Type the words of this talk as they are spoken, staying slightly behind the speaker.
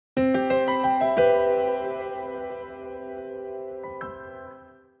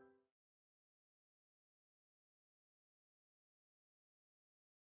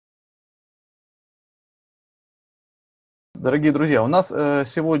Дорогие друзья, у нас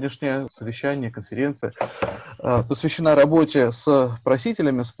сегодняшнее совещание, конференция посвящена работе с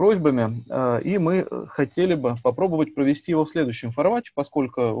просителями, с просьбами, и мы хотели бы попробовать провести его в следующем формате,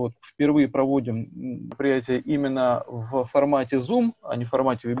 поскольку вот впервые проводим мероприятие именно в формате Zoom, а не в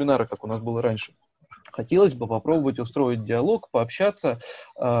формате вебинара, как у нас было раньше. Хотелось бы попробовать устроить диалог, пообщаться,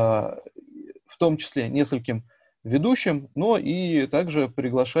 в том числе нескольким ведущим, но и также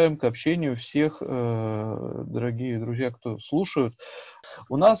приглашаем к общению всех, дорогие друзья, кто слушают.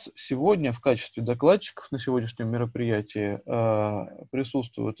 У нас сегодня в качестве докладчиков на сегодняшнем мероприятии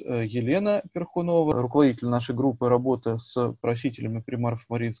присутствует Елена Перхунова, руководитель нашей группы «Работа» с просителями примаров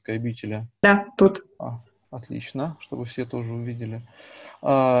Мариинской обители. Да, тут. Отлично, чтобы все тоже увидели.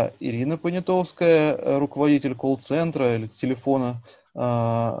 Ирина Понятовская, руководитель колл-центра или телефона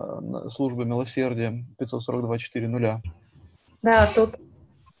службы милосердия 542-400. Да, тут.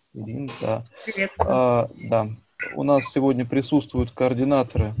 Ирина, да. Приветствую. Да. У нас сегодня присутствуют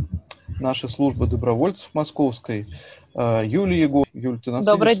координаторы нашей службы добровольцев московской. Юлия Егор. Юль, ты нас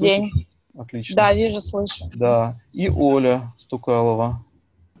Добрый видишь, день. слышишь? Отлично. Да, вижу, слышу. Да. И Оля Стукалова.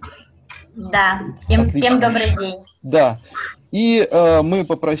 Да, всем добрый день. Да. И мы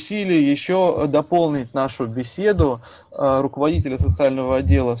попросили еще дополнить нашу беседу руководителя социального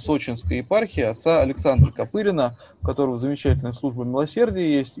отдела Сочинской епархии, отца Александра Копырина, у которого замечательная служба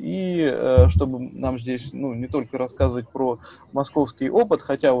милосердия есть, и чтобы нам здесь не только рассказывать про московский опыт,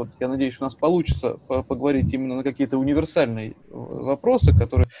 хотя вот я надеюсь, у нас получится поговорить именно на какие-то универсальные вопросы,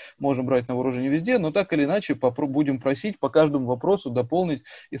 которые можем брать на вооружение везде, но так или иначе будем просить по каждому вопросу дополнить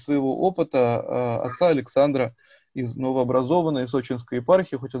из своего опыта отца Александра из новообразованной Сочинской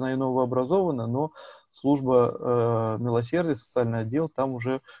епархии, хоть она и новообразована, но служба милосердия, социальный отдел там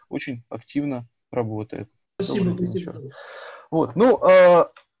уже очень активно работает. Спасибо. Вот,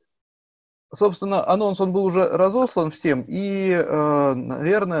 собственно, анонс он был уже разослан всем, и,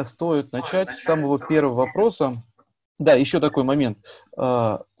 наверное, стоит начать с самого первого вопроса. Да, еще такой момент.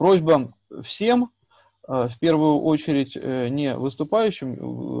 Просьба всем, в первую очередь не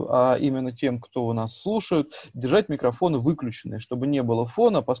выступающим, а именно тем, кто у нас слушает, держать микрофоны выключенные, чтобы не было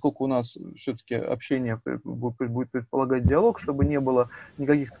фона, поскольку у нас все-таки общение будет предполагать диалог, чтобы не было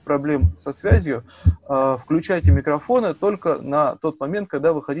никаких проблем со связью. Включайте микрофоны только на тот момент,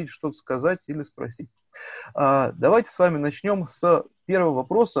 когда вы хотите что-то сказать или спросить. Давайте с вами начнем с первого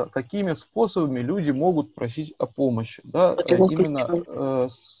вопроса. Какими способами люди могут просить о помощи? Да, именно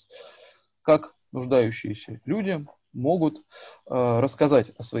как нуждающиеся люди могут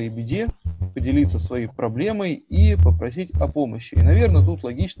рассказать о своей беде, поделиться своей проблемой и попросить о помощи. И, наверное, тут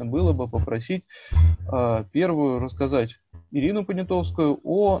логично было бы попросить первую рассказать Ирину Понятовскую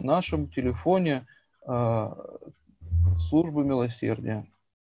о нашем телефоне службы милосердия.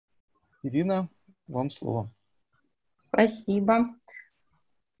 Ирина, вам слово. Спасибо.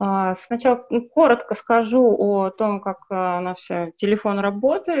 Сначала коротко скажу о том, как наш телефон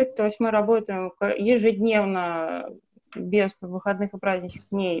работает. То есть мы работаем ежедневно, без выходных и праздничных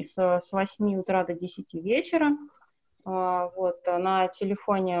дней, с 8 утра до 10 вечера. Вот, на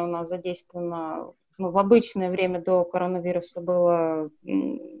телефоне у нас задействовано, в обычное время до коронавируса было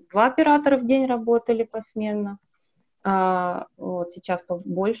 2 оператора в день работали посменно. Вот, сейчас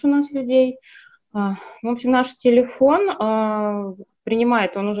больше у нас людей. В общем, наш телефон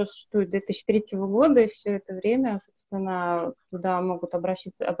принимает, он уже существует с 2003 года, и все это время, собственно, туда могут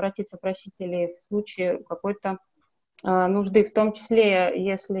обратиться просители в случае какой-то нужды, в том числе,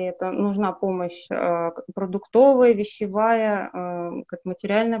 если это нужна помощь продуктовая, вещевая, как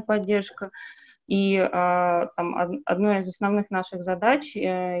материальная поддержка. И там, одной из основных наших задач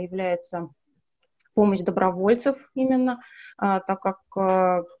является помощь добровольцев именно, так как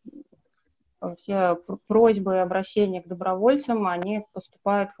все просьбы и обращения к добровольцам, они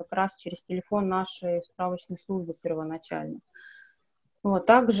поступают как раз через телефон нашей справочной службы первоначально. Вот,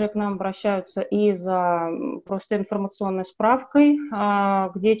 также к нам обращаются и за просто информационной справкой,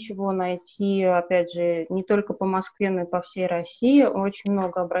 где чего найти, опять же, не только по Москве, но и по всей России. Очень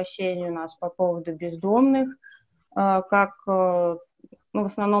много обращений у нас по поводу бездомных, как в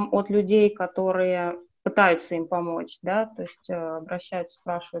основном от людей, которые пытаются им помочь, да, то есть обращаются,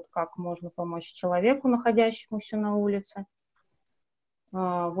 спрашивают, как можно помочь человеку, находящемуся на улице,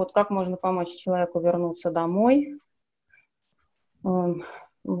 вот, как можно помочь человеку вернуться домой,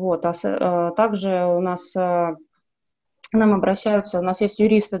 вот, также у нас, к нам обращаются, у нас есть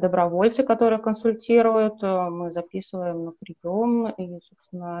юристы-добровольцы, которые консультируют, мы записываем на прием, и,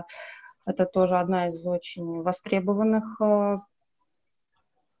 собственно, это тоже одна из очень востребованных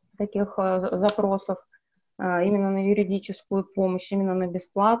таких запросов. Именно на юридическую помощь, именно на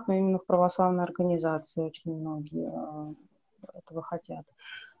бесплатную, именно в православной организации очень многие этого хотят.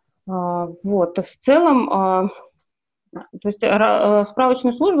 Вот, в целом, то есть в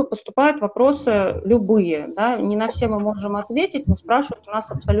справочную службу поступают вопросы любые, да, не на все мы можем ответить, но спрашивают у нас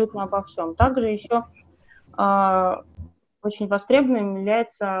абсолютно обо всем. Также еще очень востребованным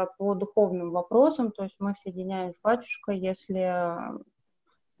является по духовным вопросам, то есть мы соединяем с батюшкой, если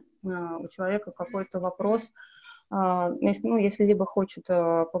у человека какой-то вопрос, если либо хочет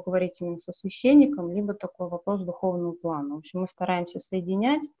поговорить именно со священником, либо такой вопрос духовного плана. В общем, мы стараемся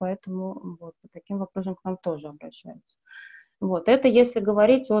соединять, поэтому вот, по таким вопросам к нам тоже обращаются. Вот, это если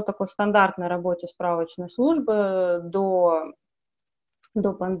говорить о такой стандартной работе справочной службы до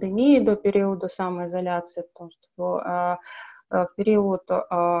пандемии, до периода самоизоляции, потому что в период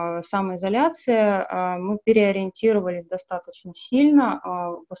самоизоляции мы переориентировались достаточно сильно.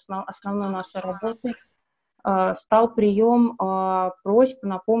 Основной нашей работой стал прием просьб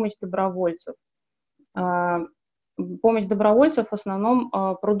на помощь добровольцев. Помощь добровольцев в основном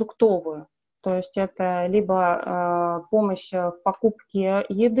продуктовую. То есть это либо помощь в покупке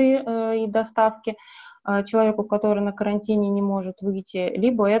еды и доставке человеку, который на карантине не может выйти,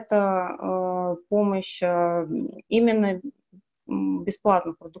 либо это помощь именно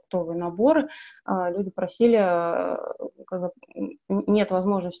бесплатно продуктовые наборы. Люди просили, когда нет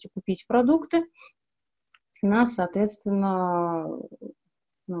возможности купить продукты, нас, соответственно,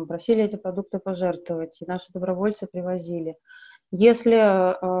 просили эти продукты пожертвовать, и наши добровольцы привозили. Если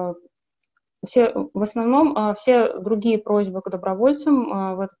в основном все другие просьбы к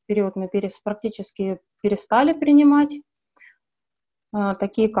добровольцам в этот период мы практически перестали принимать,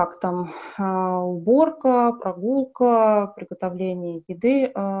 такие как там уборка, прогулка, приготовление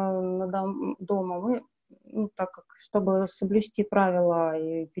еды дома. Мы, так как, чтобы соблюсти правила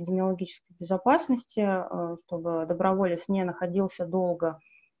эпидемиологической безопасности, чтобы доброволец не находился долго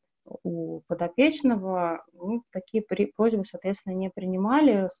у подопечного, такие просьбы, соответственно, не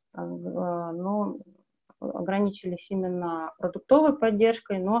принимали, но ограничились именно продуктовой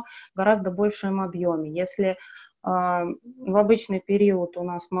поддержкой, но в гораздо большем объеме. Если в обычный период у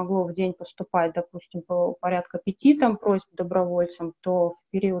нас могло в день поступать, допустим, порядка 5 просьб добровольцам, то в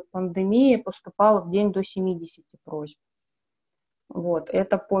период пандемии поступало в день до 70 просьб. Вот.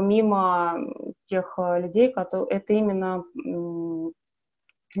 Это помимо тех людей, это именно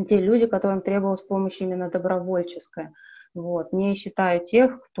те люди, которым требовалась помощь именно добровольческая. Вот. Не считаю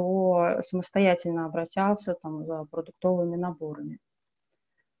тех, кто самостоятельно обращался там, за продуктовыми наборами.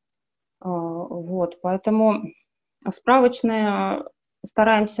 Вот. Поэтому справочная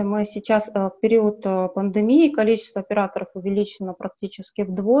стараемся мы сейчас в период пандемии, количество операторов увеличено практически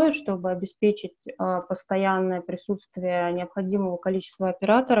вдвое, чтобы обеспечить постоянное присутствие необходимого количества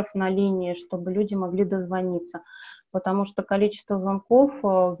операторов на линии, чтобы люди могли дозвониться. Потому что количество звонков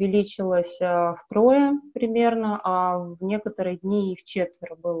увеличилось втрое примерно, а в некоторые дни и в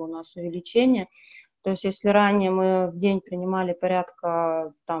 4 было у нас увеличение. То есть если ранее мы в день принимали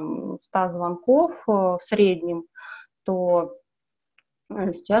порядка 100 звонков в среднем, то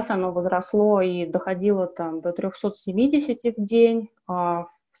сейчас оно возросло и доходило до 370 в день, а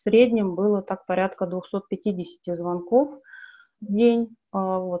в среднем было так порядка 250 звонков в день.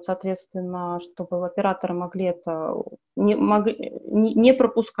 Вот, соответственно, чтобы операторы не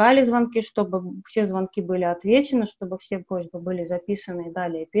пропускали звонки, чтобы все звонки были отвечены, чтобы все просьбы были записаны и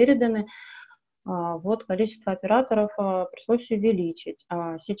далее переданы. Вот количество операторов пришлось увеличить.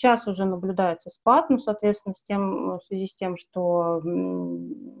 Сейчас уже наблюдается спад, соответственно, в связи с тем, что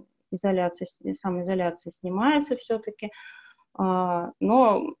самоизоляция снимается все-таки,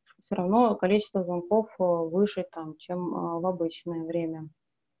 но все равно количество звонков выше, чем в обычное время.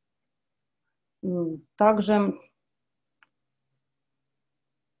 Также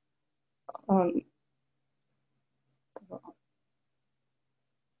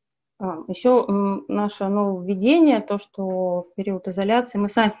еще наше нововведение, то, что в период изоляции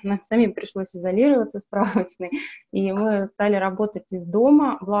нам самим пришлось изолироваться справочной, и мы стали работать из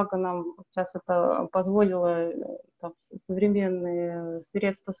дома, благо нам сейчас это позволило, современные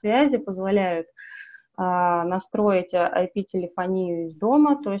средства связи позволяют настроить IP-телефонию из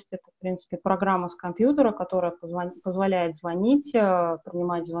дома, то есть это, в принципе, программа с компьютера, которая позволяет звонить,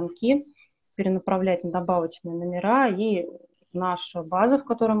 принимать звонки, перенаправлять на добавочные номера, и наша база, в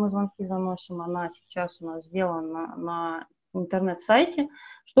которой мы звонки заносим, она сейчас у нас сделана на интернет-сайте,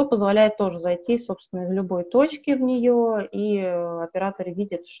 что позволяет тоже зайти, собственно, из любой точки в нее, и операторы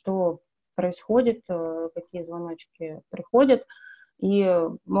видят, что происходит, какие звоночки приходят, и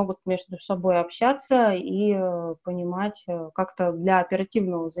могут между собой общаться и понимать, как-то для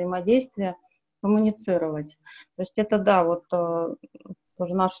оперативного взаимодействия коммуницировать. То есть это, да, вот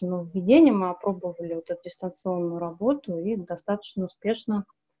тоже наше нововведение. Мы опробовали вот эту дистанционную работу, и достаточно успешно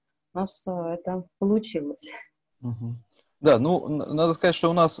у нас это получилось. Да, ну, надо сказать, что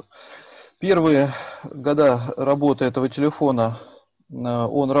у нас первые года работы этого телефона,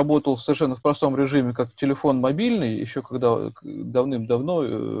 он работал совершенно в простом режиме, как телефон мобильный, еще когда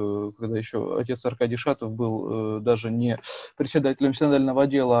давным-давно, когда еще отец Аркадий Шатов был даже не председателем синодального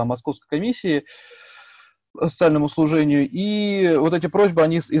отдела, а Московской комиссии по социальному служению. И вот эти просьбы,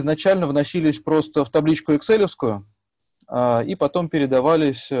 они изначально вносились просто в табличку экселевскую, и потом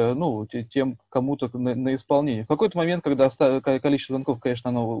передавались, ну, тем кому-то на исполнение. В какой-то момент, когда количество звонков,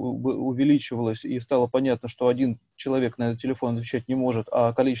 конечно, оно увеличивалось, и стало понятно, что один человек на этот телефон отвечать не может,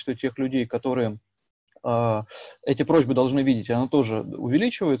 а количество тех людей, которые эти просьбы должны видеть, оно тоже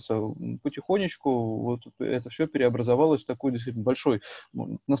увеличивается, потихонечку вот это все преобразовалось в такой действительно большой,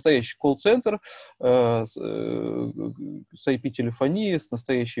 настоящий колл-центр с IP-телефонией, с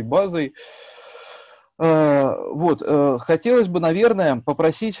настоящей базой. Вот, хотелось бы, наверное,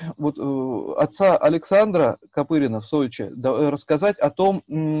 попросить вот отца Александра Копырина в Сочи рассказать о том,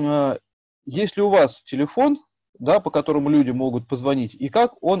 есть ли у вас телефон, да, по которому люди могут позвонить, и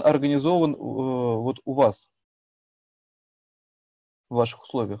как он организован вот у вас, в ваших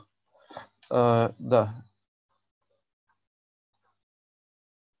условиях. Да.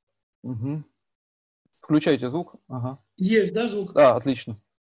 Угу. Включайте звук. Ага. Есть, да, звук? Да, отлично.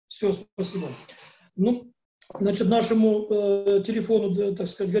 Все, спасибо. Ну, значит, нашему телефону, так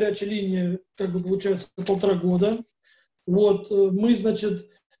сказать, горячей линии, как бы получается, 1,5 года. Вот, мы, значит,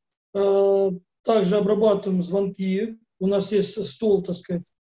 также обрабатываем звонки. У нас есть стол, так сказать,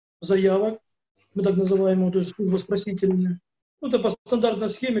 заявок, мы так называемый, то есть служба с просителями. Ну, это по стандартной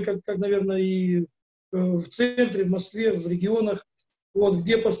схеме, как, наверное, и в центре, в Москве, в регионах, вот,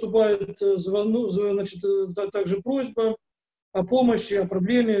 где поступает значит, также просьба о помощи, о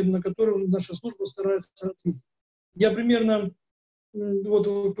проблеме, на которую наша служба старается ответить. Я примерно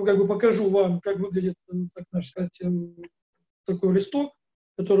вот как бы покажу вам, как выглядит, так сказать, такой листок,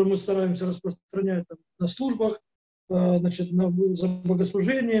 который мы стараемся распространять на службах, значит, за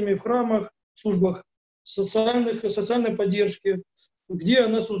богослужениями, в храмах, службах социальной поддержки, где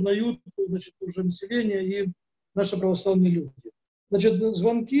нас узнают, значит, уже население и наши православные люди. Значит,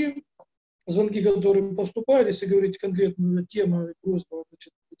 звонки, которые поступают, если говорить конкретно тема и просьба,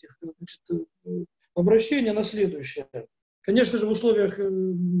 значит, обращение на следующее. Конечно же, в условиях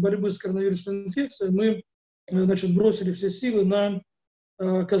борьбы с коронавирусной инфекцией мы, значит, бросили все силы на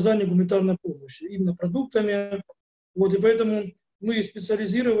оказание гуманитарной помощи, именно продуктами. Вот, и поэтому мы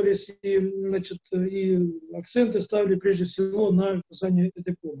специализировались и, значит, и акценты ставили прежде всего на оказание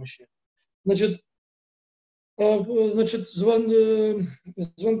этой помощи. Значит,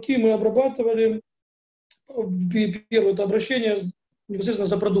 звонки мы обрабатывали. Первое это обращение непосредственно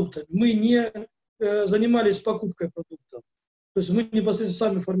за продуктами. Мы не занимались покупкой продуктов. То есть мы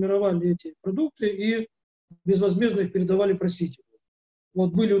непосредственно сами формировали эти продукты и безвозмездно их передавали просителю.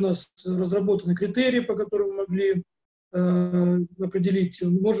 Вот были у нас разработаны критерии, по которым мы могли определить,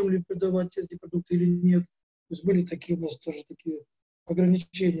 можем ли передавать эти продукты или нет. То есть были такие у нас тоже такие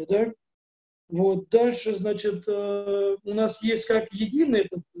ограничения, да. Вот дальше, значит, у нас есть как единый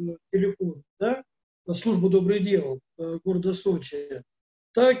этот телефон, да, служба «Доброе дело» города Сочи,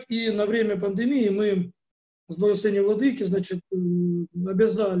 так и на время пандемии мы с благословения владыки, значит,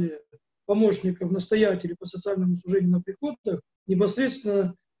 обязали помощников, настоятелей по социальному служению на приходах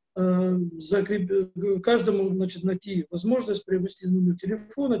непосредственно каждому, значит, найти возможность приобрести номер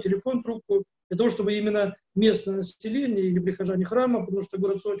телефона, телефон-трубку, для того, чтобы именно местное население или прихожане храма, потому что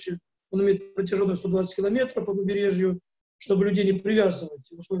город Сочи, он имеет протяженность 120 километров по побережью, чтобы людей не привязывать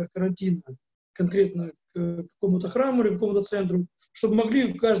в условиях карантина конкретно к какому-то храму или к какому-то центру, чтобы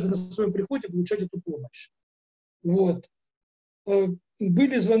могли каждый на своем приходе получать эту помощь. Вот.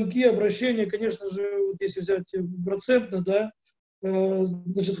 Были звонки, обращения, конечно же, если взять процентно, да,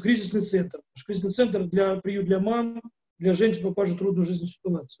 значит, в кризисный центр. Кризисный центр приют для мам, для женщин, попавших в трудную жизненную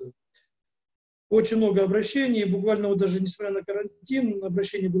ситуацию. Очень много обращений, буквально вот даже несмотря на карантин,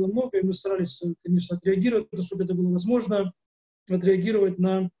 обращений было много, и мы старались, конечно, отреагировать, насколько это было возможно, отреагировать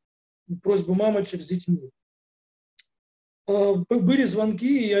на просьбу мамочек с детьми. Были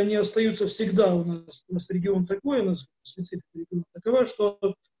звонки, и они остаются всегда у нас регион такой, у нас специфика региона такова, что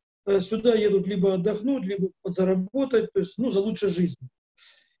сюда едут либо отдохнуть, либо подзаработать, то есть, ну, за лучшей жизнью.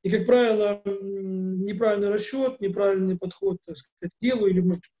 И, как правило, неправильный расчет, неправильный подход, так сказать, к делу, или,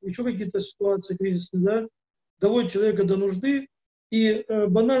 может, еще какие-то ситуации кризисные, да, доводит человека до нужды. И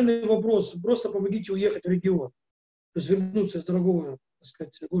банальный вопрос, просто помогите уехать в регион. То есть вернуться из дорогого, так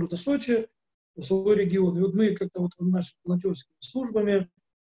сказать, города Сочи в свой регион. И вот мы как-то вот нашими волонтерскими службами,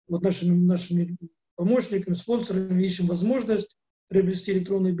 вот нашими помощниками, спонсорами ищем возможность приобрести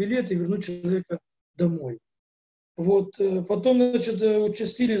электронный билет и вернуть человека домой. Вот. Потом, значит,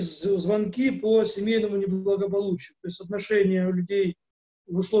 участились звонки по семейному неблагополучию. То есть отношения людей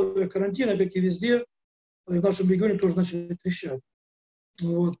в условиях карантина, как и везде, в нашем регионе тоже начали трещать.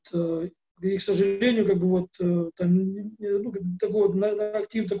 Вот. И, к сожалению, как бы вот там, ну, такого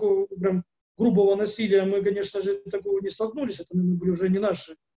актив, такого прям грубого насилия мы, конечно же, такого не столкнулись. Это были уже не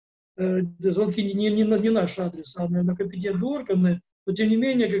наши звонки, не наш адрес, а на компетентные органы. Но, тем не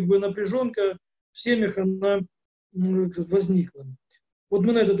менее, как бы напряженка в семьях, она возникла. Вот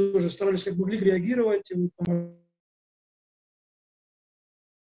мы на это тоже старались как могли реагировать,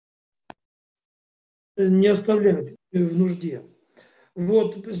 не оставлять в нужде.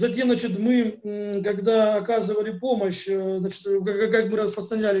 Вот. Затем, значит, мы, когда оказывали помощь, значит, как мы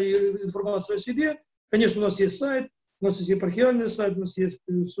распространяли информацию о себе, конечно, у нас есть сайт, у нас есть епархиальный сайт, у нас есть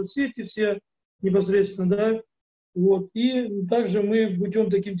соцсети все непосредственно, да, вот, и также мы путем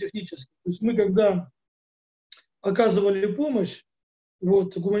таким техническим. То есть мы, когда оказывали помощь,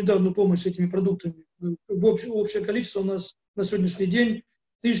 вот, гуманитарную помощь этими продуктами, общее количество у нас на сегодняшний день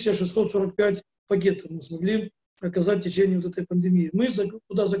 1645 пакетов мы смогли оказать в течение вот этой пандемии. Мы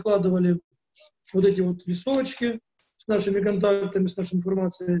туда закладывали вот эти вот листовочки с нашими контактами, с нашей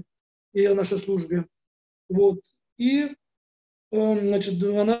информацией и о нашей службе. Вот. И, значит,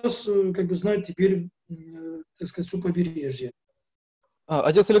 о нас, как бы, знает теперь, так сказать, все побережье.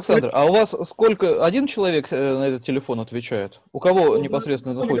 Отец Александр, а у вас сколько, один человек на этот телефон отвечает? У кого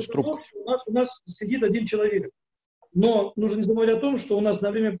непосредственно находится трубка? У нас сидит один человек. Но нужно не забывать о том, что у нас на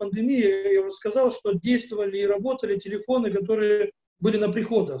время пандемии, я уже сказал, что действовали и работали телефоны, которые были на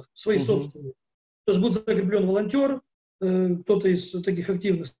приходах, свои собственные. То есть будет закреплен волонтер, кто-то из таких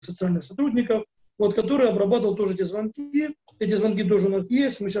активных социальных сотрудников, вот, который обрабатывал тоже эти звонки. Эти звонки тоже у нас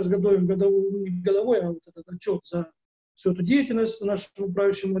есть. Мы сейчас готовим не годовой, а вот этот отчет за всю эту деятельность нашему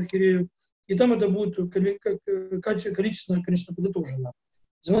правящему архиерею. И там это будет количественно, конечно, подытожено.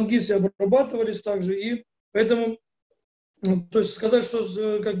 Звонки все обрабатывались также, и поэтому, то есть сказать,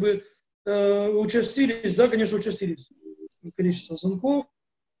 что как бы участились, да, конечно, участились количество звонков,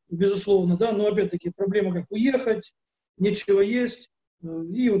 безусловно, да, но опять-таки проблема, как уехать, нечего есть,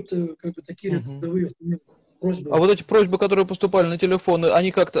 и вот как бы такие рядовые просьбы. А вот эти просьбы, которые поступали на телефоны,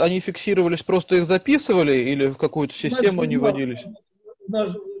 они как-то, они фиксировались, просто их записывали или в какую-то систему они вводились?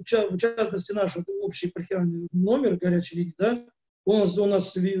 В частности, наш общий епархиальный номер горячей линии, да, у нас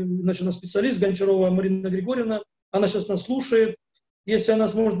значит, у нас специалист Гончарова Марина Григорьевна, она сейчас нас слушает. Если она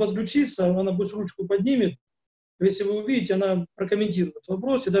сможет подключиться, она пусть ручку поднимет. Если вы увидите, она прокомментирует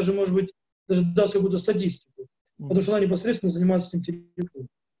вопрос и даже, может быть, даже даст какую-то статистику. Потому что она непосредственно занимается этим телефоном.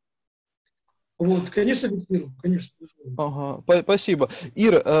 Вот, конечно, фиксирую, конечно. Ага, спасибо.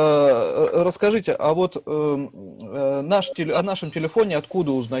 Ира, расскажите, а вот о нашем телефоне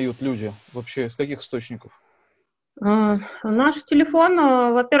откуда узнают люди вообще, с каких источников? Наш телефон,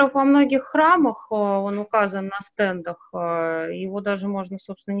 во-первых, во многих храмах он указан на стендах. Его даже можно,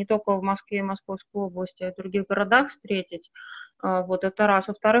 собственно, не только в Москве и Московской области, а и в других городах встретить. Вот это раз.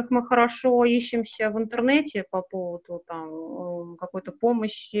 Во-вторых, мы хорошо ищемся в интернете по поводу там какой-то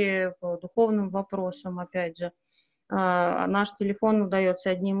помощи по духовным вопросам, опять же. Наш телефон удается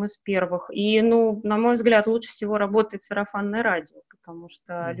одним из первых. И, ну, на мой взгляд, лучше всего работает сарафанное радио, потому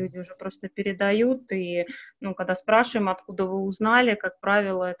что люди уже просто передают, и, ну, когда спрашиваем, откуда вы узнали, как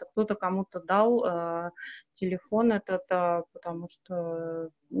правило, это кто-то кому-то дал телефон этот, потому что,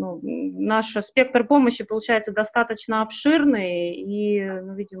 ну, наш спектр помощи получается достаточно обширный, и,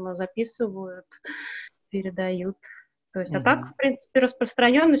 ну, видимо, записывают, передают. То есть, а так, в принципе,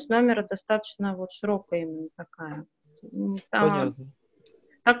 распространенность номера достаточно вот широкая именно такая. Понятно.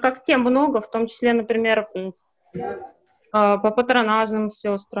 Так как тем много, в том числе, например, по патронажным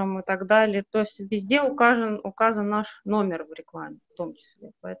сестрам и так далее. То есть везде указан наш номер в рекламе, в том числе.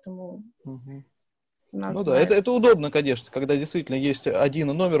 Поэтому... Ну да, это удобно, конечно, когда действительно есть один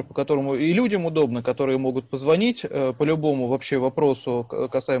номер, по которому и людям удобно, которые могут позвонить по любому вообще вопросу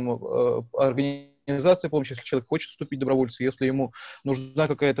касаемо организации помощи, если человек хочет вступить добровольцем, если ему нужна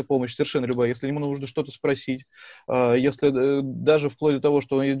какая-то помощь, совершенно любая, если ему нужно что-то спросить, если даже вплоть до того,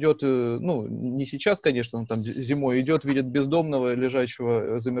 что он идет, ну, не сейчас, конечно, он там зимой идет, видит бездомного,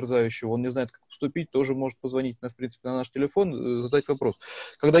 лежащего, замерзающего, он не знает, как вступить, тоже может позвонить, в принципе, на наш телефон, задать вопрос.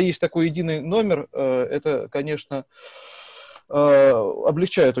 Когда есть такой единый номер, это, конечно,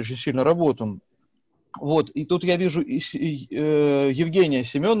 облегчает очень сильно работу. Вот, и тут я вижу Евгения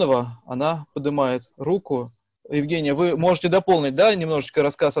Семенова, она поднимает руку. Евгения, вы можете дополнить, да, немножечко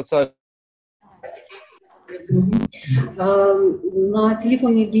рассказ отца На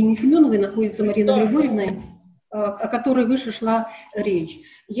телефоне Евгении Семеновой находится Марина Григорьевна, о которой выше шла речь.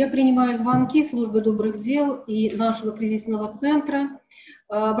 Я принимаю звонки службы добрых дел и нашего кризисного центра.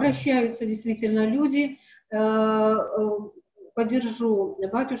 Обращаются действительно люди. Поддержу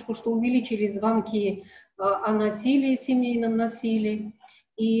батюшку, что увеличились звонки о насилии, семейном насилии.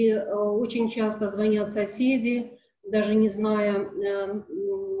 И очень часто звонят соседи, даже не зная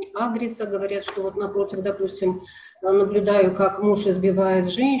адреса, говорят, что вот напротив, допустим, наблюдаю, как муж избивает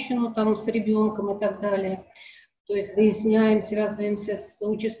женщину там с ребенком и так далее. То есть выясняем, связываемся с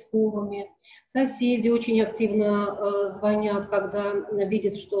участковыми. Соседи очень активно звонят, когда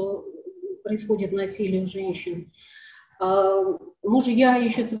видят, что происходит насилие у женщин. Мужья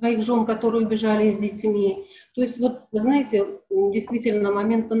ищут своих жен, которые убежали с детьми. То есть вот, вы знаете, действительно,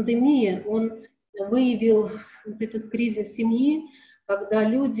 момент пандемии, он выявил вот этот кризис семьи, когда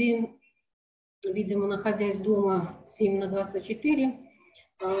люди, видимо, находясь дома 7/24,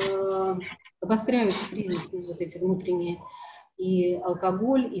 обостряют кризисы вот эти внутренние, и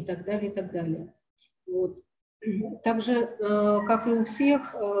алкоголь, и так далее, и так далее. Вот. Также, как и у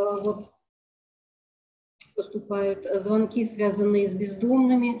всех, вот, поступают звонки, связанные с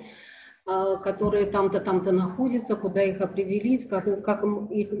бездомными, которые там-то находятся, куда их определить, как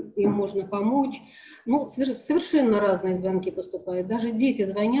им можно помочь. Ну, совершенно разные звонки поступают. Даже дети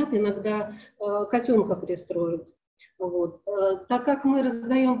звонят, иногда котенка пристроить. Вот. Так как мы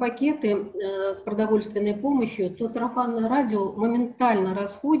раздаем пакеты с продовольственной помощью, то сарафанное радио моментально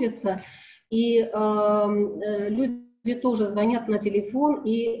расходится, и люди тоже звонят на телефон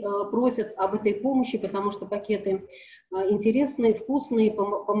и просят об этой помощи, потому что пакеты интересные, вкусные,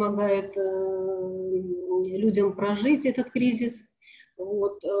 помогают людям прожить этот кризис.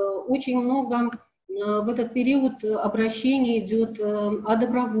 Вот. Очень много в этот период обращений идет о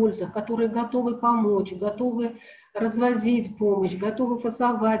добровольцах, которые готовы помочь, готовы развозить помощь, готовы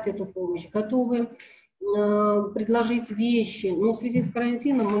фасовать эту помощь, готовы предложить вещи. Но в связи с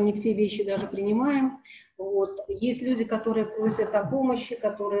карантином мы не все вещи даже принимаем. Вот. Есть люди, которые просят о помощи,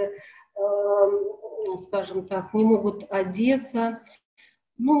 которые, скажем так, не могут одеться.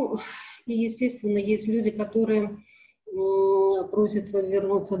 Ну, и, естественно, есть люди, которые просят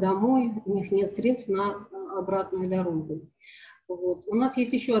вернуться домой, у них нет средств на обратную дорогу. Вот. У нас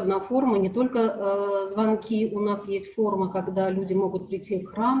есть еще одна форма, не только звонки, у нас есть форма, когда люди могут прийти в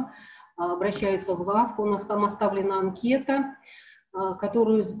храм, обращаются в лавку, у нас там оставлена анкета,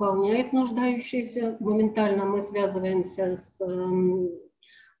 которую заполняет нуждающийся. Моментально мы связываемся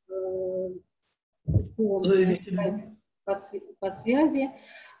по связи,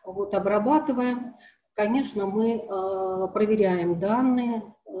 вот, обрабатываем. Конечно, мы проверяем данные,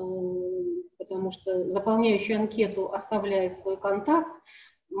 потому что заполняющий анкету оставляет свой контакт.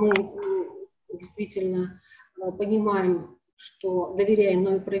 Мы действительно понимаем, что доверяй,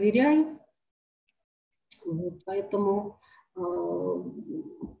 но и проверяй. Вот, поэтому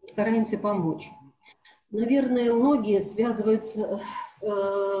стараемся помочь. Наверное, многие связываются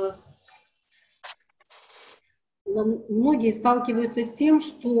многие сталкиваются с тем,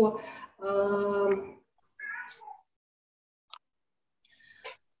 что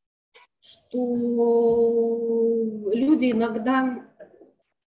люди иногда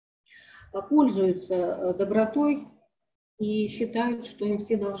пользуются добротой и считают, что им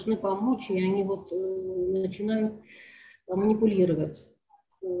все должны помочь, и они вот начинают манипулировать.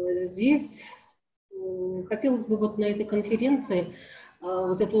 Здесь хотелось бы вот на этой конференции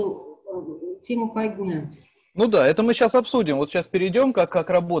вот эту тему поднять. Ну да, это мы сейчас обсудим. Вот сейчас перейдем, как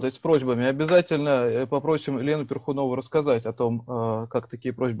работать с просьбами. Обязательно попросим Лену Перхунову рассказать о том, как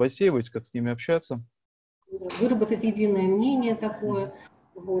такие просьбы отсеивать, как с ними общаться. Выработать единое мнение такое.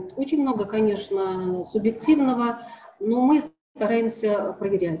 Вот. Очень много, конечно, субъективного, но мы стараемся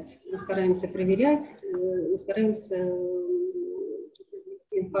проверять. Мы стараемся проверять, мы стараемся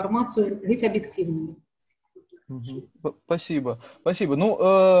информацию быть объективными. Спасибо. Спасибо.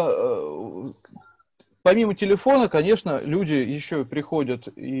 Ну, помимо телефона, конечно, люди еще приходят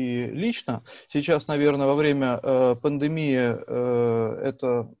и лично. Сейчас, наверное, во время пандемии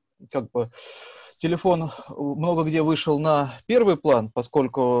это как бы телефон много где вышел на первый план,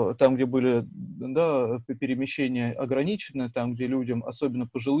 поскольку там, где были, да, перемещения ограничены, там, где людям, особенно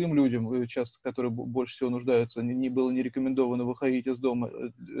пожилым людям, часто, которые больше всего нуждаются, не было не рекомендовано выходить из дома,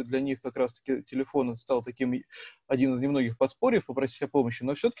 для них как раз-таки телефон стал таким один из немногих подспорьев попросить о помощи,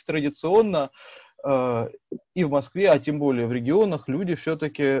 но все-таки традиционно и в Москве, а тем более в регионах, люди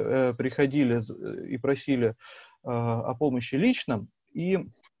все-таки приходили и просили о помощи лично. И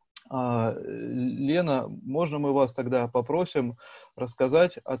Лена, можно мы вас тогда попросим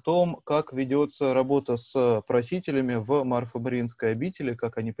рассказать о том, как ведется работа с просителями в Марфа-Мариинской обители,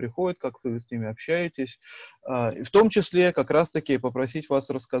 как они приходят, как вы с ними общаетесь, и в том числе как раз-таки попросить вас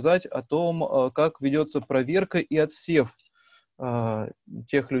рассказать о том, как ведется проверка и отсев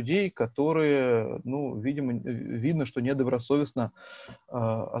тех людей, которые, ну, видно, что недобросовестно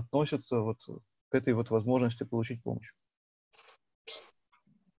относятся вот к этой вот возможности получить помощь.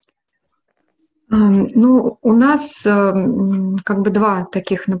 Ну, у нас как бы два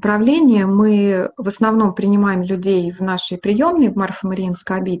таких направления. Мы в основном принимаем людей в нашей приемной в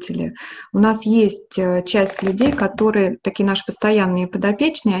Марфа-Мариинской обители. У нас есть часть людей, которые, такие наши постоянные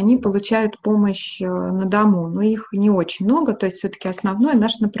подопечные, они получают помощь на дому, но их не очень много, то есть все-таки основное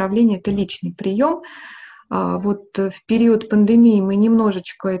наше направление – это личный прием. Вот в период пандемии мы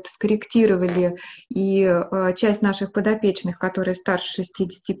немножечко это скорректировали, и часть наших подопечных, которые старше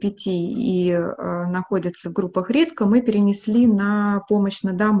 65 и находятся в группах риска, мы перенесли на помощь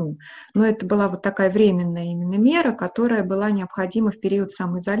на дому. Но это была вот такая временная именно мера, которая была необходима в период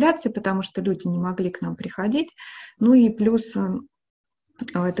самоизоляции, потому что люди не могли к нам приходить. Ну и плюс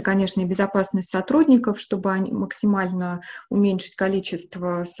это, конечно, и безопасность сотрудников, чтобы максимально уменьшить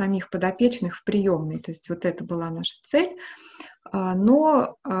количество самих подопечных в приемной. То есть вот это была наша цель.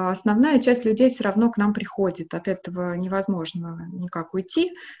 Но основная часть людей все равно к нам приходит. От этого невозможно никак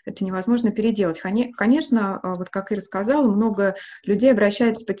уйти, это невозможно переделать. Конечно, вот как Ира сказала, много людей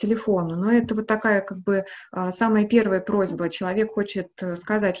обращается по телефону, но это вот такая как бы самая первая просьба. Человек хочет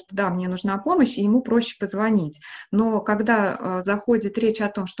сказать, что да, мне нужна помощь, и ему проще позвонить. Но когда заходит речь о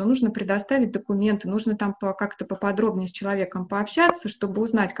том, что нужно предоставить документы, нужно там как-то поподробнее с человеком пообщаться, чтобы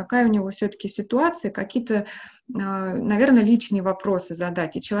узнать, какая у него все-таки ситуация, какие-то, наверное, личные вопросы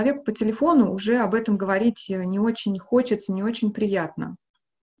задать. И человеку по телефону уже об этом говорить не очень хочется, не очень приятно.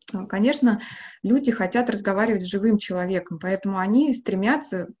 Конечно, люди хотят разговаривать с живым человеком, поэтому они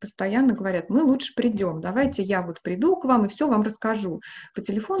стремятся, постоянно говорят, мы лучше придем, давайте я вот приду к вам и все вам расскажу. По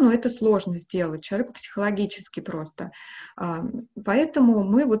телефону это сложно сделать, человеку психологически просто. Поэтому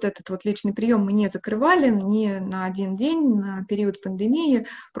мы вот этот вот личный прием мы не закрывали ни на один день, на период пандемии,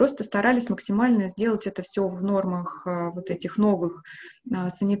 просто старались максимально сделать это все в нормах вот этих новых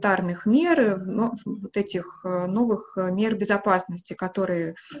санитарных мер, вот этих новых мер безопасности,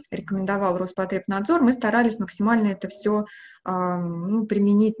 которые рекомендовал Роспотребнадзор, мы старались максимально это все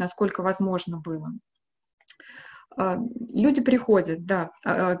применить, насколько возможно было. Люди приходят, да.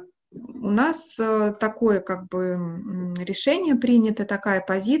 У нас такое как бы решение принято, такая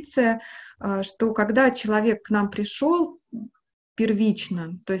позиция, что когда человек к нам пришел,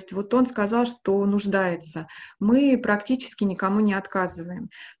 первично, то есть вот он сказал, что нуждается, мы практически никому не отказываем.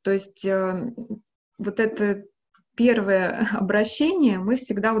 То есть вот это первое обращение мы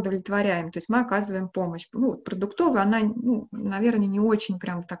всегда удовлетворяем, то есть мы оказываем помощь. Ну, продуктовая, она, наверное, не очень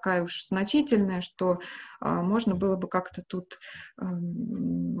прям такая уж значительная, что можно было бы как-то тут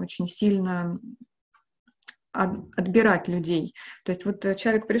очень сильно отбирать людей. То есть вот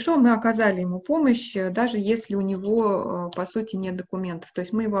человек пришел, мы оказали ему помощь, даже если у него, по сути, нет документов. То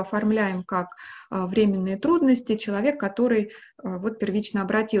есть мы его оформляем как временные трудности, человек, который вот первично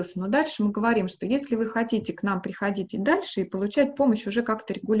обратился. Но дальше мы говорим, что если вы хотите к нам приходить и дальше и получать помощь уже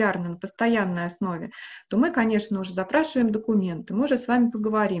как-то регулярно, на постоянной основе, то мы, конечно, уже запрашиваем документы, мы уже с вами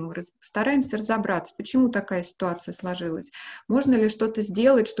поговорим, стараемся разобраться, почему такая ситуация сложилась, можно ли что-то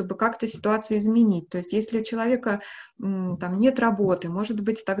сделать, чтобы как-то ситуацию изменить. То есть если человека там нет работы, может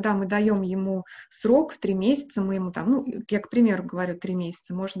быть, тогда мы даем ему срок в 3 месяца, мы ему там, я, к примеру, говорю 3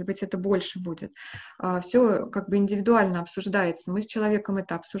 месяца, может быть, это больше будет. Все как бы индивидуально обсуждается. Мы с человеком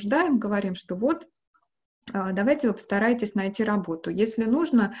это обсуждаем, говорим, что вот, давайте вы постараетесь найти работу. Если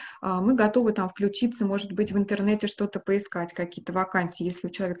нужно, мы готовы там включиться, может быть, в интернете что-то поискать, какие-то вакансии, если у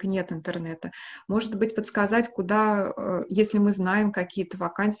человека нет интернета. Может быть, подсказать, куда, если мы знаем какие-то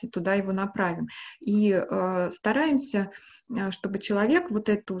вакансии, туда его направим. И стараемся, чтобы человек вот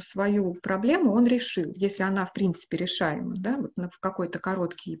эту свою проблему он решил, если она, в принципе, решаема, да, вот в какой-то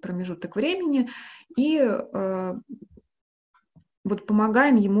короткий промежуток времени, и вот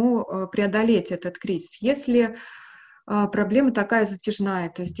помогаем ему преодолеть этот кризис. Если проблема такая затяжная,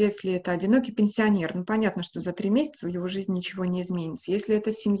 то есть если это одинокий пенсионер, понятно, что за 3 месяца в его жизни ничего не изменится. Если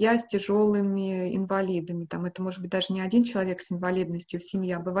это семья с тяжелыми инвалидами, там это может быть даже не один человек с инвалидностью в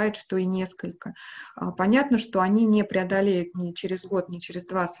семье, а бывает, что и несколько. Понятно, что они не преодолеют ни через год, ни через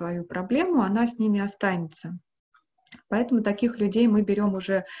 2 свою проблему, она с ними останется. Поэтому таких людей мы берем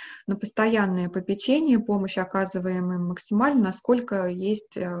уже на постоянное попечение, помощь оказываем им максимально, насколько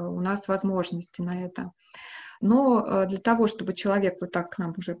есть у нас возможности на это. Но для того, чтобы человек вот так к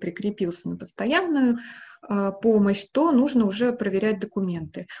нам уже прикрепился на постоянную помощь, то нужно уже проверять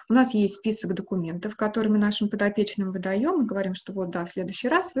документы. У нас есть список документов, которые мы нашим подопечным выдаем, и говорим, что вот, да, в следующий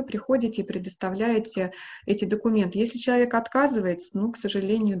раз вы приходите и предоставляете эти документы. Если человек отказывается, ну, к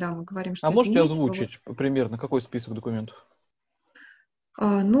сожалению, да, мы говорим, что А можете извините, озвучить примерно, какой список документов?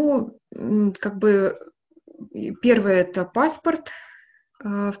 Ну, как бы первое – это паспорт.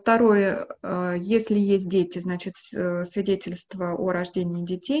 Второе, если есть дети, значит, свидетельство о рождении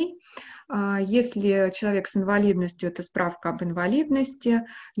детей. Если человек с инвалидностью, это справка об инвалидности.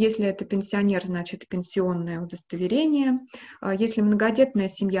 Если это пенсионер, значит, пенсионное удостоверение. Если многодетная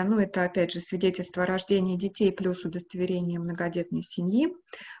семья, ну, это, опять же, свидетельство о рождении детей плюс удостоверение многодетной семьи.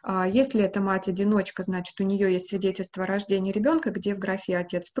 Если это мать-одиночка, значит, у нее есть свидетельство о рождении ребенка, где в графе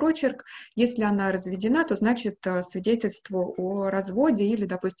 «отец» прочерк. Если она разведена, то, значит, свидетельство о разводе или,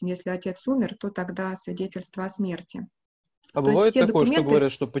 допустим, если отец умер, то тогда свидетельство о смерти. А То есть бывает все такое, что документы...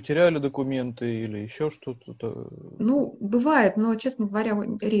 говорят, что потеряли документы или еще что-то? Ну, бывает, но, честно говоря,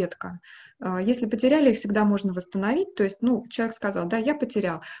 редко. Если потеряли, их всегда можно восстановить. То есть, ну, человек сказал, да, я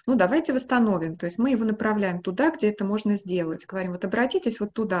потерял, ну, давайте восстановим. То есть мы его направляем туда, где это можно сделать. Говорим, вот обратитесь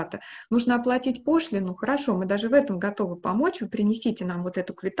вот туда-то. Нужно оплатить пошлину, хорошо, мы даже в этом готовы помочь. Вы принесите нам вот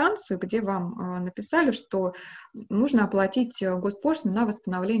эту квитанцию, где вам написали, что нужно оплатить госпошлину на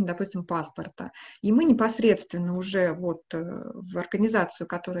восстановление, допустим, паспорта. И мы непосредственно уже вот в организацию,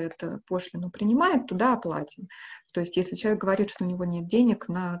 которая эту пошлину принимает, туда оплатим. То есть если человек говорит, что у него нет денег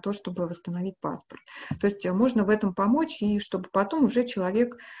на то, чтобы восстановить паспорт. То есть можно в этом помочь, и чтобы потом уже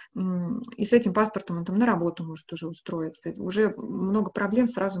человек и с этим паспортом он там на работу может уже устроиться. Уже много проблем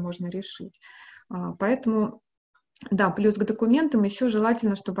сразу можно решить. Поэтому, да, плюс к документам еще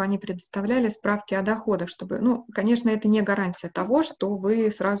желательно, чтобы они предоставляли справки о доходах, чтобы, ну, конечно, это не гарантия того, что вы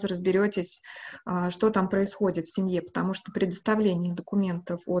сразу разберетесь, что там происходит в семье, потому что предоставление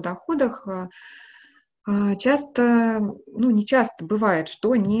документов о доходах часто, ну, не часто бывает,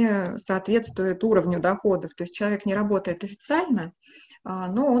 что не соответствует уровню доходов. То есть человек не работает официально,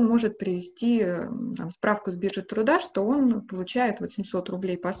 но он может привести там, справку с биржи труда, что он получает вот 700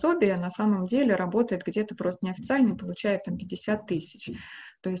 рублей пособия, а на самом деле работает где-то просто неофициально и получает там 50 тысяч.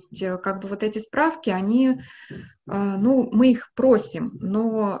 То есть как бы вот эти справки, они, ну, мы их просим,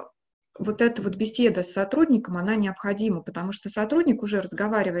 но вот эта вот беседа с сотрудником, она необходима, потому что сотрудник, уже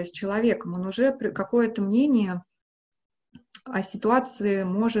разговаривая с человеком, он уже какое-то мнение о ситуации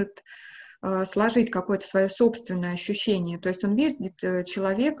может сложить, какое-то свое собственное ощущение. То есть он видит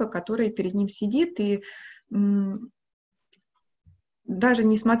человека, который перед ним сидит, и даже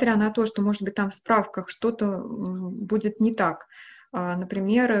несмотря на то, что, может быть, там в справках что-то будет не так,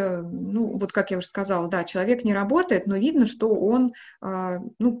 например, ну, вот как я уже сказала, да, человек не работает, но видно, что он,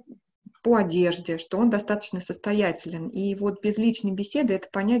 ну, по одежде, что он достаточно состоятелен. И вот без личной беседы это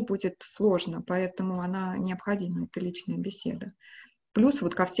понять будет сложно, поэтому она необходима, эта личная беседа. Плюс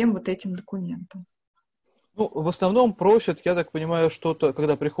вот ко всем вот этим документам. Ну, в основном просят, я так понимаю, что-то,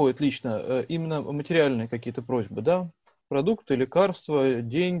 когда приходит лично, именно материальные какие-то просьбы, да? Продукты, лекарства,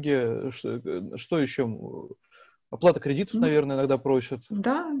 деньги, что еще? Оплата кредитов, наверное, иногда просят.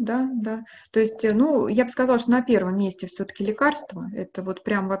 Да. То есть, ну, я бы сказала, что на первом месте все-таки лекарства. Это вот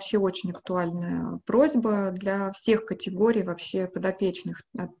прям вообще очень актуальная просьба для всех категорий вообще подопечных.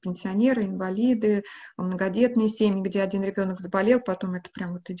 От пенсионеры, инвалиды, многодетные семьи, где один ребенок заболел, потом это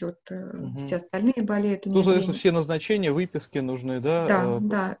прям вот идет, все остальные болеют. Ну, соответственно, все назначения, выписки нужны, да?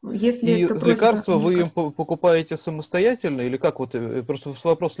 Да. Если И это просьба лекарства вы им покупаете самостоятельно, или как? Вот просто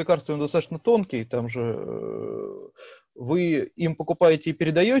вопрос лекарства достаточно тонкий, там же вы им покупаете и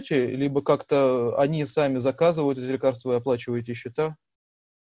передаете, либо как-то они сами заказывают эти лекарства, вы оплачиваете счета?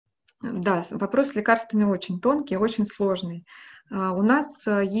 Да, вопрос с лекарствами очень тонкий, очень сложный. У нас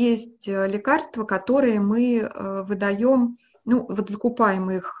есть лекарства, которые мы выдаем, ну, вот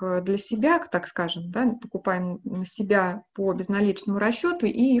закупаем их для себя, так скажем, да, покупаем на себя по безналичному расчету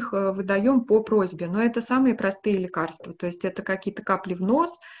и их выдаем по просьбе. Но это самые простые лекарства, то есть это какие-то капли в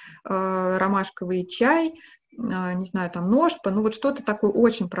нос, ромашковый чай, не знаю, там ножпа, ну вот что-то такое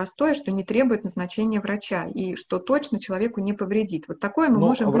очень простое, что не требует назначения врача и что точно человеку не повредит. Вот такое мы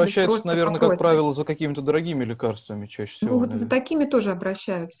можем выдать обращаются, просто наверное, по как просьбе. правило, за какими-то дорогими лекарствами чаще всего. Ну вот за такими тоже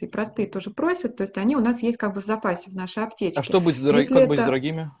обращаются, и простые тоже просят, то есть они у нас есть как бы в запасе в нашей аптечке. А что быть Если быть с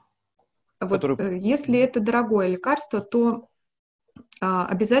дорогими? Вот, если это дорогое лекарство, то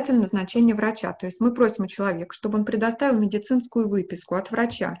обязательно назначение врача. То есть мы просим у человека, чтобы он предоставил медицинскую выписку от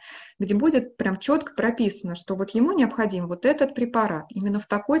врача, где будет прям четко прописано, что вот ему необходим вот этот препарат именно в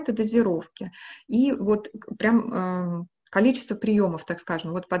такой-то дозировке. И вот прям количество приемов, так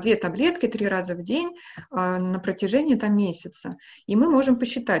скажем, вот по 2 таблетки 3 раза в день на протяжении там месяца. И мы можем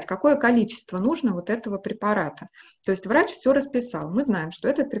посчитать, какое количество нужно вот этого препарата. То есть врач все расписал. Мы знаем, что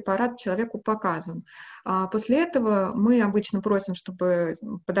этот препарат человеку показан. После этого мы обычно просим, чтобы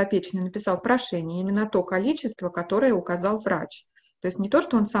подопечный написал прошение именно то количество, которое указал врач. То есть не то,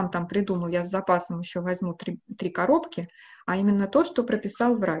 что он сам там придумал, я с запасом еще возьму 3 коробки, а именно то, что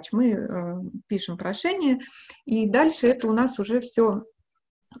прописал врач. Мы пишем прошение, и дальше это у нас уже все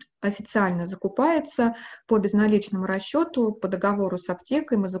официально закупается по безналичному расчету, по договору с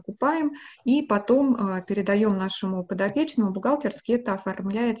аптекой мы закупаем, и потом передаем нашему подопечному, бухгалтерски это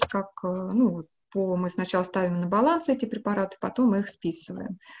оформляется как, ну, мы сначала ставим на баланс эти препараты, потом мы их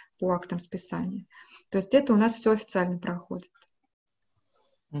списываем по актам списания. То есть это у нас все официально проходит.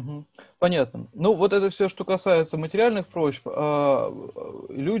 Понятно. Ну, вот это все, что касается материальных просьб.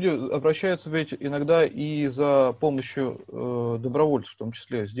 Люди обращаются ведь иногда и за помощью добровольцев, в том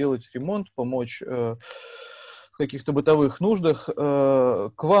числе, сделать ремонт, помочь в каких-то бытовых нуждах.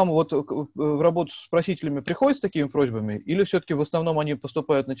 К вам вот в работу с просителями приходят с такими просьбами, или все-таки в основном они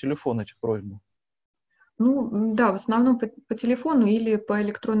поступают на телефон, эти просьбы? Ну, да, в основном по телефону или по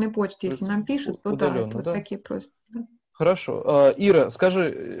электронной почте, если нам пишут, то да, это вот да? такие просьбы. Да. Хорошо. Ира,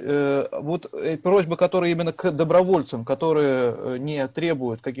 скажи, вот просьбы, которые именно к добровольцам, которые не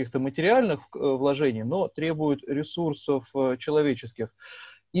требуют каких-то материальных вложений, но требуют ресурсов человеческих,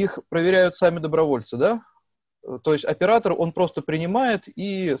 их проверяют сами добровольцы, да? То есть оператор, он просто принимает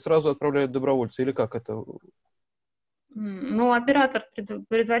и сразу отправляет добровольца, или как это? Ну, оператор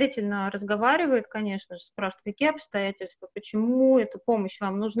предварительно разговаривает, конечно же, спрашивает, какие обстоятельства, почему эта помощь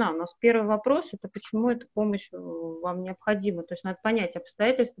вам нужна. У нас первый вопрос – это почему эта помощь вам необходима. То есть надо понять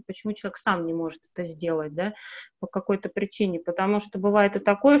обстоятельства, почему человек сам не может это сделать, да, по какой-то причине. Потому что бывает и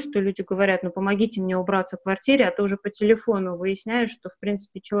такое, что люди говорят, ну, помогите мне убраться в квартире, а ты уже по телефону выясняешь, что, в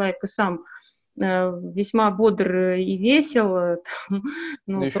принципе, человек и сам весьма бодр и весел.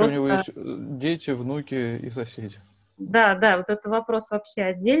 Ну, Еще просто... у него есть дети, внуки и соседи. Да, вот это вопрос вообще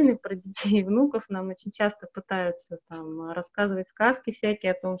отдельный про детей и внуков. Нам очень часто пытаются там рассказывать сказки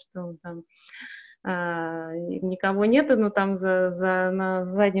всякие о том, что там никого нету, но там на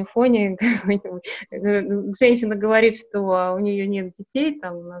заднем фоне женщина говорит, что у нее нет детей,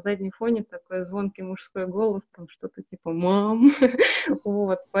 там на заднем фоне такой звонкий мужской голос, там что-то типа «мам».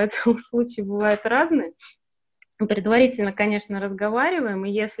 Вот, поэтому случаи бывают разные. Предварительно, конечно, разговариваем,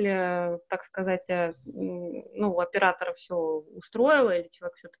 и если, так сказать, ну, у оператора все устроило, или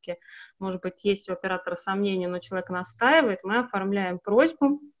человек все-таки, может быть, есть у оператора сомнения, но человек настаивает, мы оформляем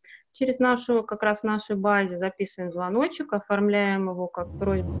просьбу через нашу, как раз в нашей базе, записываем звоночек, оформляем его как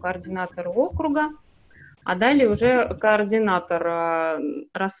просьбу координатора округа, а далее уже координатор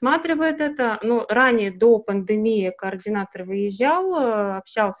рассматривает это. Ну, ранее, до пандемии, координатор выезжал,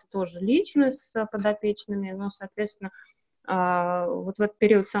 общался тоже лично с подопечными, но, соответственно, вот в этот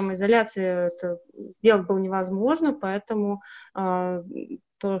период самоизоляции это делать было невозможно, поэтому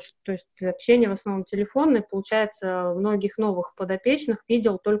то есть общение в основном телефонное, получается, многих новых подопечных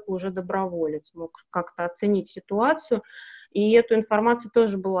видел только уже доброволец, мог как-то оценить ситуацию. И эту информацию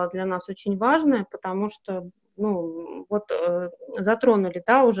тоже была для нас очень важная, потому что, ну, вот затронули,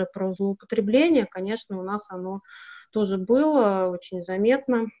 да, уже про злоупотребление, конечно, у нас оно тоже было очень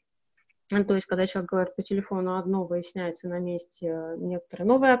заметно. То есть, когда человек говорит по телефону одно, выясняется на месте некоторые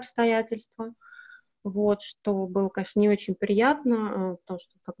новые обстоятельства. Вот, что было, конечно, не очень приятно, потому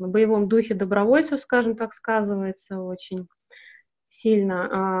что так, на боевом духе добровольцев, скажем так, сказывается очень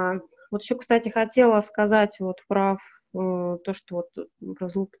сильно. Вот еще, кстати, хотела сказать вот про то, что вот про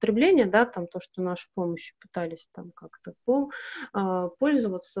злоупотребление, да, там то, что нашей помощью пытались там как-то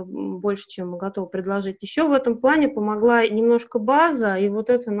пользоваться больше, чем мы готовы предложить. Еще в этом плане помогла немножко база, и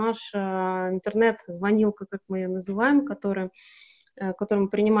вот это наша интернет-звонилка, как мы ее называем, которым мы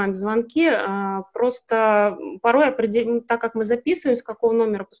принимаем звонки, просто порой, так как мы записываем, с какого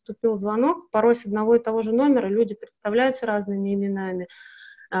номера поступил звонок, порой с одного и того же номера люди представляются разными именами,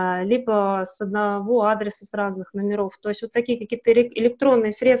 либо с одного адреса, с разных номеров. То есть вот такие какие-то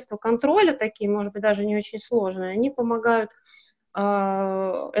электронные средства контроля, такие, может быть, даже не очень сложные, они помогают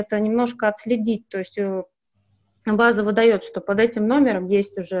это немножко отследить. То есть база выдает, что под этим номером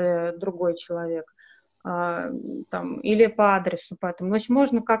есть уже другой человек. там, или по адресу. Поэтому, значит,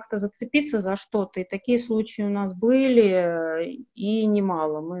 можно как-то зацепиться за что-то. И такие случаи у нас были, и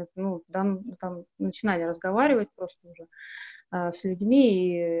немало. Мы там начинали разговаривать просто уже с людьми,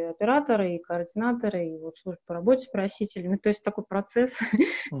 и операторы, и координаторы, и вот служба по работе с просителями. То есть такой процесс,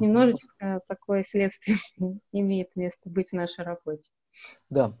 немножечко такое следствие имеет место быть в нашей работе.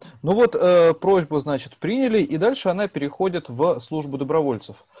 Да. Ну вот просьбу, значит, приняли, и дальше она переходит в службу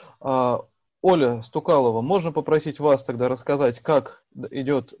добровольцев. Оля Стукалова, можно попросить вас тогда рассказать, как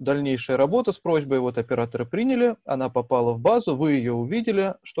идет дальнейшая работа с просьбой? Вот операторы приняли, она попала в базу, вы ее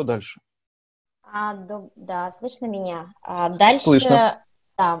увидели, что дальше? Да, слышно меня. Дальше, Слышно.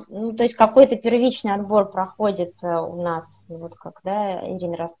 да, ну, то есть какой-то первичный отбор проходит у нас, вот когда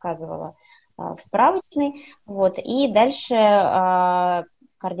Ирина рассказывала, в справочной, вот, и дальше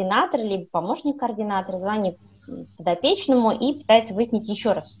координатор, либо помощник координатора звонит подопечному и пытается выяснить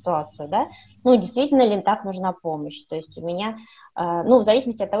еще раз ситуацию, да, ну, действительно ли так нужна помощь, то есть у меня, ну, в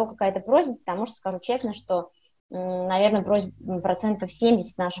зависимости от того, какая это просьба, потому что скажу честно, что наверное, 70%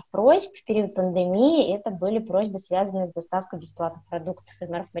 наших просьб в период пандемии это были просьбы, связанные с доставкой бесплатных продуктов из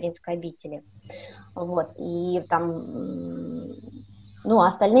Марфа-Мариинской обители. Вот. И там, ну,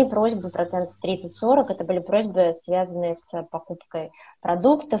 остальные просьбы, 30-40%, это были просьбы, связанные с покупкой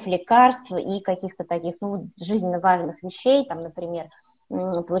продуктов, лекарств и каких-то таких, ну, жизненно важных вещей, там, например,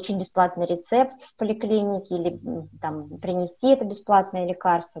 получить бесплатный рецепт в поликлинике или там принести это бесплатное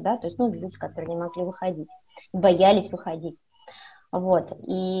лекарство, да, то есть, ну, люди, которые не могли выходить, боялись выходить. Вот,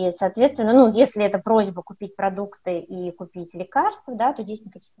 и, соответственно, ну, если это просьба купить продукты и купить лекарства, да, то здесь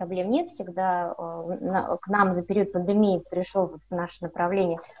никаких проблем нет. Всегда к нам за период пандемии пришло в наше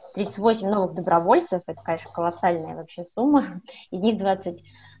направление 38 новых добровольцев, это, конечно, колоссальная вообще сумма, из них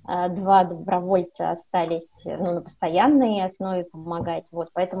 22 добровольца остались, ну, на постоянной основе помогать,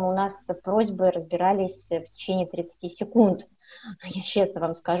 вот, поэтому у нас просьбы разбирались в течение 30 секунд, я честно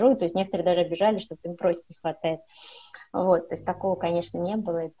вам скажу, то есть некоторые даже обижали, что им просьб не хватает. Вот, то есть такого, конечно, не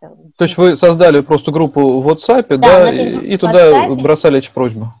было. Это... То есть вы создали просто группу в WhatsApp, да, и туда бросали эти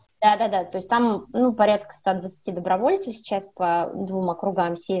просьбы? Да, то есть там, ну, порядка 120 добровольцев сейчас по 2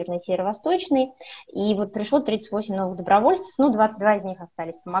 округам, северный и северо-восточный, и вот пришло 38 новых добровольцев, ну, 22 из них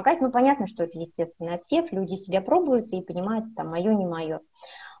остались помогать, ну, понятно, что это естественный отсев, люди себя пробуют и понимают, там, мое, не мое.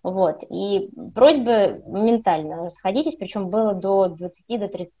 Вот, и просьбы моментально расходились, причем было до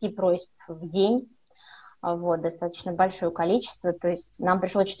 20-30 просьб в день. Вот, достаточно большое количество, то есть нам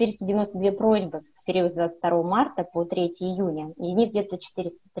пришло 492 просьбы в период с 22 марта по 3 июня, из них где-то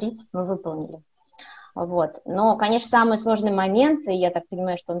 430 мы выполнили. Вот. Но, конечно, самый сложный момент, и я так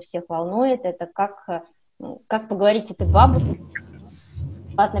понимаю, что он всех волнует, это как поговорить с этой бабушкой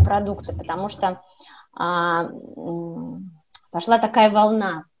бесплатные продукты, потому что пошла такая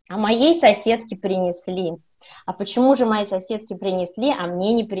волна, а моей соседке принесли. А почему же мои соседки принесли, а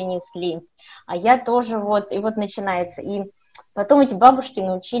мне не принесли? А я тоже вот, и вот начинается. И потом эти бабушки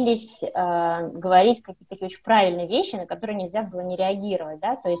научились говорить какие-то такие очень правильные вещи, на которые нельзя было не реагировать,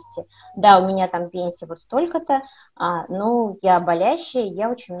 да, то есть, да, у меня там пенсия вот столько-то, ну, я болящая,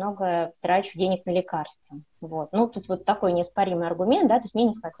 я очень много трачу денег на лекарства, вот. Ну, тут вот такой неоспоримый аргумент, да, то есть мне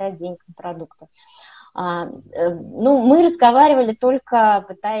не хватает денег на продукты. Ну, мы разговаривали только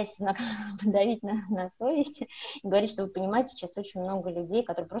пытаясь подавить на совести и говорить, что вы понимаете, сейчас очень много людей,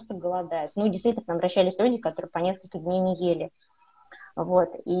 которые просто голодают. Ну, действительно, к нам обращались люди, которые по несколько дней не ели.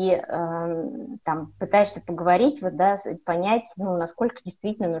 Вот, и там пытаешься поговорить, вот, да, понять, ну, насколько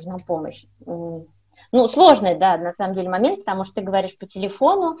действительно нужна помощь. Ну, сложный, да, на самом деле момент, потому что ты говоришь по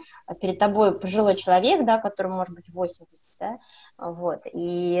телефону, а перед тобой пожилой человек, да, которому может быть 80, да, вот,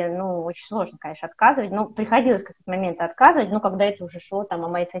 и, ну, очень сложно, конечно, отказывать, ну, приходилось в какие-то моменты отказывать, но когда это уже шло, там, а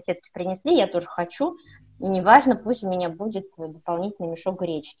мои соседки принесли, я тоже хочу, и неважно, пусть у меня будет дополнительный мешок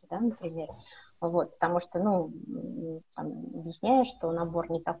гречки, да, например, вот, потому что, ну, там, объясняю, что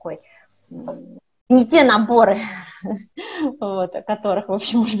набор не такой, не те наборы, вот, о которых, в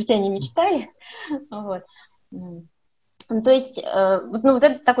общем, может быть, они мечтали. Вот. То есть, ну, вот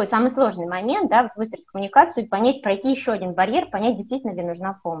это такой самый сложный момент, да, вот выстроить коммуникацию, понять, пройти еще один барьер, понять, действительно ли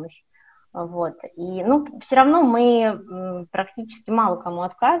нужна помощь. Вот. И, ну, все равно мы практически мало кому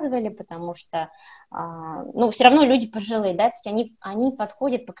отказывали, потому что, ну, все равно люди пожилые, да, то есть они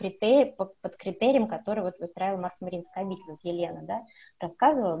подходят под критериям, которые вот выстраивала Марфа-Мариинская обитель, вот Елена, да,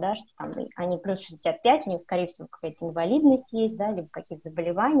 рассказывала, да, что там они плюс 65, у них, скорее всего, какая-то инвалидность есть, да, либо какие-то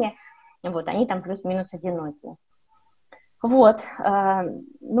заболевания, вот, они там плюс-минус одинокие. Вот,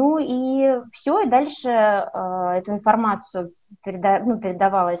 ну и все, и дальше эту информацию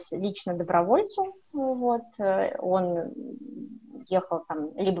передавалась лично добровольцу, вот, он ехал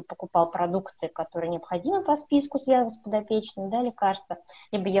там, либо покупал продукты, которые необходимы по списку, связанные с подопечным, да, лекарства,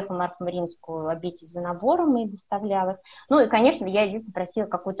 либо ехал в Марфа-Мариинскую обитель за набором и доставлял их. Ну и, конечно, я единственное просила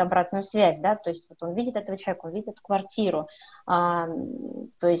какую-то обратную связь, да, то есть вот он видит этого человека, он видит эту квартиру,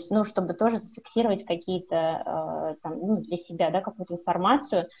 то есть, ну, чтобы тоже зафиксировать какие-то там, ну, для себя, да, какую-то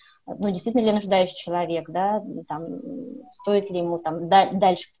информацию, ну, действительно ли нуждающий человек, да, там, стоит ли ему там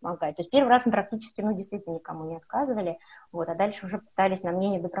дальше помогать. То есть первый раз мы практически, ну, действительно никому не отказывали, вот, а дальше уже пытались на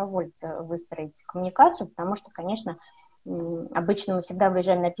мнение добровольца выстроить коммуникацию, потому что, конечно, обычно мы всегда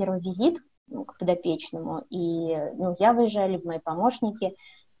выезжаем на первый визит к подопечному, и, ну, я выезжаю, либо мои помощники,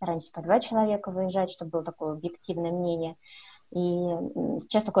 стараемся по 2 человека выезжать, чтобы было такое объективное мнение. И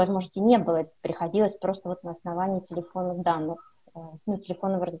сейчас такой возможности не было, приходилось просто вот на основании телефонных данных, ну,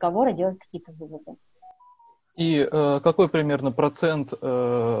 телефонного разговора делать какие-то выводы. И какой примерно процент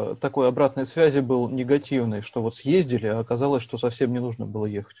такой обратной связи был негативный, что вот съездили, а оказалось, что совсем не нужно было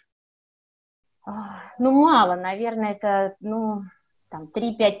ехать? Ну, мало, наверное, это, ну, там,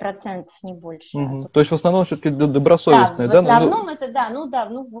 3-5%, не больше. Угу. То есть в основном все-таки добросовестные, да? Да, в основном это, да,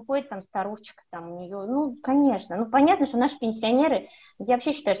 ну, выходит там старушечка, там, у нее, ну, конечно, ну, понятно, что наши пенсионеры, я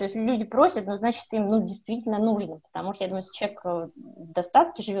вообще считаю, что если люди просят, ну, значит, им, ну, действительно нужно, потому что, я думаю, если человек в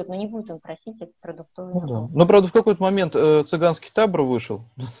достатке живет, ну, не будет он просить этот продуктовый Ну, да. набор. Но, правда, в какой-то момент цыганский табор вышел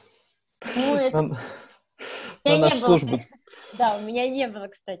Ну, это... на нашу службу. Да, у меня не было,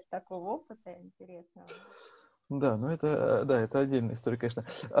 кстати, такого опыта интересного. Да, ну это, да, это отдельная история, конечно.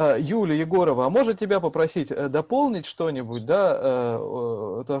 Юлия Егорова, а может тебя попросить дополнить что-нибудь, да,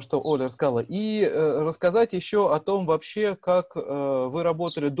 то, что Оля рассказала, и рассказать еще о том вообще, как вы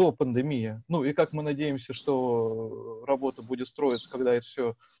работали до пандемии, ну и как мы надеемся, что работа будет строиться, когда это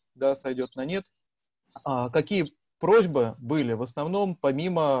все, да, сойдет на нет. Какие просьбы были в основном,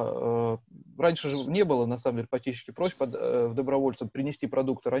 помимо, раньше же не было, на самом деле, практически просьб в добровольцев принести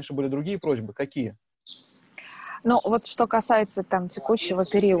продукты, раньше были другие просьбы, какие? Ну, вот что касается там текущего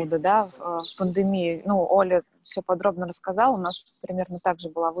периода, да, в пандемии, ну, Оля все подробно рассказала, у нас примерно так же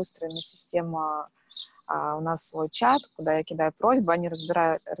была выстроена система, у нас свой чат, куда я кидаю просьбы, они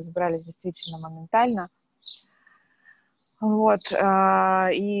разбирались действительно моментально. Вот,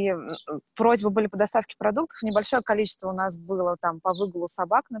 и просьбы были по доставке продуктов, небольшое количество у нас было там по выгулу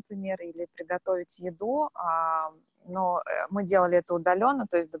собак, например, или приготовить еду, но мы делали это удаленно,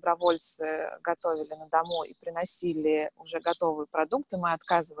 то есть добровольцы готовили на дому и приносили уже готовые продукты, мы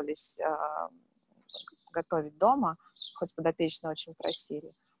отказывались готовить дома, хоть подопечные очень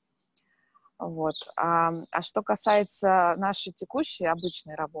просили. Вот. А что касается нашей текущей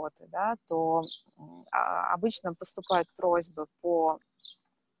обычной работы, да, то обычно поступают просьбы по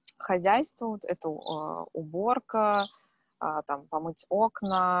хозяйству, это уборка, там, помыть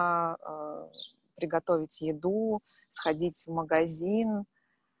окна, приготовить еду, сходить в магазин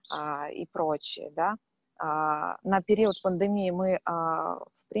и прочее, да. На период пандемии мы,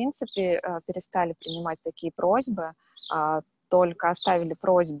 в принципе, перестали принимать такие просьбы, только оставили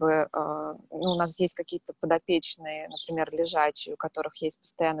просьбы, ну, у нас есть какие-то подопечные, например, лежачие, у которых есть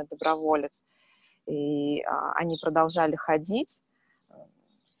постоянный доброволец, и они продолжали ходить,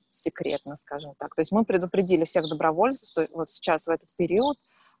 секретно, скажем так. То есть мы предупредили всех добровольцев, что вот сейчас в этот период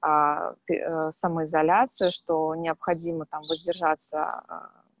самоизоляция, что необходимо там воздержаться,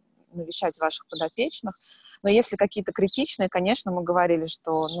 навещать ваших подопечных. Но если какие-то критичные, конечно, мы говорили,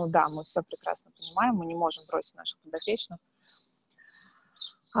 что, ну да, мы все прекрасно понимаем, мы не можем бросить наших подопечных.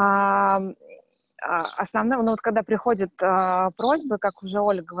 Основное, ну вот когда приходят просьбы, как уже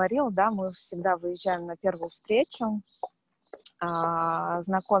Оля говорила, да, мы всегда выезжаем на первую встречу,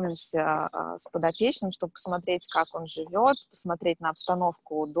 знакомимся с подопечным, чтобы посмотреть, как он живет, посмотреть на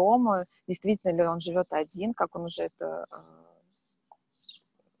обстановку дома, действительно ли он живет один, как он уже это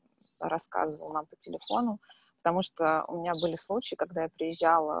рассказывал нам по телефону, потому что у меня были случаи, когда я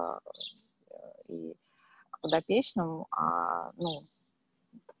приезжала и к подопечным, ну,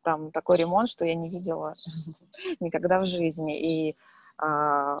 там такой ремонт, что я не видела никогда в жизни, и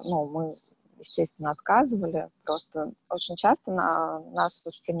ну, мы, естественно, отказывали, просто очень часто нас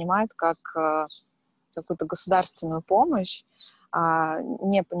воспринимают как какую-то государственную помощь,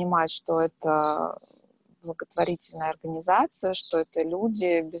 не понимают, что это благотворительная организация, что это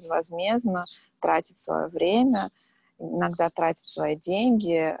люди безвозмездно тратят свое время, иногда тратят свои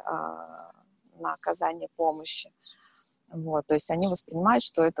деньги на оказание помощи. Вот, то есть они воспринимают,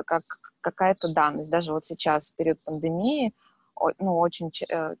 что это как какая-то данность. Даже вот сейчас, в период пандемии, ну, очень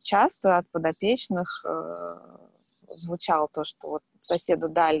часто от подопечных звучало то, что вот соседу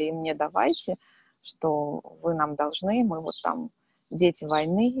дали и мне давайте, что вы нам должны, мы вот там дети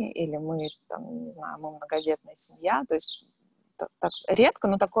войны, или мы там, не знаю, мы многодетная семья. То есть так редко,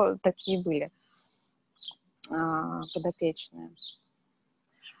 но такие были подопечные.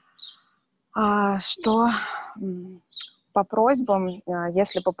 Что по просьбам,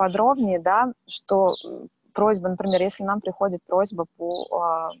 если поподробнее, да, что просьба, например, если нам приходит просьба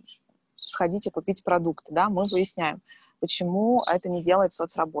сходите купить продукты, да, мы выясняем, почему это не делает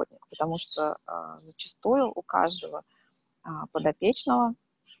соцработник, потому что зачастую у каждого подопечного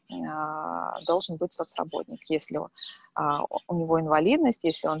должен быть соцработник. Если у него инвалидность,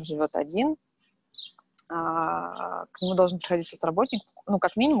 если он живет один, к нему должен приходить соцработник, ну,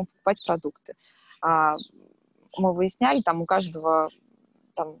 как минимум, покупать продукты. Мы выясняли, там у каждого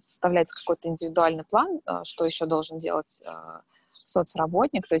там составляется какой-то индивидуальный план, что еще должен делать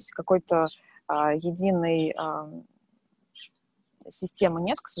соцработник, то есть какой-то единой системы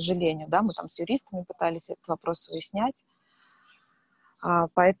нет, к сожалению, да, мы там с юристами пытались этот вопрос выяснять,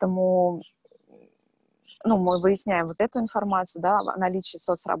 поэтому, ну, мы выясняем вот эту информацию, да, о наличии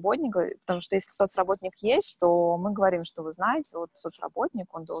соцработника, потому что если соцработник есть, то мы говорим, что вы знаете, вот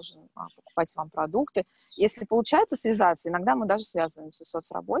соцработник, он должен покупать вам продукты. Если получается связаться, иногда мы даже связываемся с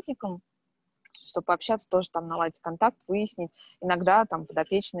соцработником, чтобы пообщаться, тоже там наладить контакт, выяснить. Иногда там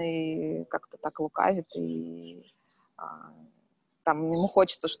подопечный как-то так лукавит, и там ему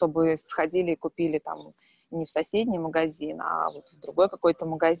хочется, чтобы сходили и купили там не в соседний магазин, а вот в другой какой-то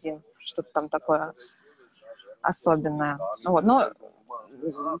магазин, что-то там такое особенное. Вот. Но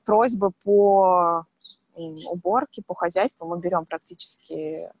просьбы по уборке, по хозяйству мы берем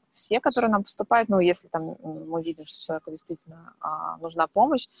практически все, которые нам поступают. Ну, если там мы видим, что человеку действительно нужна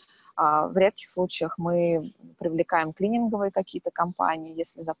помощь, в редких случаях мы привлекаем клининговые какие-то компании,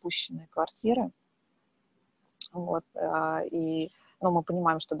 если запущенные квартиры. Вот. И мы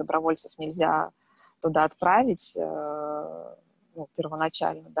понимаем, что добровольцев нельзя туда отправить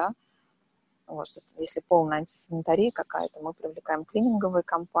первоначально, да. Вот, если полная антисанитария какая-то, мы привлекаем клининговые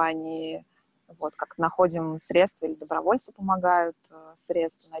компании, вот, как находим средства, или добровольцы помогают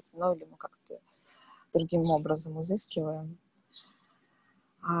средства найти, ну, или мы как-то другим образом изыскиваем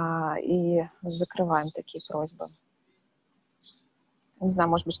и закрываем такие просьбы. Не знаю,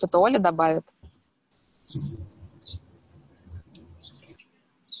 может быть, что-то Оля добавит?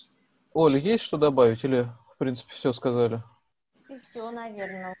 Оля, есть что добавить или, в принципе, все сказали? И все,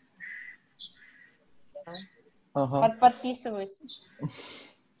 наверное. Ага. Подписываюсь.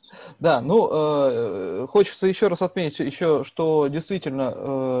 Да, хочется еще раз отметить, еще, что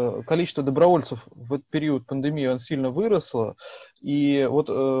действительно количество добровольцев в этот период пандемии он сильно выросло, и вот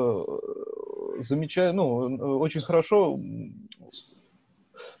очень хорошо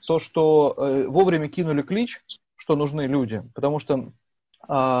то, что вовремя кинули клич, что нужны люди, потому что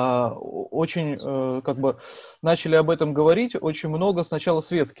очень начали об этом говорить очень много сначала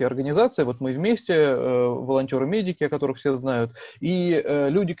светские организации, вот мы вместе, волонтеры-медики, о которых все знают, и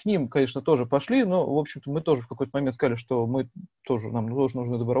люди к ним, конечно, тоже пошли, но, в общем-то, мы тоже в какой-то момент сказали, что нам тоже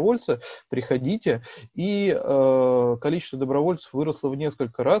нужны добровольцы, приходите, и количество добровольцев выросло в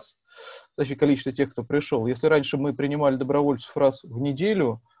несколько раз, точнее, количество тех, кто пришел. Если раньше мы принимали добровольцев раз в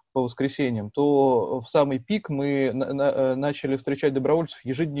неделю, по воскресеньям, то в самый пик мы начали встречать добровольцев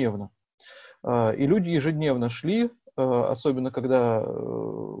ежедневно. И люди ежедневно шли, особенно когда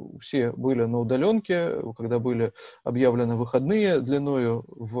все были на удаленке, когда были объявлены выходные длиною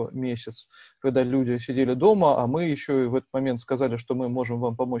в месяц, когда люди сидели дома, а мы еще и в этот момент сказали, что мы можем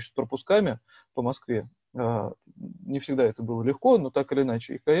вам помочь с пропусками по Москве. Не всегда это было легко, но так или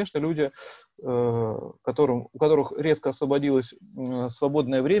иначе. И, конечно, люди, у которых резко освободилось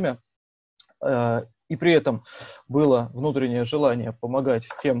свободное время, и при этом было внутреннее желание помогать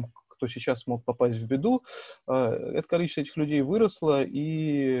тем, кто сейчас мог попасть в беду, это количество этих людей выросло,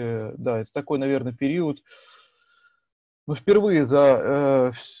 и да, это такой, наверное, период, впервые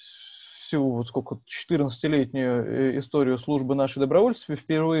за всю 14-летнюю историю службы нашей добровольцев,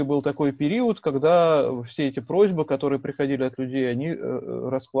 впервые был такой период, когда все эти просьбы, которые приходили от людей, они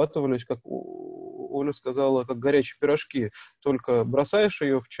расхватывались, как Оля сказала, как горячие пирожки. Только бросаешь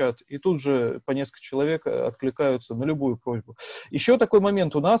ее в чат, и тут же по несколько человек откликаются на любую просьбу. Еще такой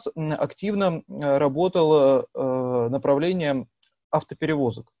момент. У нас активно работало направление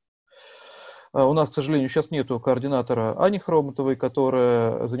автоперевозок. У нас, к сожалению, сейчас нету координатора Ани Хромотовой,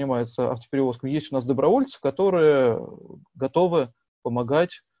 которая занимается автоперевозками. Есть у нас добровольцы, которые готовы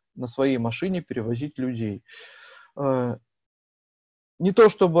помогать на своей машине перевозить людей. Не то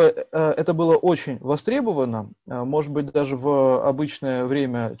чтобы это было очень востребовано, может быть, даже в обычное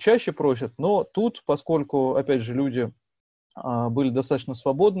время чаще просят, но тут, поскольку, опять же, люди были достаточно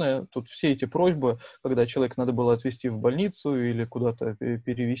свободные. Тут все эти просьбы, когда человека надо было отвезти в больницу или куда-то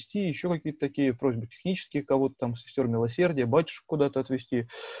перевезти, еще какие-то такие просьбы технические, кого-то там, сестер милосердия, батюшек куда-то отвезти,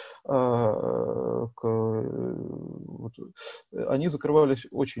 они закрывались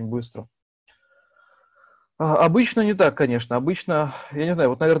очень быстро. Обычно не так, конечно. Обычно, я не знаю,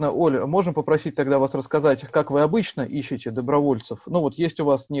 вот, наверное, Оля, можем попросить тогда вас рассказать, как вы обычно ищете добровольцев? Ну, вот есть у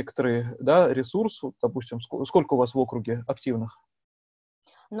вас некоторые, да, ресурсы, вот, допустим, сколько у вас в округе активных?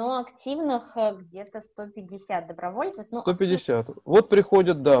 Но активных где-то 150 добровольцев. 150. Вот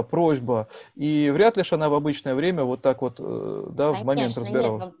приходит, да, просьба, и вряд ли ж она в обычное время вот так вот, да, в момент Конечно,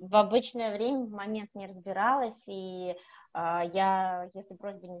 разбиралась. нет, в обычное время в момент не разбиралась, и если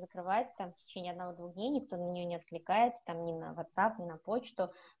просьба не закрывается, там в течение 1-2 дней никто на нее не откликается, там ни на WhatsApp, ни на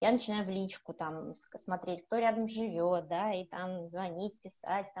почту, я начинаю в личку там смотреть, кто рядом живет, да, и там звонить,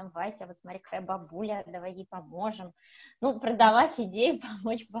 писать, там, Вася, вот смотри, какая бабуля, давай ей поможем, ну, продавать идею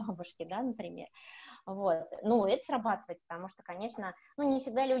помочь бабушке, да, например. Вот. Ну, это срабатывает, потому что, конечно, не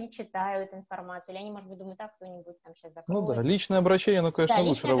всегда люди читают информацию, или они, может быть, думают, так, кто-нибудь там сейчас Ну да, закроет. личное обращение, ну, конечно, Да,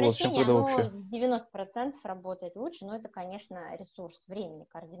 лучше личное работает, чем обращение, когда оно вообще. 90% работает лучше, но это, конечно, ресурс времени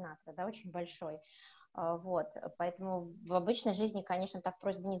координатора, да, очень большой. Вот, поэтому в обычной жизни, конечно, так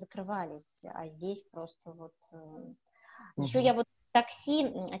просьбы не закрывались, а здесь просто вот... Еще я вот такси,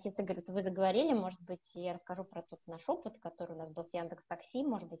 отец Игорь, вот вы заговорили, может быть, я расскажу про тот наш опыт, который у нас был с Яндекс.Такси,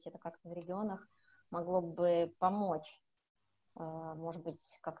 может быть, это как-то в регионах могло бы помочь, может быть,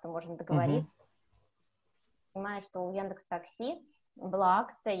 как-то можно договориться. Понимаю, что у Яндекс.Такси была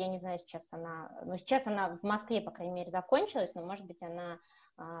акция, я не знаю, сейчас она в Москве, по крайней мере, закончилась, но, может быть, она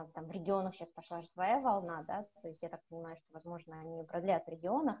там в регионах сейчас пошла же своя волна, да, то есть я так понимаю, что, возможно, они продлят в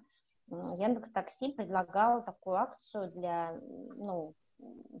регионах. Яндекс.Такси предлагал такую акцию для,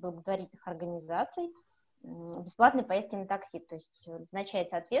 благотворительных организаций, бесплатной поездки на такси, то есть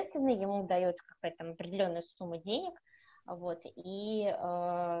назначается ответственный, ему дается какая-то определенная сумма денег, вот, и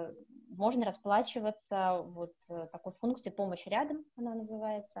можно расплачиваться вот такой функцией «Помощь рядом», она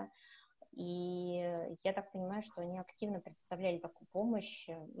называется, и я так понимаю, что они активно предоставляли такую помощь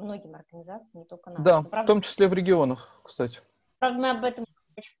многим организациям, не только нам. Да, Но, правда, в том числе в регионах, кстати. Правда, мы об этом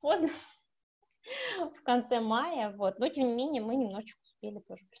очень поздно, в конце мая, вот, но тем не менее мы немножечко успели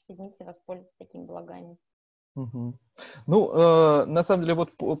тоже присоединиться и воспользоваться такими благами. Ну, на самом деле,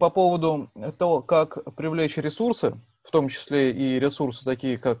 вот по поводу того, как привлечь ресурсы, в том числе и ресурсы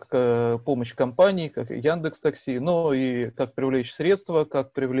такие, как помощь компании, как Яндекс.Такси, но и как привлечь средства,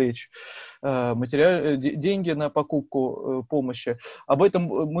 как привлечь деньги на покупку помощи. Об этом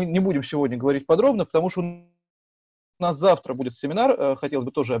мы не будем сегодня говорить подробно, потому что у нас завтра будет семинар, хотелось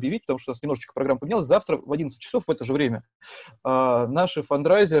бы тоже объявить, потому что у нас немножечко программа поменялась. Завтра в 11 часов в это же время наши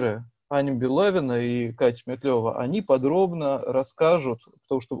фандрайзеры Аня Белавина и Катя Метлева, они подробно расскажут,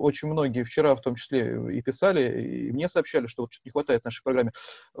 потому что очень многие вчера в том числе и писали, и мне сообщали, что вот не хватает в нашей программе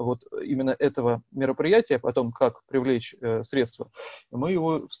вот именно этого мероприятия, о том, как привлечь средства. Мы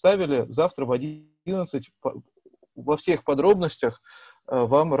его вставили завтра в 11 во всех подробностях.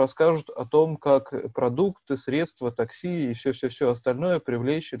 Вам расскажут о том, как продукты, средства, такси и все остальное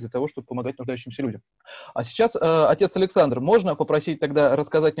привлечь для того, чтобы помогать нуждающимся людям. А сейчас, отец Александр, можно попросить тогда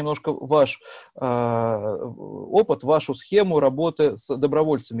рассказать немножко ваш опыт, вашу схему работы с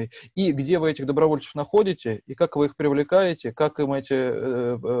добровольцами, и где вы этих добровольцев находите, и как вы их привлекаете, как им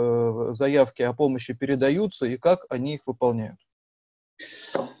эти заявки о помощи передаются, и как они их выполняют?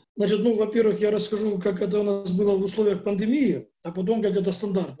 Значит, во-первых, я расскажу, как это у нас было в условиях пандемии, а потом, как это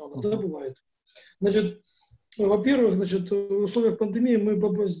стандартно у нас, да, бывает. Значит, во-первых, в условиях пандемии мы,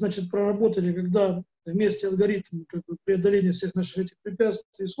 проработали, когда вместе алгоритм преодоления всех наших этих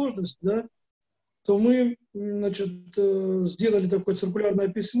препятствий и сложностей, да, то мы, сделали такое циркулярное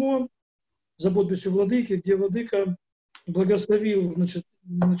письмо за подписью владыки, где владыка благословил,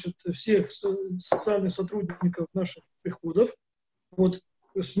 всех социальных сотрудников наших приходов, вот,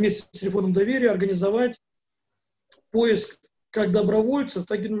 вместе с телефоном доверия организовать поиск как добровольцев,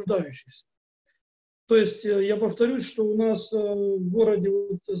 так и нуждающихся. То есть я повторюсь, что у нас в городе,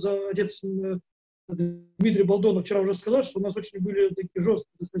 отец Дмитрий Балдонов вчера уже сказал, что у нас очень были такие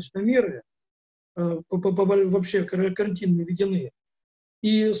жесткие достаточно меры, вообще карантинные введены.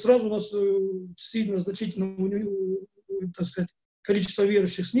 И сразу у нас сильно, значительно, количество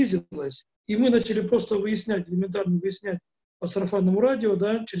верующих снизилось. И мы начали просто элементарно выяснять по сарафанному радио,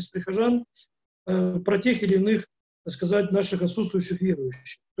 да, через прихожан, про тех или иных, наших отсутствующих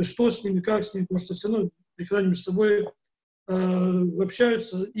верующих. То есть что с ними, как с ними, потому что все равно прихожане между собой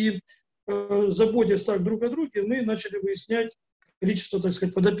общаются. И заботясь так друг о друге, мы начали выяснять количество,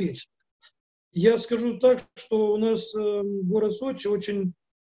 подопечных. Я скажу так, что у нас город Сочи очень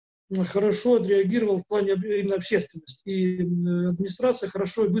хорошо отреагировал в плане именно общественности. И администрация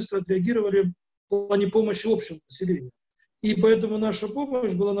хорошо и быстро отреагировали в плане помощи общему населению. И поэтому наша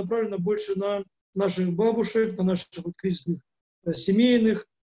помощь была направлена больше на наших бабушек, на наших вот крестных семейных.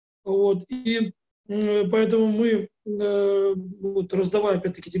 Вот. И поэтому мы, вот, раздавая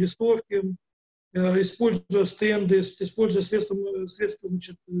опять-таки телестовки, используя стенды, используя средства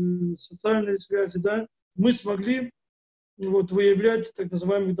значит, социальной связи, да, мы смогли вот, выявлять так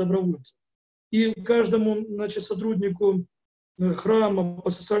называемых добровольцев. И каждому, значит, сотруднику храма по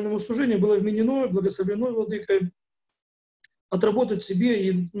социальному служению было вменено, благословено владыкой, отработать себе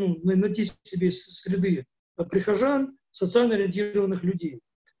и найти себе среды прихожан, социально ориентированных людей.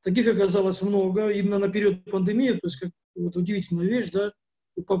 Таких оказалось много, именно на период пандемии, то есть как вот удивительная вещь, да,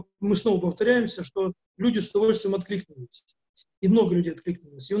 мы снова повторяемся, что люди с удовольствием откликнулись. И много людей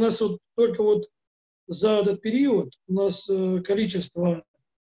откликнулось. И у нас вот только вот за этот период у нас количество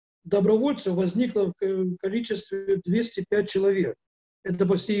добровольцев возникло в количестве 205 человек. Это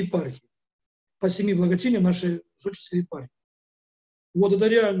по всей епархии, по 7 благочиниям нашей Сочинской епархии. Вот это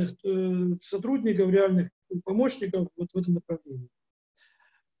реальных сотрудников, реальных помощников вот в этом направлении.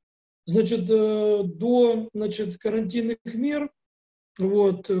 Значит, до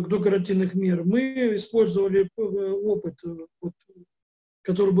карантинных мер, мы использовали опыт, вот,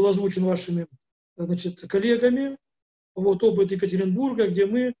 который был озвучен вашими, значит, коллегами, вот, опыт Екатеринбурга, где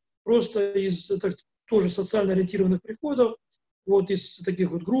мы просто из тоже социально ориентированных приходов, вот, из таких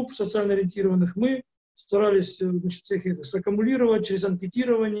вот групп социально ориентированных, мы старались, значит, всех их саккумулировать через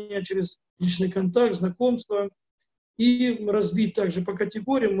анкетирование, через личный контакт, знакомство, и разбить также по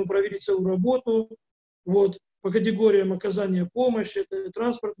категориям. Мы провели целую работу, вот, по категориям оказания помощи, это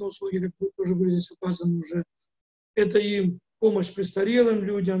транспортные услуги, как тоже были здесь указаны уже, это и помощь престарелым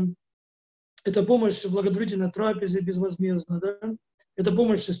людям, это помощь в благотворительной трапезе безвозмездно, да? Это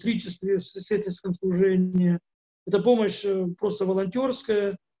помощь в сестричестве, в сестринском служении, это помощь просто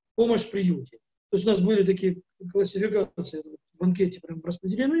волонтерская, помощь в приюте. То есть у нас были такие классификации в анкете прям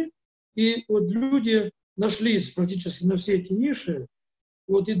распределены, и вот люди нашлись практически на все эти ниши,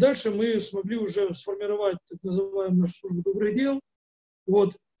 вот, и дальше мы смогли уже сформировать так называемую нашу службу добрых дел,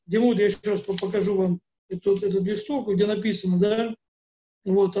 вот, где вот я еще раз покажу вам этот листок, где написано, да,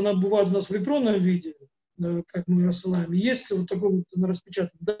 вот, она бывает у нас в электронном виде, как мы рассылаем, есть вот такой вот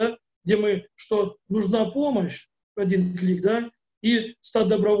распечатан, да, где мы, что нужна помощь, один клик, да, и стать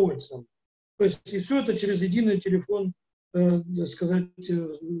добровольцем. То есть и все это через единый телефон, так сказать,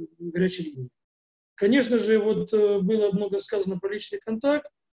 горячей линии. Конечно же, вот было много сказано про личный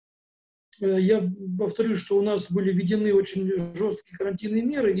контакт. Я повторю, что у нас были введены очень жесткие карантинные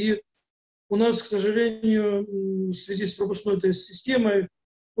меры, и у нас, к сожалению, в связи с пропускной этой системой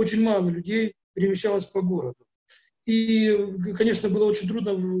очень мало людей перемещалось по городу. И, конечно, было очень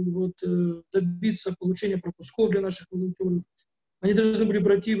трудно вот, добиться получения пропусков для наших волонтеров. Они должны были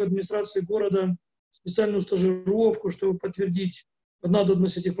пройти в администрации города специальную стажировку, чтобы подтвердить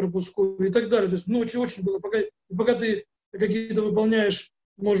надобность этих пропусков и так далее. То есть, очень было, пока ты какие-то выполняешь,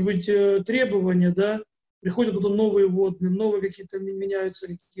 может быть, требования, да, приходят потом новые вводные, новые какие-то меняются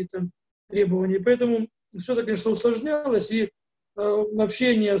какие-то требования. И поэтому все это, конечно, усложнялось, и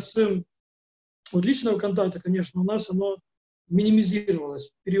общение с личного контакта, конечно, у нас оно минимизировалось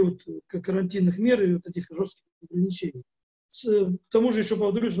в период карантинных мер и вот этих жестких ограничений. К тому же, еще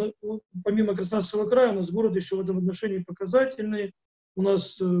повторюсь, помимо Краснодарского края, у нас город еще в этом отношении показательный. У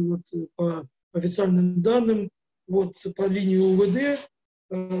нас вот, по официальным данным, вот, по линии УВД,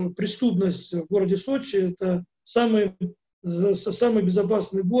 преступность в городе Сочи – это самый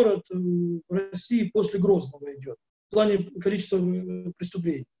безопасный город в России после Грозного идет в плане количества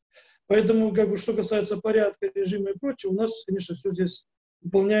преступлений. Поэтому, как бы, что касается порядка, режима и прочего, у нас, конечно, все здесь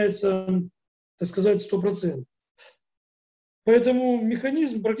выполняется, так сказать, 100%. Поэтому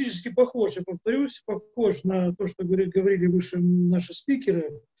механизм практически похож, я повторюсь, похож на то, что говорили выше наши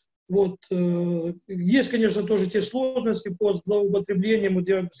спикеры. Вот, есть, конечно, тоже те сложности по злоупотреблениям. Вот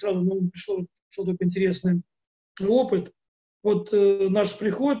я сразу пришел такой интересный опыт. Вот наш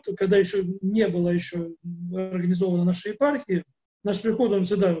приход, когда еще не было организовано нашей епархии, наш приход, он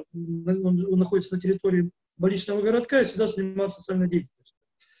всегда он находится на территории больничного городка и всегда занимался социальной деятельностью.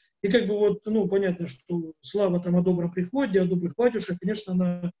 И как бы вот, понятно, что слава там о добром приходе, о добрых батюшках, конечно,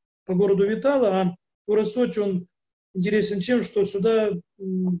 она по городу витала, а город Сочи, он интересен тем, что сюда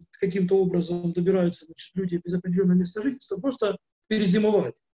каким-то образом добираются, значит, люди без определенного места жительства, просто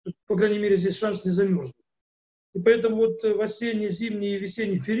перезимовать. По крайней мере, здесь шанс не замерзнуть. И поэтому вот в осенний, зимний и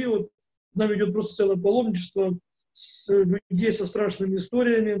весенний период нам идет просто целое паломничество с людей со страшными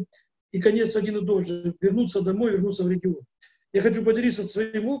историями. и конец один и тот же. Вернуться домой, вернуться в регион. Я хочу поделиться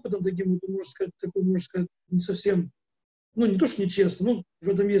своим опытом, таким, можно сказать, такой, можно сказать, не совсем, ну, не то, что нечестно, но в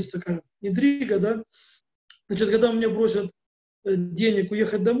этом есть такая интрига, да. Значит, когда мне просят денег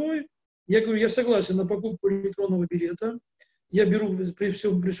уехать домой, я говорю, я согласен на покупку электронного билета, я беру при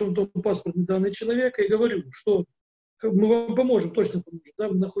всем том паспортные данные человека и говорю, что мы вам поможем, точно поможем, да,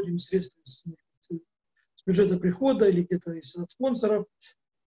 мы находим средства с бюджета прихода или где-то из спонсоров,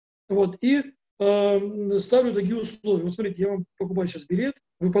 вот, и ставлю такие условия. Вот смотрите, я вам покупаю сейчас билет,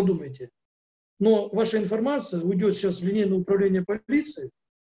 вы подумайте, но ваша информация уйдет сейчас в линейное управление полиции,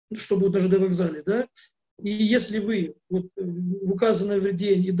 что будет на ЖД вокзале, да, и если вы вот в указанный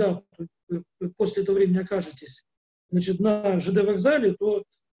день и дату после этого времени окажетесь, значит, на ЖД вокзале, то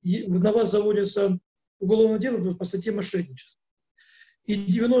на вас заводится уголовное дело по статье мошенничества. И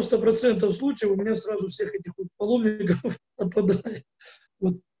 90% случаев у меня сразу всех этих вот паломников отпадает.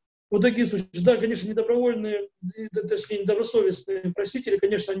 Вот такие случаи. Да, конечно, недобровольные, точнее, недобросовестные просители,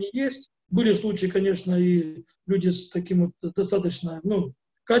 конечно, они есть. Были случаи, конечно, и люди с таким вот достаточно, ну,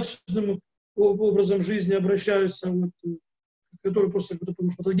 качественным образом жизни обращаются, вот, которые просто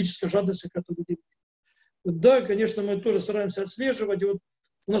патологическая жадность какая-то людей. Да, конечно, мы тоже стараемся отслеживать. И вот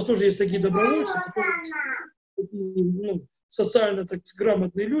у нас тоже есть такие добровольцы, которые, ну, социально так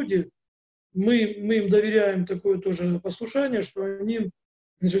грамотные люди. Мы им доверяем такое тоже послушание, что они,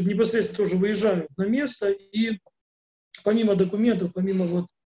 значит, непосредственно тоже выезжают на место и помимо документов, помимо вот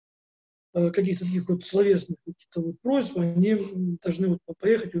каких-то таких вот словесных каких-то вот просьб, они должны вот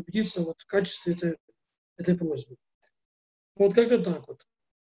поехать и убедиться вот в качестве этой просьбы. Вот как-то так вот.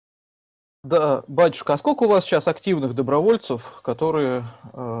 Да, батюшка, а сколько у вас сейчас активных добровольцев, которые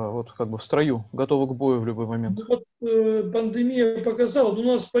вот как бы в строю, готовы к бою в любой момент? Вот, пандемия показала, у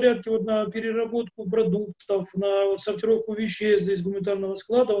нас в порядке вот на переработку продуктов, на вот сортировку вещей здесь гуманитарного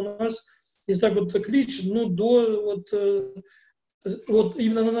склада у нас, если так вот клич, ну до вот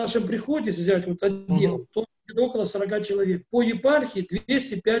именно на нашем приходе взять вот отдел, то около 40 человек. По епархии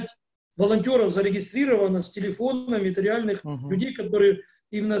 205 волонтеров зарегистрировано с телефонами, это реальных людей, которые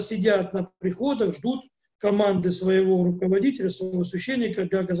именно сидят на приходах, ждут команды своего руководителя, своего священника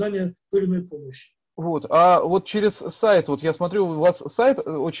для оказания той или иной помощи. Вот, а вот через сайт, вот я смотрю, у вас сайт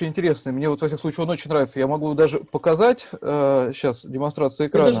очень интересный, мне вот во всяком случае он очень нравится, я могу даже показать, сейчас демонстрация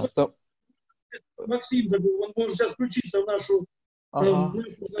экрана. Максим, он может сейчас включиться в нашу...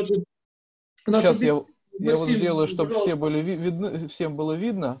 Сейчас я вот сделаю, чтобы все были видны, всем было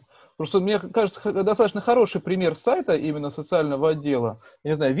видно. Просто мне кажется, достаточно хороший пример сайта именно социального отдела.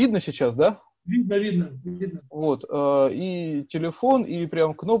 Я не знаю, видно сейчас, да? Видно. Вот, и телефон, и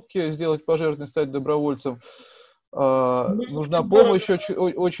прям кнопки сделать пожертвование, стать добровольцем. Нужна помощь,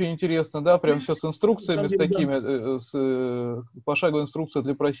 очень интересно, да, прям все с инструкциями, с такими, пошаговая инструкция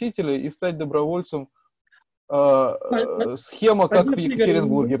для просителей, и стать добровольцем. Схема, как в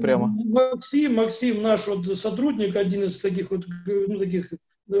Екатеринбурге прямо. Максим, наш вот сотрудник, один из таких вот, ну, таких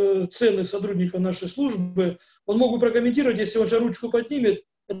ценных сотрудников нашей службы, он мог бы прокомментировать, если он же ручку поднимет,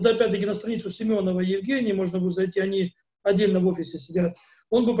 это опять-таки на страницу Семенова и Евгения, можно будет зайти, они отдельно в офисе сидят,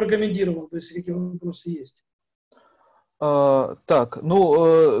 он бы прокомментировал, если какие вопросы есть. Так,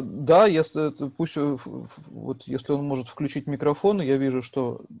 ну, да, если, пусть, вот, если он может включить микрофон, я вижу,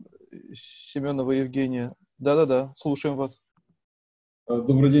 что Семенова Евгения. Да, слушаем вас.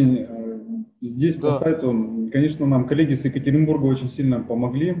 Добрый день. Здесь по сайту, конечно, нам коллеги с Екатеринбурга очень сильно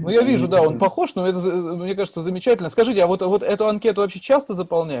помогли. Ну, я вижу, да, он похож, но это, мне кажется, замечательно. Скажите, а вот эту анкету вообще часто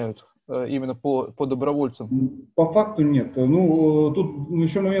заполняют именно по добровольцам? По факту нет. Ну, тут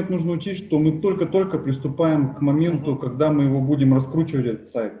еще момент нужно учесть, что мы только-только приступаем к моменту, когда мы его будем раскручивать, этот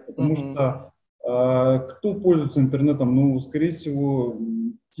сайт. Потому что кто пользуется интернетом, ну, скорее всего,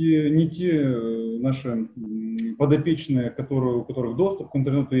 не те наши подопечные, у которых доступ к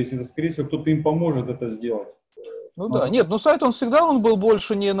интернету есть, это, скорее всего, кто-то им поможет это сделать. Ну да, нет, но сайт он был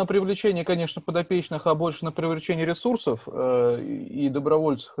больше не на привлечение, конечно, подопечных, а больше на привлечение ресурсов и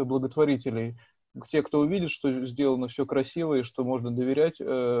добровольцев, и благотворителей. Те, кто увидит, что сделано все красиво и что можно доверять.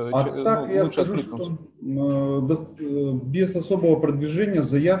 Я скажу, что без особого продвижения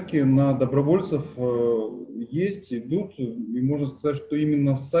заявки на добровольцев есть, идут, и можно сказать, что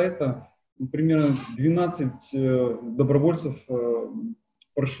именно с сайта примерно 12 добровольцев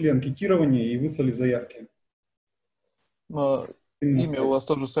прошли анкетирование и выслали заявки. Имя у вас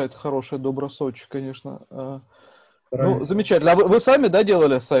тоже сайт хорошее, Добросочи, конечно. Ну, замечательно. А вы сами, да,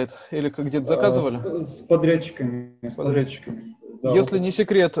 делали сайт? Или где-то заказывали? С подрядчиками. Да, если не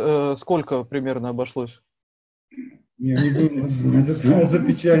секрет, сколько примерно обошлось? Не буду называть, это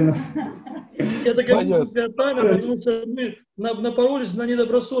печально. Это коммерческая тайна, потому что мы напоролись на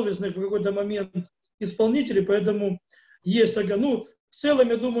недобросовестных в какой-то момент исполнителей, поэтому есть такая, ну, в целом,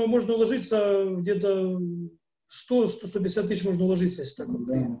 я думаю, можно уложиться где-то 100-150 тысяч можно уложиться, если так вот.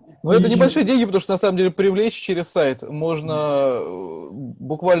 Но это небольшие деньги, потому что на самом деле привлечь через сайт можно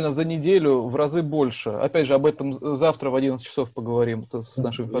буквально за неделю в разы больше. Опять же, об этом завтра в 11 часов поговорим с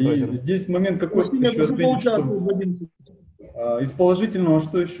нашим инфодрайвером. И здесь момент какой хочу отметить, что из положительного,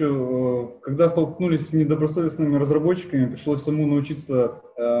 что еще, когда столкнулись с недобросовестными разработчиками, пришлось самому научиться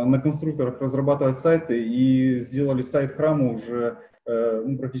на конструкторах разрабатывать сайты, и сделали сайт храма уже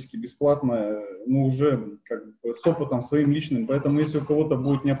практически бесплатно, но уже как бы с опытом своим личным. Поэтому если у кого-то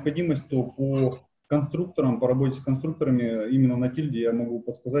будет необходимость, то по конструкторам, по работе с конструкторами именно на Тильде я могу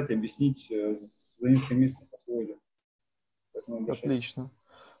подсказать, объяснить, за несколько месяцев освоили. Отлично.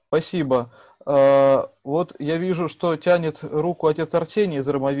 Спасибо. Вот я вижу, что тянет руку отец Арсений из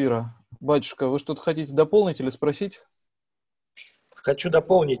Ромавира. Батюшка, вы что-то хотите дополнить или спросить? Хочу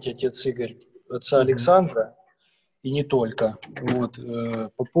дополнить, отец Игорь, отца Александра, и не только. Вот.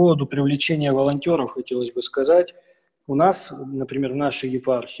 По поводу привлечения волонтеров хотелось бы сказать. У нас, например, в нашей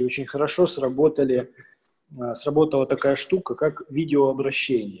епархии очень хорошо сработала такая штука, как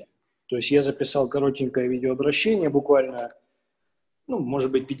видеообращение. То есть я записал коротенькое видеообращение, буквально, может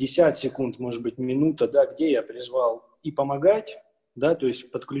быть, 50 секунд, может быть, минута, да, где я призвал и помогать, да, то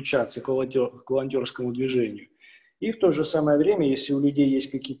есть подключаться к волонтерскому движению. И в то же самое время, если у людей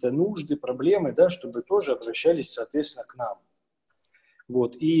есть какие-то нужды, проблемы, да, чтобы тоже обращались, соответственно, к нам.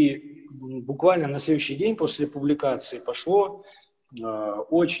 Вот. И буквально на следующий день после публикации пошло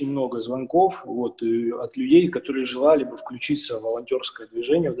очень много звонков от людей, которые желали бы включиться в волонтерское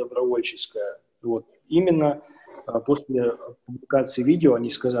движение, в добровольческое. Вот. Именно после публикации видео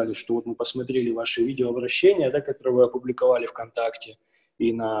они сказали, что вот мы посмотрели ваши видеообращения, да, которые вы опубликовали ВКонтакте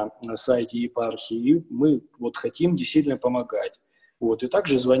и на сайте епархии, и мы вот хотим действительно помогать. Вот. И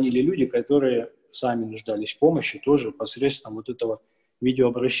также звонили люди, которые сами нуждались в помощи тоже посредством вот этого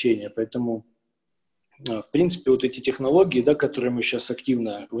видеообращения. Поэтому, в принципе, вот эти технологии, да, которые мы сейчас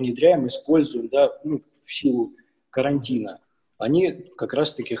активно внедряем, используем, да, в силу карантина, они как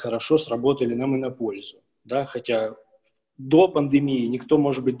раз-таки хорошо сработали нам и на пользу. Да? Хотя до пандемии никто,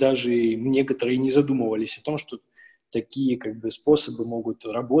 может быть, даже некоторые не задумывались о том, что такие способы могут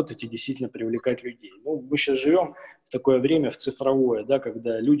работать и действительно привлекать людей. Мы сейчас живем в такое время, в цифровое, да,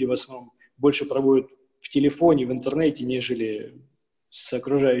 когда люди в основном больше проводят в телефоне, в интернете, нежели с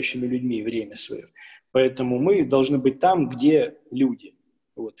окружающими людьми время свое. Поэтому мы должны быть там, где люди.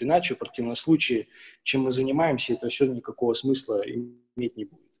 Вот. Иначе, в противном случае, чем мы занимаемся, это все никакого смысла иметь не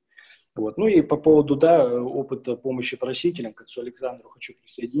будет. Вот. И по поводу опыта помощи просителям, к отцу Александру хочу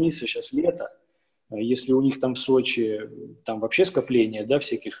присоединиться. Сейчас лето. Если у них там в Сочи там вообще скопление, да,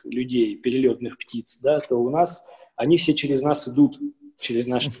 всяких людей, перелетных птиц, да, то у нас они все через нас идут, через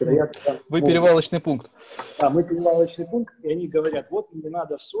наши края. Вы перевалочный пункт. Да, мы перевалочный пункт, и они говорят, вот мне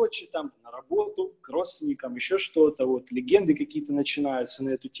надо в Сочи, там, на работу, к родственникам, еще что-то, вот, легенды какие-то начинаются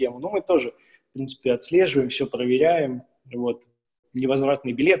на эту тему. Мы тоже, в принципе, отслеживаем, все проверяем, вот,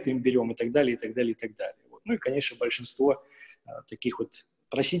 невозвратные билеты им берем и так далее, и так далее, и так далее. Вот. И, конечно, большинство таких вот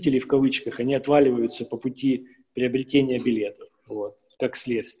просителей, в кавычках, они отваливаются по пути приобретения билетов, вот, как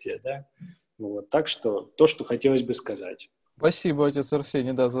следствие, да. Вот. Так что то, что хотелось бы сказать. Спасибо, отец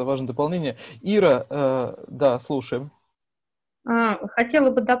Арсений, да, за важное дополнение. Ира, да, слушаем. Хотела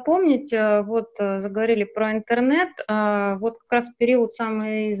бы дополнить, вот заговорили про интернет, вот как раз в период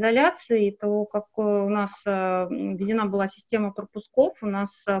самоизоляции, то, как у нас введена была система пропусков, у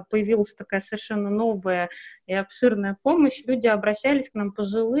нас появилась такая совершенно новая и обширная помощь, люди обращались к нам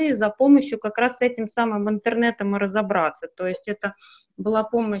пожилые за помощью как раз с этим самым интернетом и разобраться, то есть это была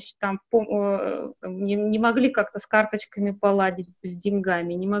помощь, там не могли как-то с карточками поладить, с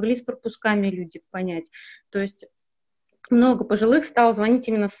деньгами, не могли с пропусками люди понять, то есть много пожилых стало звонить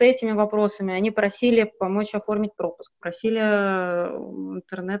именно с этими вопросами. Они просили помочь оформить пропуск, просили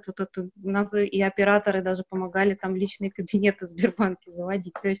интернет, вот это, нас и операторы даже помогали там личные кабинеты в Сбербанке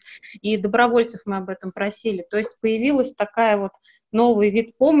заводить. То есть и добровольцев мы об этом просили. То есть появилась такая вот новый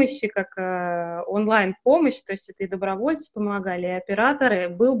вид помощи, как онлайн-помощь, то есть это и добровольцы помогали, и операторы.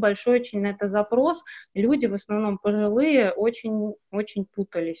 Был большой очень на это запрос. Люди, в основном пожилые, очень, очень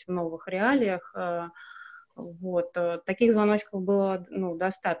путались в новых реалиях. Вот. Таких звоночков было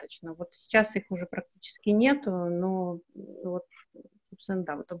достаточно. Вот сейчас их уже практически нету, но вот, собственно,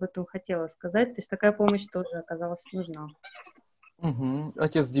 да, вот об этом хотела сказать. То есть такая помощь тоже оказалась нужна. Угу.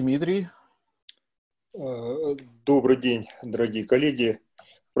 Отец Дмитрий. Добрый день, дорогие коллеги.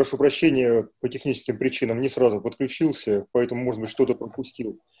 Прошу прощения, по техническим причинам не сразу подключился, поэтому, может быть, что-то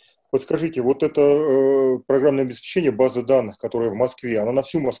пропустил. Подскажите, вот это программное обеспечение, база данных, которая в Москве, она на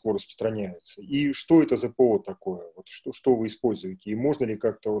всю Москву распространяется. И что это за ПО такое? Вот что вы используете? И можно ли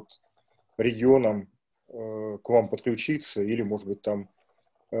как-то вот регионам к вам подключиться или, может быть, там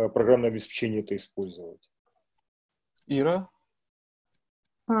программное обеспечение это использовать? Ира?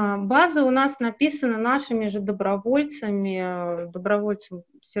 База у нас написана нашими же добровольцами, добровольцем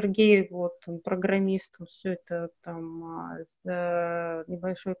Сергей, вот он программистом, все это там с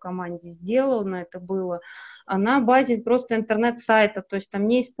небольшой команде сделано, это было. А на базе просто интернет-сайта, то есть там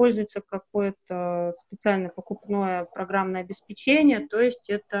не используется какое-то специальное покупное программное обеспечение, то есть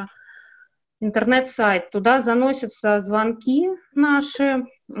это интернет-сайт. Туда заносятся звонки наши,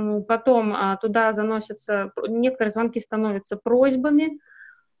 потом туда заносятся, некоторые звонки становятся просьбами,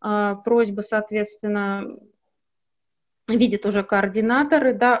 просьбы, соответственно, видят уже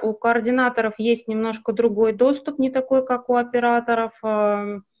координаторы. Да, у координаторов есть немножко другой доступ, не такой, как у операторов.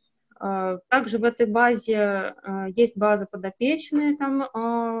 Также в этой базе есть база подопечные,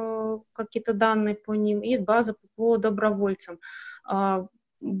 там какие-то данные по ним, и база по добровольцам.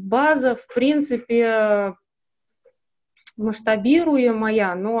 База, в принципе,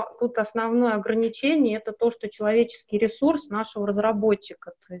 масштабируемая, но тут основное ограничение – это то, что человеческий ресурс нашего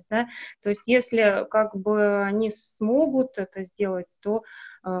разработчика. То есть если как бы они смогут это сделать, то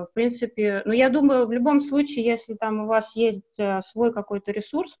в принципе, ну я думаю, в любом случае, если там у вас есть свой какой-то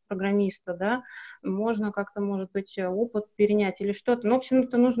ресурс программиста, да, можно как-то, может быть, опыт перенять или что-то. Но, в общем,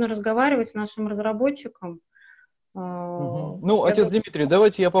 это нужно разговаривать с нашим разработчиком. Ну, отец Дмитрий,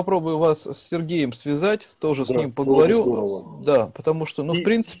 давайте я попробую вас с Сергеем связать, тоже с ним поговорю. Да, потому что, ну, в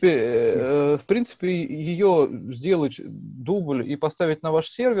принципе, ее сделать дубль и поставить на ваш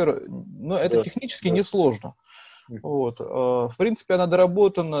сервер, ну, это технически несложно. Вот. В принципе, она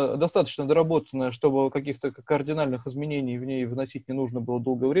доработана, достаточно доработанная, чтобы каких-то кардинальных изменений в ней вносить не нужно было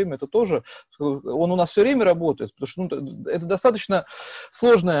долгое время. Это тоже, он у нас все время работает, потому что это достаточно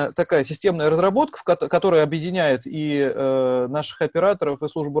сложная такая системная разработка, которая объединяет и наших операторов, и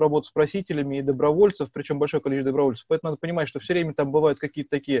службу работы с просителями, и добровольцев, причем большое количество добровольцев. Поэтому надо понимать, что все время там бывают какие-то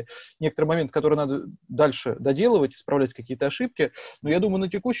такие некоторые моменты, которые надо дальше доделывать, исправлять какие-то ошибки. Но я думаю, на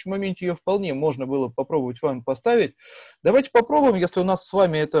текущем моменте ее вполне можно было попробовать вам поставить. Давайте попробуем, если у нас с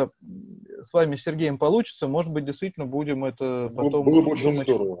вами с с Сергеем получится, может быть, действительно будем это потом было бы очень думать.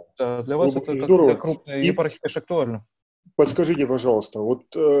 здорово. Да, для вас это как крупная епархия, конечно, актуально. Подскажите, пожалуйста,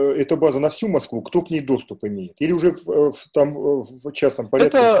 вот эта база на всю Москву, кто к ней доступ имеет? Или уже в частном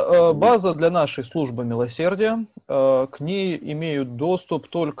порядке? Это база для нашей службы милосердия. К ней имеют доступ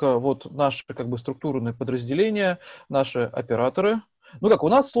только вот наши как бы структурные подразделения, наши операторы. Ну как, у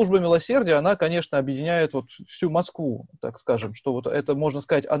нас служба милосердия, она, конечно, объединяет вот всю Москву, так скажем, что вот это, можно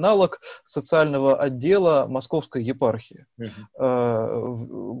сказать, аналог социального отдела Московской епархии.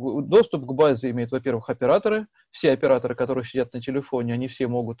 Доступ к базе имеют, во-первых, операторы. Все операторы, которые сидят на телефоне, они все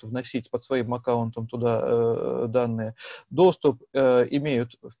могут вносить под своим аккаунтом туда данные. Доступ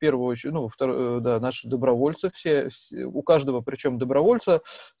имеют, в первую очередь, наши добровольцы, все, у каждого, причем добровольца,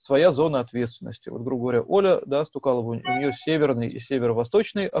 своя зона ответственности. Вот, грубо говоря, Оля, да, Стукалова, у нее северный и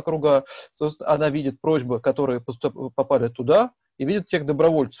северо-восточный округа, она видит просьбы, которые попали туда, и видит тех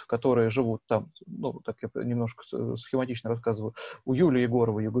добровольцев, которые живут там, ну, так я немножко схематично рассказываю, у Юлии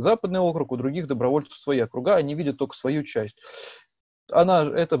Егоровой юго-западный округ, у других добровольцев свои округа, они видят только свою часть.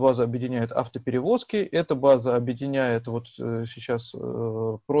 Эта база объединяет автоперевозки, эта база объединяет вот сейчас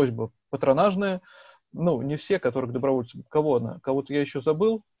просьбы патронажные, ну, не все, которых добровольцы, кого она, кого-то я еще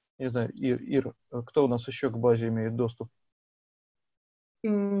забыл, не знаю, Ир, кто у нас еще к базе имеет доступ?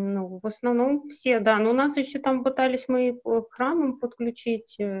 Ну, в основном все, да. Но у нас еще там пытались мы к храмам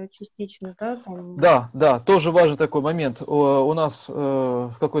подключить частично, да? Там... Да, тоже важный такой момент. У нас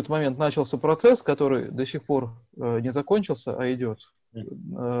в какой-то момент начался процесс, который до сих пор не закончился, а идет.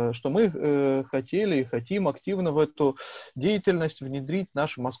 Что мы хотели и хотим активно в эту деятельность внедрить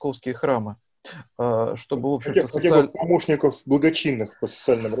наши московские храмы. Чтобы, в общем-то, помощников благочинных по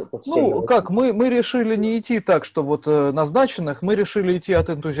социальному. Ну, как, мы решили не идти так, что вот назначенных, мы решили идти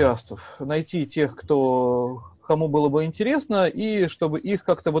от энтузиастов, найти тех, кому было бы интересно, и чтобы их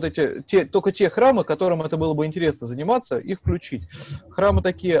как-то вот только те храмы, которым это было бы интересно заниматься, их включить. Храмы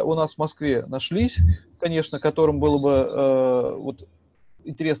такие у нас в Москве нашлись, конечно, которым было бы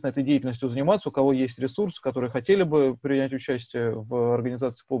интересно этой деятельностью заниматься, у кого есть ресурсы, которые хотели бы принять участие в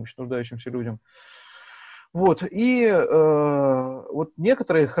организации помощи нуждающимся людям. Вот, и вот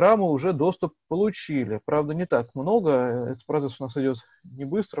некоторые храмы уже доступ получили. Правда, не так много. Этот процесс у нас идет не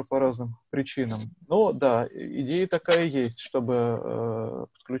быстро по разным причинам. Но да, идея такая есть, чтобы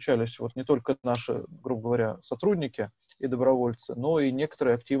подключались вот не только наши, грубо говоря, сотрудники и добровольцы, но и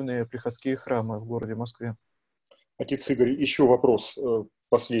некоторые активные приходские храмы в городе Москве. Отец Игорь, еще вопрос,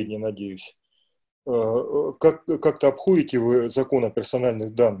 последний, надеюсь. Как-то обходите вы закон о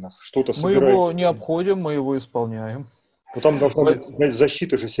персональных данных? Что-то Мы собираете? его не обходим, мы его исполняем. Ну, там должна быть, знаете,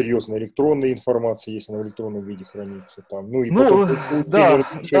 защита же серьезная, электронная информация, если она в электронном виде хранится. Там. Ну, и потом да,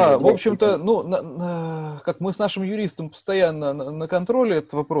 разрешения, в общем-то, как мы с нашим юристом постоянно на контроле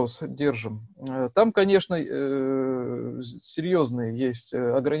этот вопрос держим, там, конечно, серьезные есть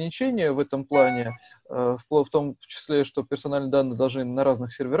ограничения в этом плане, в том числе, что персональные данные должны на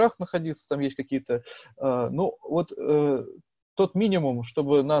разных серверах находиться, там есть какие-то, тот минимум,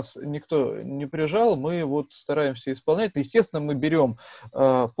 чтобы нас никто не прижал, мы вот стараемся исполнять. Естественно, мы берем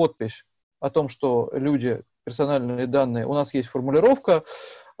подпись о том, что люди, персональные данные, у нас есть формулировка,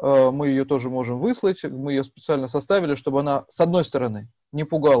 мы ее тоже можем выслать, мы ее специально составили, чтобы она, с одной стороны, не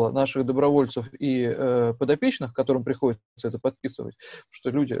пугала наших добровольцев и подопечных, которым приходится это подписывать, потому что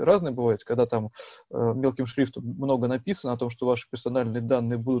люди разные бывают, когда там мелким шрифтом много написано о том, что ваши персональные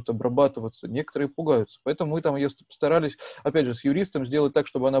данные будут обрабатываться, некоторые пугаются. Поэтому мы там ее постарались, опять же, с юристом сделать так,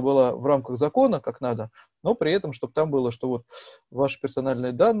 чтобы она была в рамках закона, как надо, но при этом, чтобы там было, что вот ваши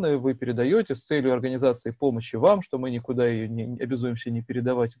персональные данные вы передаете с целью организации помощи вам, что мы никуда ее не обязуемся не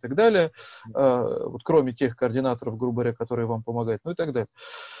передавать и так далее, вот кроме тех координаторов, грубо говоря, которые вам помогают, ну и так далее.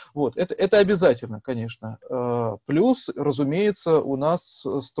 Вот, это обязательно, конечно. Плюс, разумеется, у нас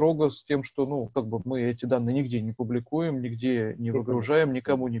строго с тем, что, ну, как бы мы эти данные нигде не публикуем, нигде не выгружаем,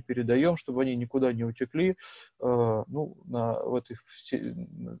 никому не передаем, чтобы они никуда не утекли. Ну, в этой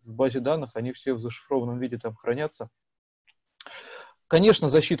в базе данных они все в зашифрованном виде там хранятся. Конечно,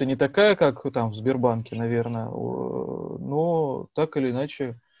 защита не такая, как там в Сбербанке, наверное, но так или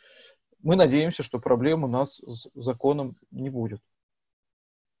иначе мы надеемся, что проблем у нас с законом не будет.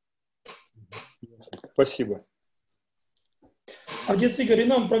 Спасибо. Отец Игорь, и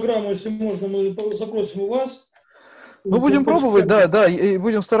нам программу, если можно, мы запросим у вас. Мы будем пробовать, да, и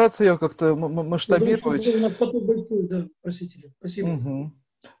будем стараться ее как-то масштабировать. У нас поток большой, да, просители. Спасибо. Угу.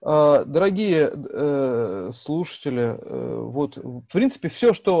 Дорогие слушатели, вот, в принципе,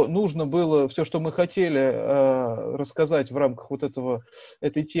 все, что нужно было, все, что мы хотели рассказать в рамках вот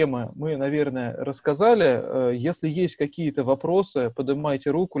этой темы, мы, наверное, рассказали. Если есть какие-то вопросы, поднимайте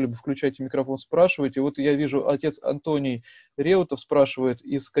руку, либо включайте микрофон, спрашивайте. Вот я вижу, отец Антоний Реутов спрашивает,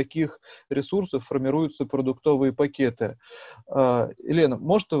 из каких ресурсов формируются продуктовые пакеты. Елена,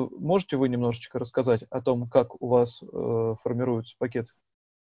 можете вы немножечко рассказать о том, как у вас формируются пакеты?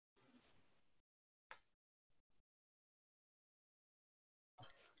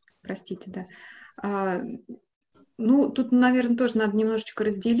 Простите, да. Ну, тут, наверное, тоже надо немножечко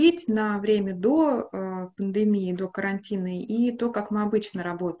разделить на время до пандемии, до карантина и то, как мы обычно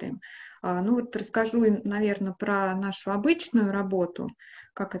работаем. Ну, вот расскажу, наверное, про нашу обычную работу,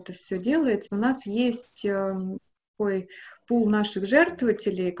 как это все делается. У нас есть такой пул наших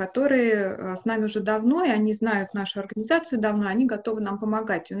жертвователей, которые с нами уже давно, и они знают нашу организацию давно, они готовы нам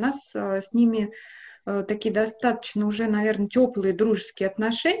помогать. У нас с ними такие достаточно уже, наверное, теплые дружеские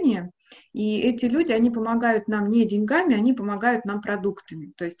отношения, и эти люди, они помогают нам не деньгами, они помогают нам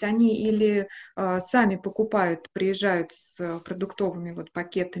продуктами, то есть они или сами покупают, приезжают с продуктовыми вот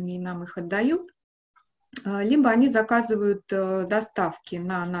пакетами и нам их отдают, либо они заказывают доставки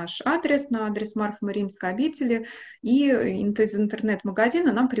на наш адрес, на адрес Марфа-Мариинской обители, и из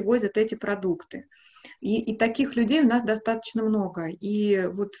интернет-магазина нам привозят эти продукты. И таких людей у нас достаточно много. И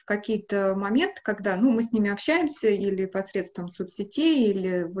вот в какие-то моменты, когда мы с ними общаемся или посредством соцсетей,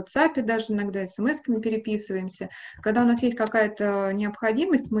 или в WhatsApp даже иногда смс-ками переписываемся, когда у нас есть какая-то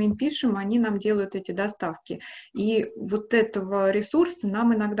необходимость, мы им пишем, они нам делают эти доставки. И вот этого ресурса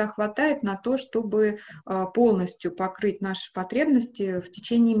нам иногда хватает на то, чтобы полностью покрыть наши потребности в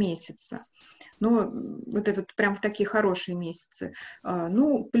течение месяца. Вот это вот прям в такие хорошие месяцы.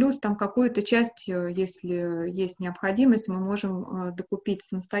 Плюс там какую-то часть, если есть необходимость, мы можем докупить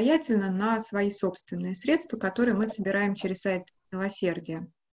самостоятельно на свои собственные средства, которые мы собираем через сайт Милосердия.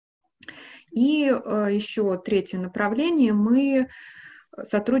 И еще третье направление. Мы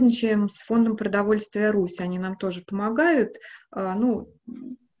сотрудничаем с фондом продовольствия Русь. Они нам тоже помогают.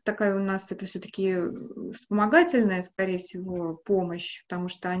 такая у нас, это все-таки вспомогательная, скорее всего, помощь, потому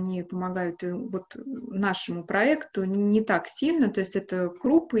что они помогают и вот нашему проекту не так сильно, то есть это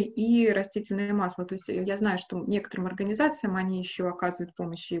крупы и растительное масло. То есть я знаю, что некоторым организациям они еще оказывают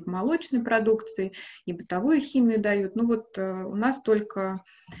помощь и в молочной продукции, и бытовую химию дают. Ну вот у нас только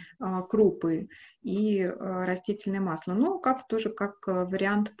крупы и растительное масло, ну как тоже как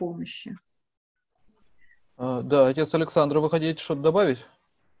вариант помощи. Да, отец Александр, вы хотите что-то добавить?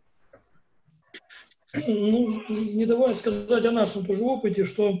 Ну, не давай сказать о нашем тоже опыте,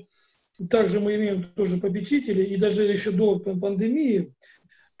 что также мы имеем тоже попечителей, и даже еще до пандемии,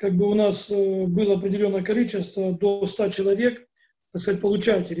 как бы у нас было определенное количество, до 100 человек, так сказать,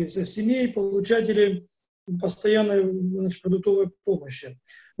 получателей семей, получателей постоянной, значит, продуктовой помощи.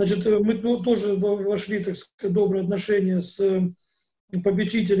 Значит, мы тоже вошли, так сказать, в добрые отношения с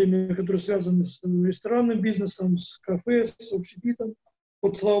попечителями, которые связаны с ресторанным бизнесом, с кафе, с общепитом.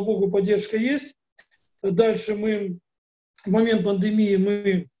 Вот, слава богу, поддержка есть. Дальше мы, в момент пандемии,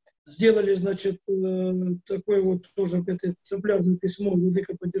 мы сделали, значит, такое вот тоже церковное письмо,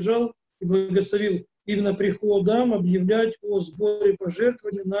 владыка поддержал и благословил именно приходам объявлять о сборе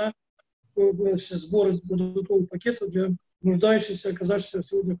пожертвований на сбор продуктовых пакетов для нуждающихся, оказавшихся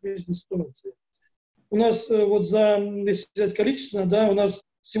сегодня в кризисной ситуации. У нас вот если взять количественно, да, у нас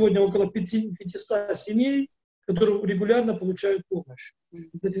сегодня около 500 семей, которые регулярно получают помощь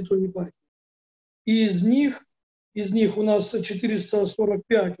на территории партии. И из них у нас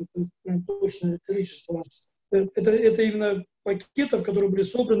 445, это прям точное количество, это именно пакетов, которые были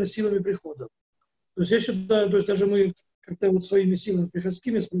собраны силами прихода. То есть я считаю, то есть даже мы как-то вот своими силами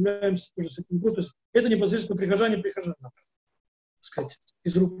приходскими справляемся тоже с этим. То есть это непосредственно прихожанам, так сказать,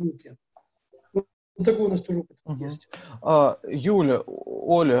 из рук в руки. Вот такой у нас тоже опыт есть. Юля,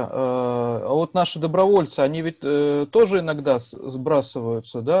 Оля, а вот наши добровольцы, они ведь тоже иногда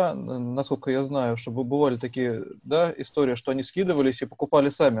сбрасываются, да, насколько я знаю, чтобы бывали такие, да, истории, что они скидывались и покупали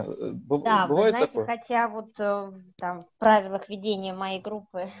сами. Да, вы Бывает знаете, такое? хотя вот там в правилах ведения моей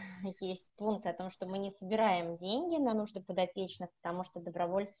группы есть пункт о том, что мы не собираем деньги на нужды подопечных, потому что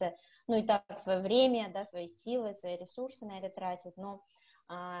добровольцы, ну и так свое время, да, свои силы, свои ресурсы на это тратят, но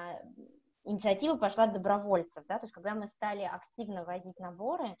инициатива пошла от добровольцев, да, то есть когда мы стали активно возить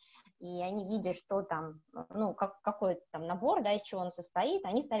наборы, и они видят, что там, ну, какой там набор, да, из чего он состоит,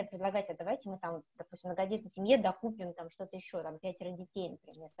 они стали предлагать, а давайте мы там, допустим, многодетной семье докупим там что-то еще, там 5 детей,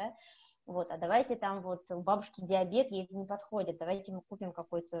 например, да, вот, а давайте там вот у бабушки диабет, ей это не подходит, давайте мы купим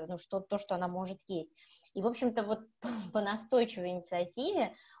какое-то, ну, то, что она может есть. И, в общем-то, вот по настойчивой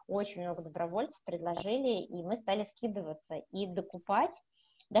инициативе очень много добровольцев предложили, и мы стали скидываться и докупать.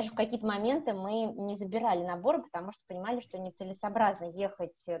 Даже в какие-то моменты мы не забирали наборы, потому что понимали, что нецелесообразно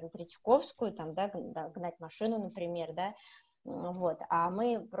ехать на Третьяковскую, там, да, гнать машину, например, да, вот, а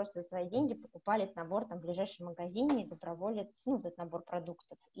мы просто за свои деньги покупали этот набор там в ближайшем магазине, и доброволец, ну, этот набор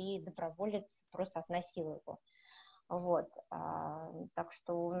продуктов, и доброволец просто относил его, вот, так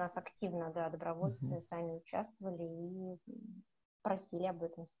что у нас активно, да, добровольцы сами участвовали и просили об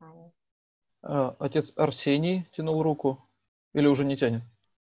этом сами. Отец Арсений тянул руку или уже не тянет?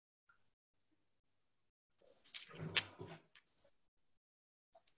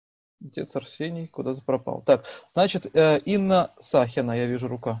 Отец Арсений куда-то пропал. Так, значит, Инна Сахина, я вижу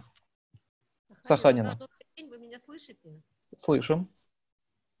рука. Саханина. Да, добрый день, вы меня слышите? Слышим.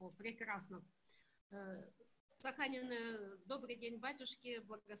 О, прекрасно. Саханина, добрый день, батюшки,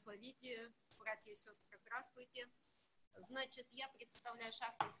 благословите, братья и сестры, здравствуйте. Значит, я представляю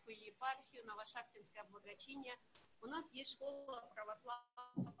Шахтинскую епархию, Новошахтинское благочиние. У нас есть школа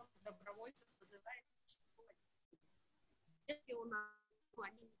православных добровольцев, называется школа. Детки у нас,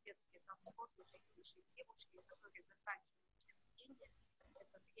 они детки, там взрослые юноши и девушки, которые заканчивают учебные.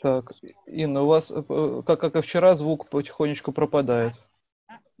 Так, Инна, у вас, как и вчера, звук потихонечку пропадает.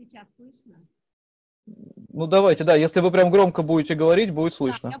 Сейчас слышно? Ну, давайте, да, если вы прям громко будете говорить, будет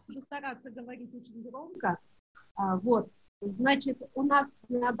слышно. Да, я буду стараться говорить очень громко. Вот, значит, у нас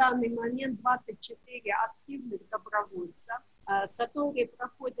на данный момент 24 активных добровольца, которые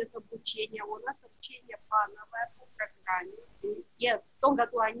проходят обучение. У нас обучение плановое по программе. И в том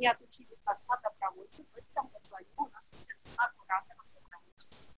году они отучились на 100 добровольцев, в этом году они у нас учатся на кураторов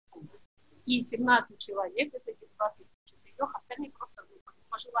добровольцев. И 17 человек из этих 24, остальные просто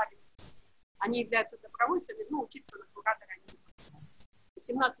пожелали. Они являются добровольцами, но учиться на куратора они не будут.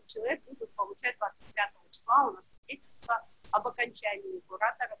 17 человек будут получать 25 числа у нас свидетельство об окончании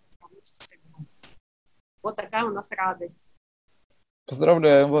куратора добровольческой группы. Вот такая у нас радость.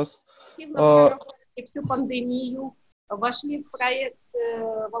 Поздравляем вас. Активно проработали всю пандемию, вошли в проект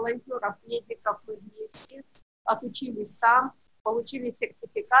волонтеров, медиков, мы вместе, отучились там. получили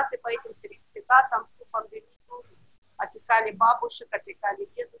сертификаты, по этим сертификатам всю пандемию опекали бабушек, опекали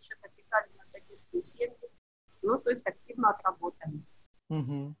дедушек, опекали многодетные семьи. Ну, то есть активно отработали.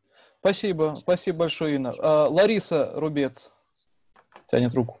 Угу. Спасибо, спасибо большое, Инна. Лариса Рубец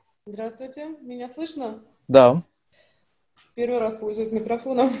тянет руку. Здравствуйте, меня слышно? Да. Первый раз пользуюсь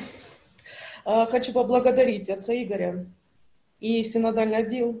микрофоном. Хочу поблагодарить отца Игоря и синодальный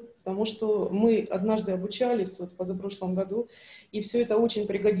отдел, потому что мы однажды обучались, вот в позапрошлом году, и все это очень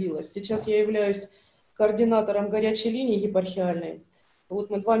пригодилось. Сейчас я являюсь координатором горячей линии епархиальной. Вот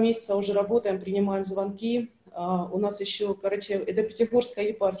мы 2 месяца уже работаем, принимаем звонки. У нас еще, это Пятигорская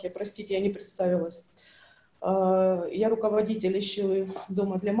епархия, простите, я не представилась. Я руководитель еще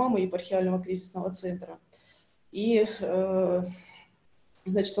дома для мамы епархиального кризисного центра. И,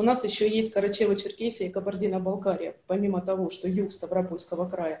 значит, у нас еще есть Карачево-Черкесия и Кабардино-Балкария, помимо того, что юг Ставропольского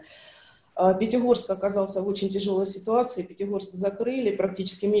края. Пятигорск оказался в очень тяжелой ситуации, Пятигорск закрыли,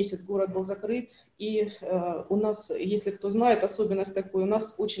 практически месяц город был закрыт. И у нас, если кто знает, особенность такой, у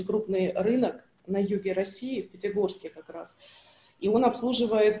нас очень крупный рынок на юге России, в Пятигорске как раз. И он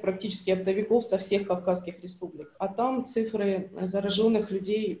обслуживает практически оптовиков со всех Кавказских республик. А там цифры зараженных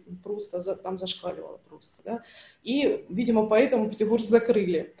людей просто там зашкаливало просто. Да? И, видимо, поэтому Пятигорск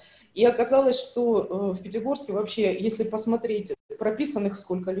закрыли. И оказалось, что в Пятигорске вообще, если посмотреть прописанных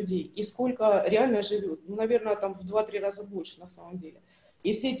сколько людей и сколько реально живет, ну, наверное, там в 2-3 раза больше на самом деле.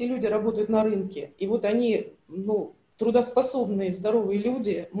 И все эти люди работают на рынке. И вот они, ну, трудоспособные, здоровые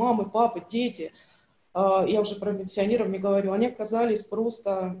люди, мамы, папы, дети, я уже про пенсионеров не говорю, они оказались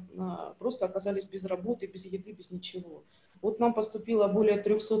просто оказались без работы, без еды, без ничего. Вот нам поступило более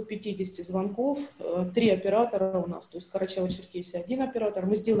 350 звонков, 3 оператора у нас, то есть Карачево-Черкесия 1 оператор.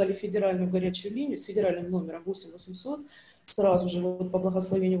 Мы сделали федеральную горячую линию с федеральным номером 8800, сразу же вот по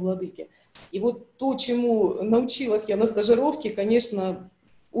благословению владыки. И вот то, чему научилась я на стажировке, конечно,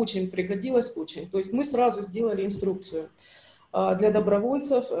 очень пригодилось, очень. То есть мы сразу сделали инструкцию для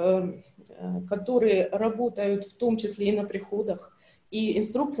добровольцев, которые работают в том числе и на приходах. И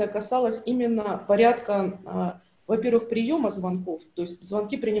инструкция касалась именно порядка, во-первых, приема звонков, то есть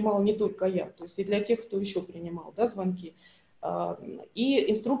звонки принимал не только я, то есть и для тех, кто еще принимал, да, звонки.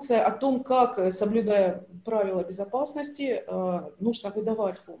 И инструкция о том, как, соблюдая правила безопасности, нужно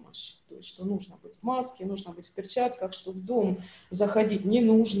выдавать помощь. То есть, что нужно быть в маске, нужно быть в перчатках, что в дом заходить не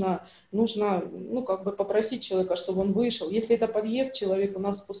нужно. Нужно, ну, как бы попросить человека, чтобы он вышел. Если это подъезд, человек у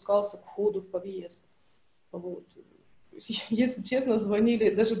нас спускался к входу в подъезд. Вот. Если честно,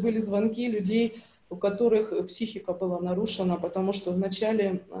 звонили, даже были звонки людей, у которых психика была нарушена, потому что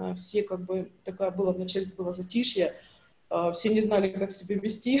вначале все как бы, вначале было затишье, все не знали, как себя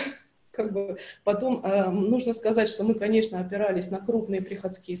вести. Как бы. Потом нужно сказать, что мы, конечно, опирались на крупные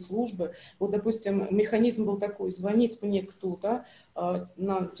приходские службы. Вот, допустим, механизм был такой: звонит мне кто-то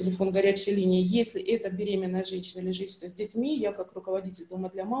на телефон горячей линии. Если это беременная женщина или женщина с детьми, я как руководитель дома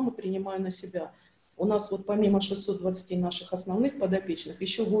для мамы принимаю на себя. У нас вот помимо 620 наших основных подопечных,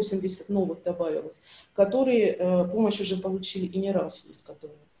 еще 80 новых добавилось, которые помощь уже получили и не раз есть,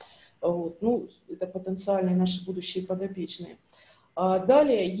 которые. Вот. Ну, это потенциальные наши будущие подопечные.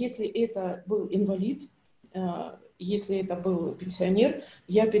 Далее, если это был инвалид, если это был пенсионер,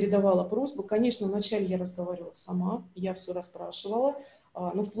 я передавала просьбу. Конечно, вначале я разговаривала сама, я все расспрашивала,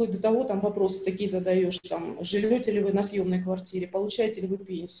 ну, вплоть до того, там вопросы такие задаешь, там, живете ли вы на съемной квартире, получаете ли вы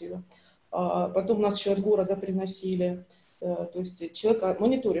пенсию. Потом нас еще от города приносили, то есть человека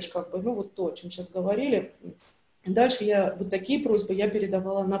мониторишь, как бы, ну, вот то, о чем сейчас говорили. Дальше вот такие просьбы я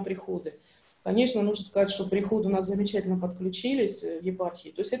передавала на приходы. Конечно, нужно сказать, что приходы у нас замечательно подключились в епархии.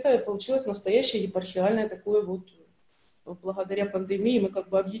 То есть это получилось настоящее епархиальное такое вот, благодаря пандемии мы как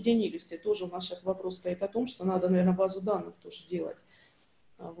бы объединили все. Тоже у нас сейчас вопрос стоит о том, что надо, наверное, базу данных тоже делать.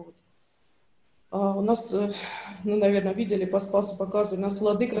 Вот. У нас, ну, наверное, видели по Спасу, показывали, у нас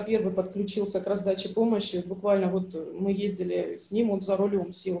владыка первый подключился к раздаче помощи. Буквально вот мы ездили с ним, он за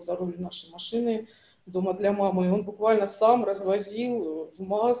рулем сел за руль нашей машины дома для мамы, и он буквально сам развозил в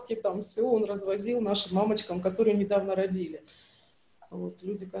маске, там все, он развозил нашим мамочкам, которые недавно родили. Вот,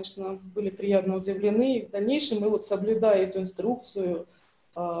 люди, конечно, были приятно удивлены, и в дальнейшем мы вот, соблюдая эту инструкцию,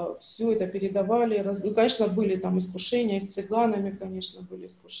 все это передавали. Ну, конечно, были там искушения, с цыганами, конечно, были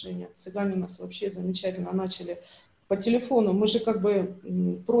искушения. Цыгане у нас вообще замечательно начали по телефону. Мы же как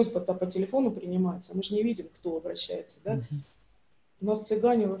бы, просьба-то по телефону принимается, мы же не видим, кто обращается, да? У нас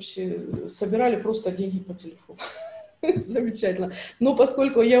цыгане вообще собирали просто деньги по телефону. Замечательно. Но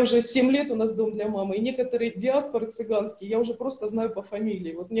поскольку я уже 7 лет у нас дом для мамы, и некоторые диаспоры цыганские я уже просто знаю по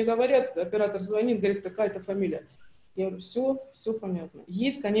фамилии. Вот мне говорят, оператор звонит, говорит, такая-то фамилия. Я говорю, все понятно.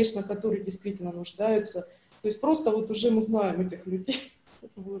 Есть, конечно, которые действительно нуждаются. То есть просто вот уже мы знаем этих людей.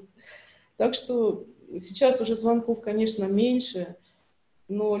 Вот. Так что сейчас уже звонков, конечно, меньше,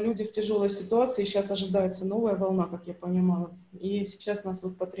 но люди в тяжелой ситуации, сейчас ожидается новая волна, как я понимала. И сейчас нас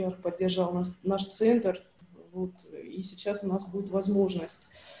вот патриарх поддержал, наш центр, вот, и сейчас у нас будет возможность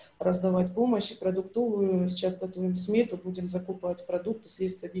раздавать помощь продуктовую. Сейчас готовим смету, будем закупать продукты,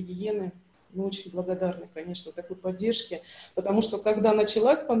 средства гигиены. Мы очень благодарны, конечно, такой поддержке, потому что когда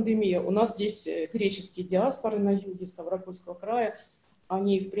началась пандемия, у нас здесь греческие диаспоры на юге Ставропольского края,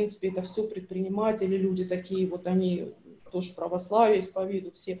 они, в принципе, это все предприниматели, люди такие, вот они тоже православие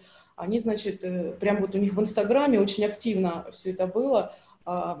исповедуют все. Они, значит, прям вот у них в Инстаграме очень активно все это было.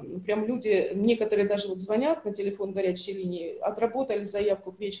 Прям люди, некоторые даже вот звонят на телефон горячей линии, отработали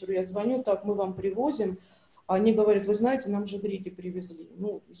заявку к вечеру, я звоню, так, мы вам привозим. Они говорят, вы знаете, нам же греки привезли.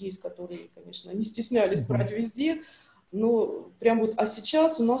 Ну, есть, которые, конечно, не стеснялись брать везде. Ну, прям вот, а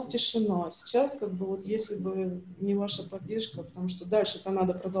сейчас у нас тишина. Сейчас, как бы, вот, если бы не ваша поддержка, потому что дальше-то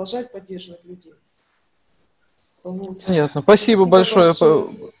надо продолжать поддерживать людей. Вот. Понятно. Спасибо большое.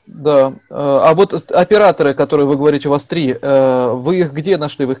 Да. А вот операторы, которые вы говорите, у вас 3, вы их где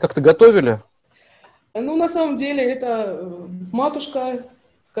нашли? Вы их как-то готовили? Ну, на самом деле, это матушка,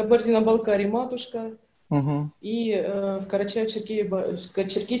 в Кабардино-Балкарии матушка, и в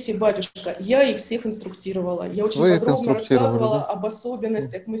Карачаево-Черкесии батюшка. Я их всех инструктировала. Я очень подробно рассказывала, да, об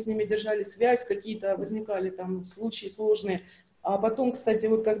особенностях. Мы с ними держали связь, какие-то возникали там случаи сложные. А потом, кстати,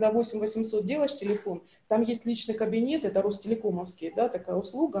 вот когда 8800 делаешь телефон, там есть личный кабинет, это Ростелекомовский, да, такая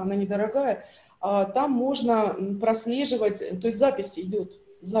услуга, она недорогая. Там можно прослеживать, то есть запись идет,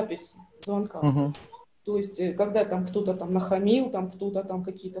 запись звонка. То есть, когда там кто-то там нахамил, там кто-то там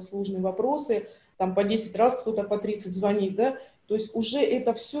какие-то сложные вопросы, там по 10 раз кто-то по 30 звонит, да, то есть уже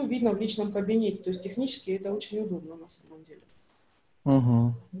это все видно в личном кабинете, то есть технически это очень удобно на самом деле.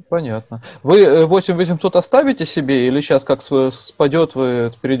 Понятно. Вы 8800 оставите себе или сейчас как спадет,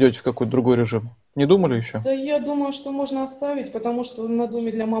 вы перейдете в какой-то другой режим? Не думали еще? Да, я думаю, что можно оставить, потому что на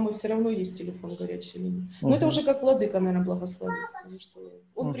доме для мамы все равно есть телефон горячей линии. Но это уже как владыка, наверное, благословит, потому что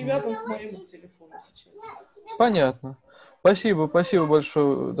он привязан к моему телефону сейчас. Понятно. Спасибо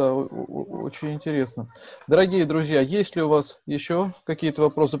большое, да, очень интересно. Дорогие друзья, есть ли у вас еще какие-то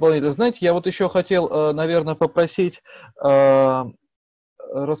вопросы дополнительные? Знаете, я вот еще хотел, наверное, попросить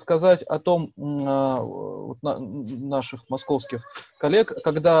рассказать о том наших московских коллег,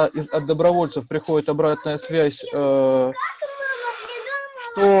 когда от добровольцев приходит обратная связь, что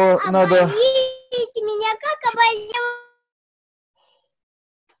надо... меня как обойдем?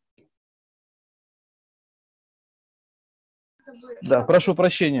 Да, прошу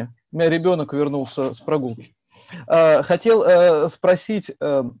прощения, у меня ребенок вернулся с прогулки. Хотел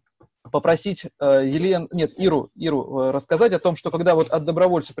попросить Иру рассказать о том, что когда вот от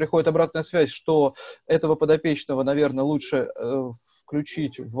добровольца приходит обратная связь, что этого подопечного, наверное, лучше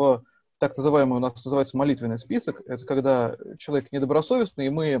включить в так называемый, у нас называется молитвенный список. Это когда человек недобросовестный, и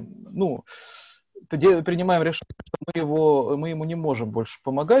мы, принимаем решение, что мы ему не можем больше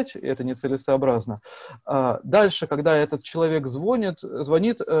помогать, это нецелесообразно. Дальше, когда этот человек звонит,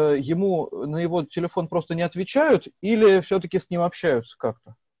 ему на его телефон просто не отвечают или все-таки с ним общаются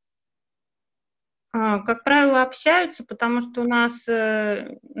как-то? Как правило, общаются, потому что у нас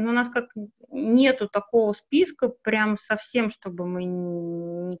как нету такого списка прям совсем, чтобы мы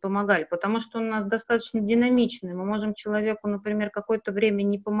не помогали, потому что у нас достаточно динамичный. Мы можем человеку, например, какое-то время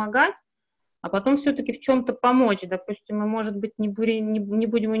не помогать, а потом все-таки в чем-то помочь. Допустим, мы, может быть, не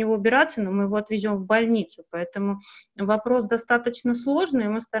будем у него убираться, но мы его отвезем в больницу. Поэтому вопрос достаточно сложный,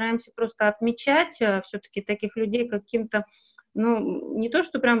 мы стараемся просто отмечать все-таки таких людей каким-то, не то,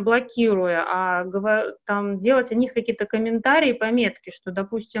 что прям блокируя, а там делать о них какие-то комментарии, пометки, что,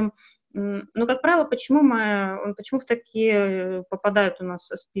 допустим, как правило, почему в такие попадают у нас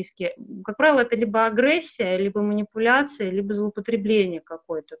списки? Как правило, это либо агрессия, либо манипуляция, либо злоупотребление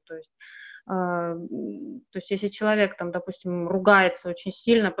какое-то, то есть если человек, там, допустим, ругается очень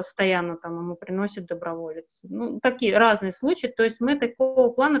сильно, постоянно там ему приносит доброволец. Такие разные случаи, то есть мы такого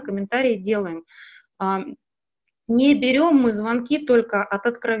плана комментарии делаем. Не берем мы звонки только от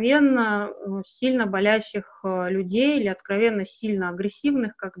откровенно сильно болящих людей или откровенно сильно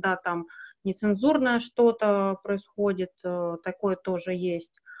агрессивных, когда там нецензурное что-то происходит, такое тоже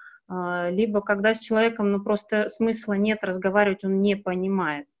есть. Либо когда с человеком просто смысла нет разговаривать, он не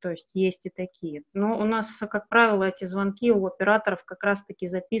понимает, то есть есть и такие. Но у нас, как правило, эти звонки у операторов как раз-таки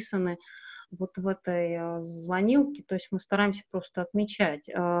записаны вот в этой звонилке, то есть мы стараемся просто отмечать.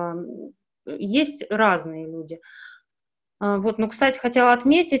 Есть разные люди. Кстати, хотела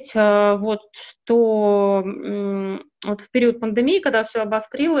отметить, что вот в период пандемии, когда все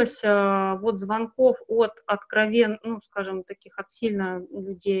обострилось, вот звонков от откровенно, ну, скажем, таких от сильно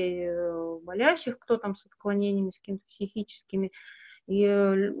людей болящих, кто там с отклонениями, с какими-то психическими,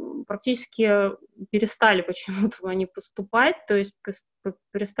 и практически перестали почему-то они поступать, то есть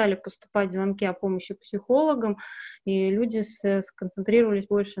перестали поступать звонки о помощи психологам, и люди сконцентрировались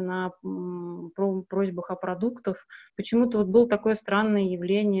больше на просьбах о продуктах. Почему-то вот было такое странное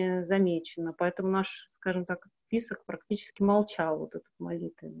явление замечено, поэтому наш, скажем так, список практически молчал, вот этот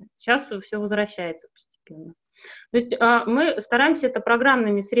молитвенный. Сейчас все возвращается постепенно. То есть мы стараемся это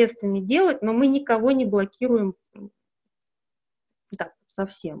программными средствами делать, но мы никого не блокируем так,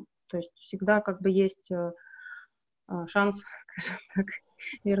 совсем. То есть всегда как бы есть шанс, скажем так,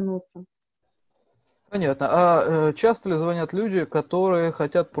 вернуться. Понятно. А часто ли звонят люди, которые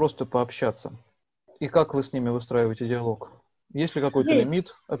хотят просто пообщаться? И как вы с ними выстраиваете диалог? Есть ли какой-то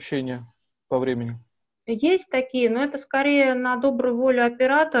лимит общения по времени? Есть такие, но это скорее на добрую волю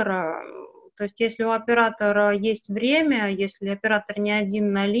оператора. То есть если у оператора есть время, если оператор не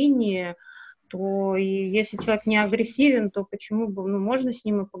один на линии, то и если человек не агрессивен, то почему бы, ну, можно с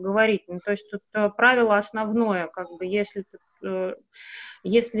ним и поговорить. Ну, то есть тут правило основное, как бы, если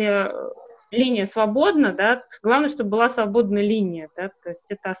линия свободна, да, главное, чтобы была свободная линия, да, то есть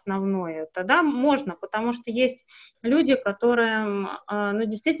это основное. Тогда можно, потому что есть люди, которые, ну,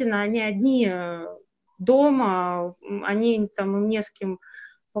 действительно, они одни дома, они там, им не с кем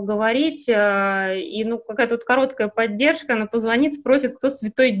поговорить, и, ну, какая-то вот короткая поддержка, она позвонит, спросит, кто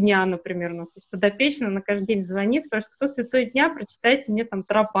святой дня, например, у нас есть подопечная, она каждый день звонит, спрашивает, кто святой дня, прочитайте мне там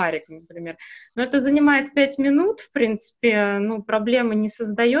тропарик, например. Но это занимает 5 минут, в принципе, ну, проблемы не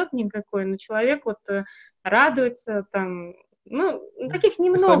создает никакой, но человек вот радуется, там, ну, таких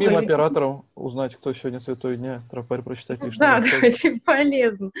немного. И самим операторам узнать, кто сегодня святой дня, тропарь прочитать лишний Да, раз. да, очень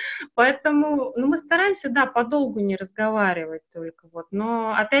полезно. Поэтому, ну, мы стараемся, да, подолгу не разговаривать только, вот.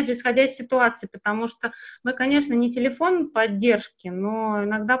 Но, опять же, исходя из ситуации, потому что мы, конечно, не телефон поддержки, но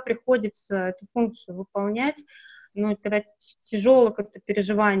иногда приходится эту функцию выполнять. Ну, когда тяжелое какое-то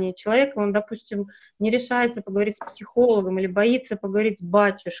переживание человека, он, допустим, не решается поговорить с психологом или боится поговорить с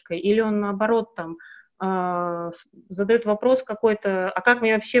батюшкой, или он, наоборот, там, задает вопрос какой-то, а как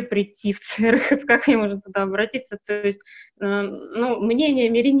мне вообще прийти в церковь, как мне можно туда обратиться, то есть, ну, мнение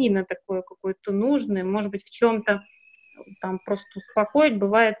мирянина такое какое-то нужное, может быть, в чем-то там просто успокоить,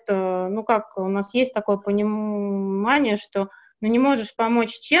 бывает, ну, как у нас есть такое понимание, что, ну, не можешь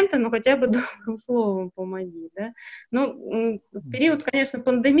помочь чем-то, но хотя бы добрым словом помоги, да. Ну, в период, конечно,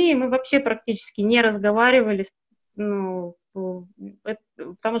 пандемии мы вообще практически не разговаривали, ну,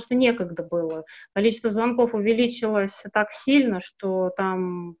 потому что некогда было. Количество звонков увеличилось так сильно, что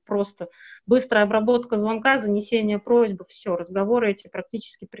там просто быстрая обработка звонка, занесение просьбы, все, разговоры эти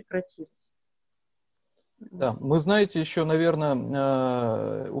практически прекратились. Да, мы, знаете, еще,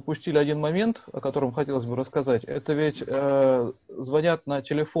 наверное, упустили один момент, о котором хотелось бы рассказать. Это ведь звонят на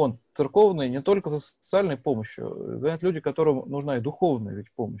телефон церковный не только за социальной помощью, звонят люди, которым нужна и духовная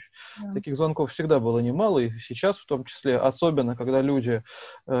ведь помощь. Да. Таких звонков всегда было немало, и сейчас в том числе, особенно когда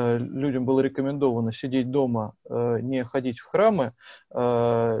людям было рекомендовано сидеть дома, не ходить в храмы,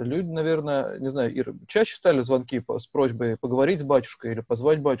 люди, наверное, не знаю, Ира, чаще стали звонки с просьбой поговорить с батюшкой или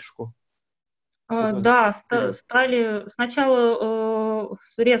позвать батюшку? Да, стали сначала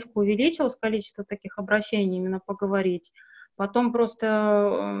резко увеличилось количество таких обращений, именно поговорить, потом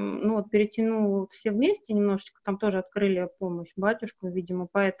просто, ну, вот перетянул все вместе немножечко, там тоже открыли помощь батюшку, видимо,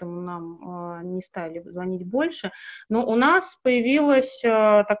 поэтому нам не стали звонить больше, но у нас появилась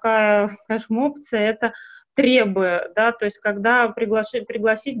такая, скажем, опция, это требы, да, то есть когда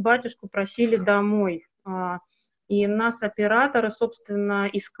пригласить батюшку просили домой. И нас операторы, собственно,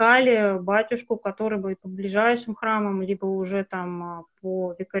 искали батюшку, который бы по ближайшим храмам, либо уже там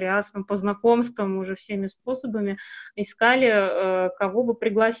по викариатствам, по знакомствам, уже всеми способами искали, кого бы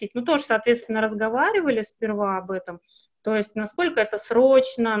пригласить. Ну, тоже, соответственно, разговаривали сперва об этом. То есть, насколько это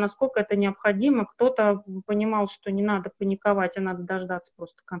срочно, насколько это необходимо. Кто-то понимал, что не надо паниковать, а надо дождаться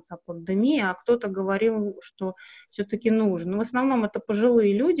просто конца пандемии, а кто-то говорил, что все-таки нужно. Но в основном это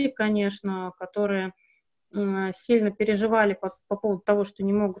пожилые люди, конечно, которые сильно переживали по поводу того, что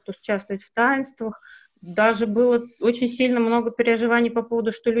не могут участвовать в таинствах. Даже было очень сильно много переживаний по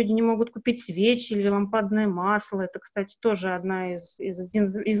поводу, что люди не могут купить свечи или лампадное масло. Это, кстати, тоже одна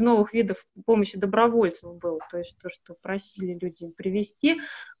из новых видов помощи добровольцев был. То есть то, что просили люди привезти,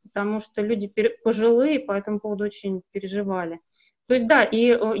 потому что люди пожилые по этому поводу очень переживали. То есть, да,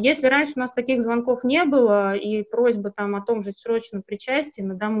 и если раньше у нас таких звонков не было, и просьбы там о том же срочном причастии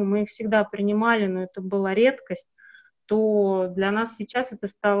на дому, мы их всегда принимали, но это была редкость, то для нас сейчас это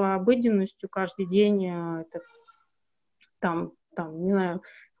стало обыденностью каждый день. Это не знаю,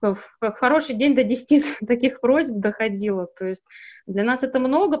 в хороший день до 10 таких просьб доходило. То есть для нас это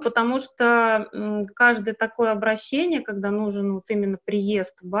много, потому что каждое такое обращение, когда нужен вот именно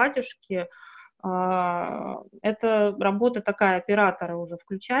приезд батюшки, это работа такая оператора уже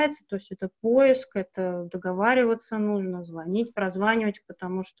включается, то есть это поиск, это договариваться нужно, звонить, прозванивать,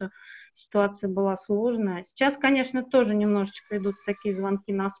 потому что ситуация была сложная. Сейчас, конечно, тоже немножечко идут такие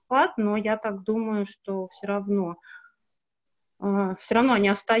звонки на спад, но я так думаю, что все равно они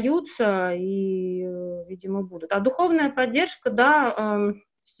остаются и, видимо, будут. А духовная поддержка, да,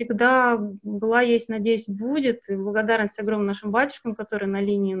 всегда была, есть, надеюсь, будет. И благодарность огромная нашим батюшкам, которые на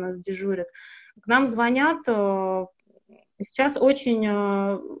линии у нас дежурят. К нам звонят. Сейчас очень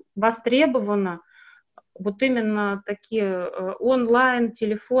востребовано вот именно такие онлайн,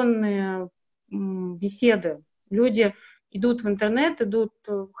 телефонные беседы. Люди идут в интернет,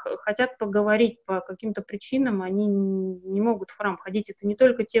 хотят поговорить по каким-то причинам, они не могут в храм ходить. Это не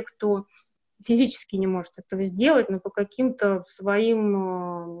только те, кто физически не может этого сделать, но по каким-то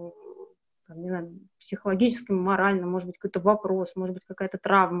своим, не знаю, психологическим, моральным, может быть, какой-то вопрос, может быть, какая-то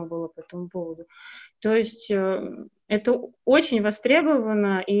травма была по этому поводу. То есть это очень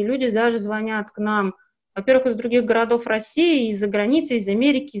востребовано, и люди даже звонят к нам, во-первых, из других городов России, из-за границы, из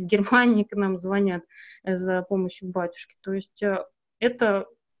Америки, из Германии к нам звонят за помощью батюшки. То есть это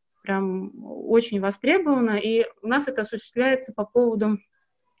прям очень востребовано, и у нас это осуществляется путем,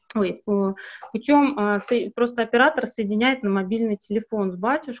 просто оператор соединяет на мобильный телефон с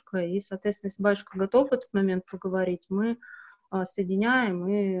батюшкой, и, соответственно, если батюшка готов в этот момент поговорить, мы соединяем,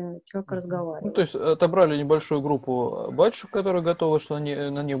 и человек разговаривает. Ну, то есть отобрали небольшую группу батюшек, которые готовы, что они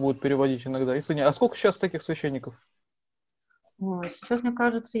на них будут переводить иногда, и соединяют. А сколько сейчас таких священников? Сейчас, мне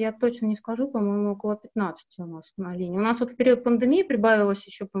кажется, я точно не скажу, по-моему, около 15 у нас на линии. У нас вот в период пандемии прибавилось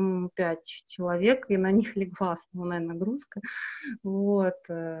еще, по-моему, 5 человек, и на них легла основная нагрузка. Вот.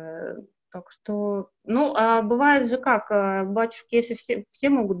 Так что, а бывает же как, батюшки, если все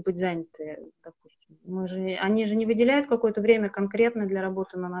могут быть заняты, допустим, они же не выделяют какое-то время конкретно для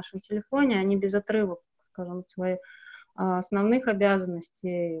работы на нашем телефоне, они без отрыва, скажем, своих основных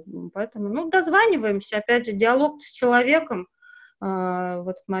обязанностей. Поэтому, дозваниваемся, опять же, диалог с человеком в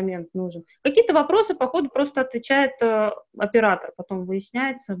этот момент нужен. Какие-то вопросы, по ходу, просто отвечает оператор, потом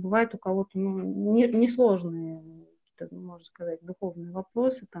выясняется, бывает у кого-то несложные, можно сказать, духовные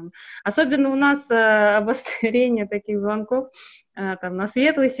вопросы. Особенно у нас обострение таких звонков на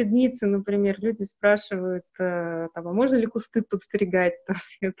Светлой Седмице, например, люди спрашивают, а можно ли кусты подстригать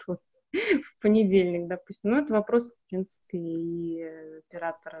светлые в понедельник, допустим. Это вопрос, в принципе, и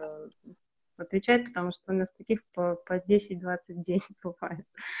оператора отвечать, потому что у нас таких по 10-20 дней бывает.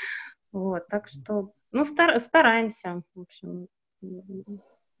 Вот, так что, стараемся, в общем.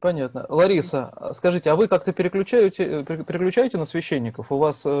 Понятно. Лариса, скажите, а вы как-то переключаете на священников? У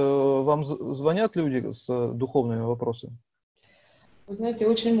вас, вам звонят люди с духовными вопросами? Вы знаете,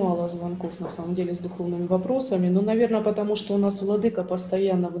 очень мало звонков, на самом деле, с духовными вопросами. Наверное, потому что у нас владыка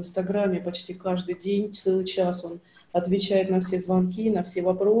постоянно в Инстаграме, почти каждый день, целый час он отвечает на все звонки, на все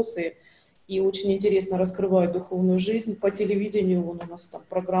вопросы. И очень интересно раскрывает духовную жизнь. По телевидению у нас там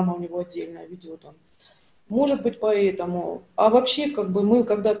программа у него отдельная ведет он. Может быть, поэтому. А вообще, мы,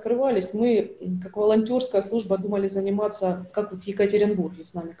 когда открывались, мы, как волонтерская служба, думали заниматься, как вот в Екатеринбурге,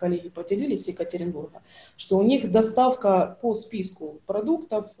 с нами коллеги поделились с Екатеринбурга, что у них доставка по списку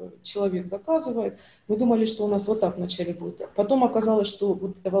продуктов, человек заказывает. Мы думали, что у нас вот так вначале будет. Потом оказалось, что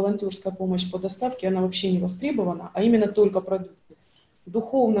вот эта волонтерская помощь по доставке, она вообще не востребована, а именно только продукты.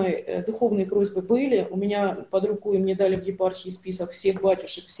 Духовные просьбы были. У меня под рукой мне дали в епархии список всех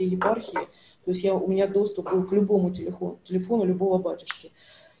батюшек, всей епархии. То есть у меня доступ был к любому телефону любого батюшки.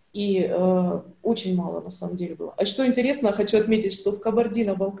 И очень мало на самом деле было. А что интересно, хочу отметить, что в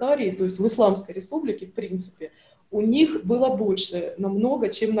Кабардино-Балкарии, то есть в Исламской республике, в принципе, у них было больше намного,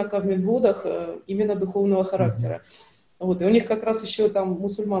 чем на Кавминводах именно духовного характера. Вот, и у них как раз еще там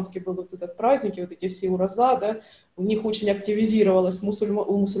мусульманский был вот этот праздник, вот эти все ураза, да, у них очень активизировалась у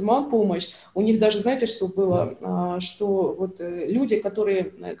мусульман помощь. У них даже, знаете, что было, что вот люди,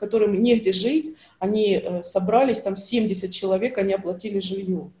 которым негде жить, они собрались, там 70 человек, они оплатили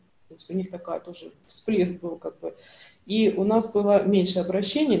жилье. То есть у них такая тоже всплеск был как бы. И у нас было меньше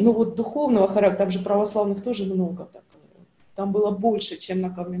обращений, но вот духовного характера, там же православных тоже много, так, там было больше, чем на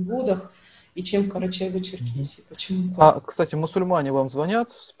Кавминводах и чем в Карачаево-Черкесии. Почему-то. А, кстати, мусульмане вам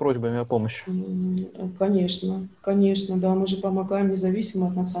звонят с просьбами о помощи? Конечно, конечно, да, мы же помогаем независимо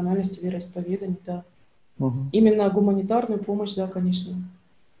от национальности, вероисповедания, да. Угу. Именно гуманитарную помощь, да, конечно.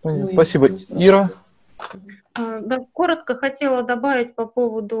 Понятно. Спасибо. Ира? Да, коротко хотела добавить по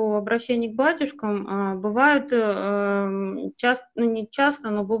поводу обращений к батюшкам. Бывают часто, ну не часто,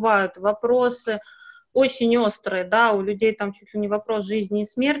 но бывают вопросы очень острые, да, у людей там чуть ли не вопрос жизни и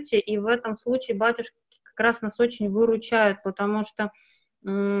смерти, и в этом случае батюшки как раз нас очень выручают, потому что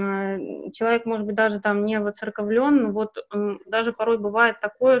человек, может быть, даже там не воцерковлен, но вот даже порой бывает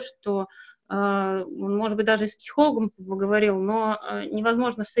такое, что он, может быть, даже и с психологом поговорил, но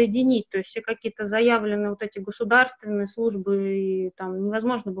невозможно соединить, то есть все какие-то заявленные вот эти государственные службы, и там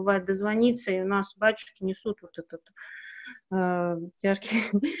невозможно бывает дозвониться, и у нас батюшки несут вот этот тяжкий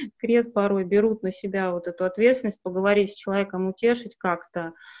крест порой, берут на себя вот эту ответственность, поговорить с человеком, утешить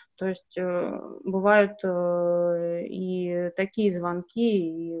как-то. То есть бывают и такие звонки,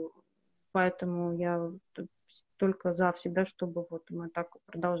 и поэтому я только за всегда, чтобы вот мы так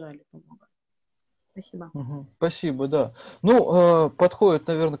продолжали помогать. Спасибо. Спасибо, да. Ну, подходит,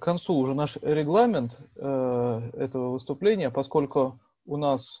 наверное, к концу уже наш регламент этого выступления, поскольку у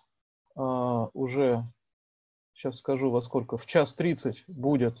нас уже, сейчас скажу во сколько, в 1:30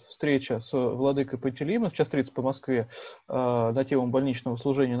 будет встреча с владыкой Пантелеимоном, в 1:30 по Москве, на тему больничного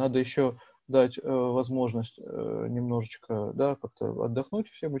служения. Надо еще дать возможность немножечко, да, как-то отдохнуть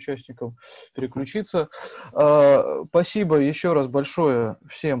всем участникам, переключиться. Спасибо еще раз большое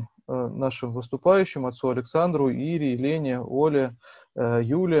всем нашим выступающим, отцу Александру, Ире, Лене, Оле,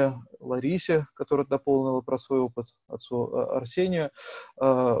 Юле, Ларисе, которая дополнила про свой опыт, отцу Арсению.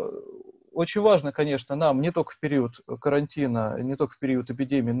 Очень важно, конечно, нам не только в период карантина, не только в период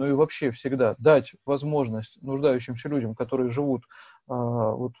эпидемии, но и вообще всегда дать возможность нуждающимся людям, которые живут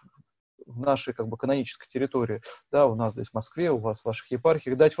вот в нашей как бы канонической территории, да, у нас здесь в Москве, у вас в ваших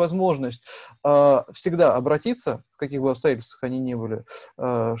епархиях, дать возможность всегда обратиться, в каких бы обстоятельствах они ни были,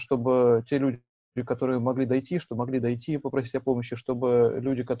 чтобы те люди, которые могли дойти, что могли дойти и попросить о помощи, чтобы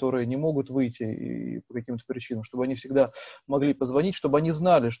люди, которые не могут выйти и по каким-то причинам, чтобы они всегда могли позвонить, чтобы они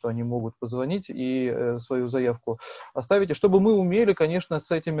знали, что они могут позвонить и свою заявку оставить, и чтобы мы умели, конечно,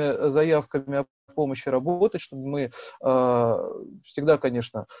 с этими заявками о помощи работать, чтобы мы всегда,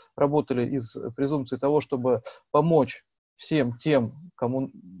 конечно, работали из презумпции того, чтобы помочь всем тем, кому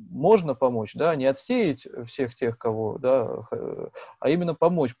можно помочь, да, не отсеять всех тех, кого, да, а именно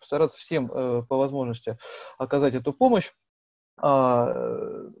помочь, постараться всем по возможности оказать эту помощь.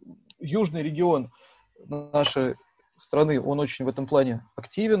 Южный регион нашей страны, он очень в этом плане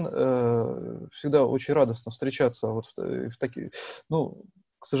активен, всегда очень радостно встречаться вот в такие, ну,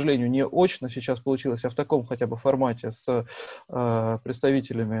 к сожалению, не очно сейчас получилось, а в таком хотя бы формате с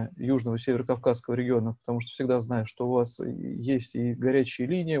представителями Южного и Северо-Кавказского региона, потому что всегда знаю, что у вас есть и горячие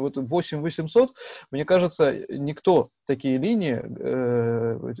линии. Вот 8800, мне кажется, никто такие линии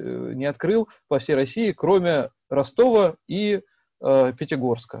не открыл по всей России, кроме Ростова и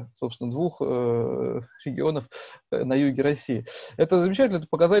Пятигорска, собственно, двух регионов на юге России. Это замечательно, это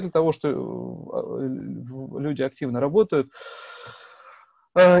показатель того, что люди активно работают.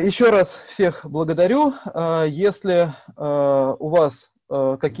 Еще раз всех благодарю. Если у вас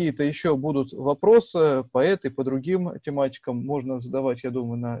какие-то еще будут вопросы по этой, по другим тематикам, можно задавать, я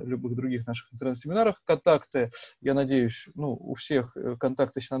думаю, на любых других наших интернет-семинарах. Контакты, я надеюсь, ну, у всех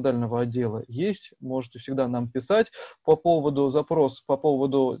контакты синодального отдела есть. Можете всегда нам писать. По поводу запроса, по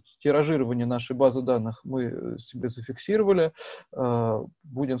поводу тиражирования нашей базы данных мы себе зафиксировали.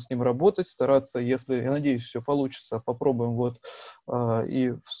 Будем с ним работать, стараться, если, я надеюсь, все получится, попробуем вот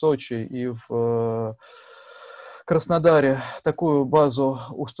и в Сочи, и в Краснодаре такую базу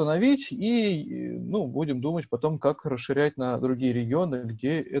установить, и ну, будем думать потом, как расширять на другие регионы,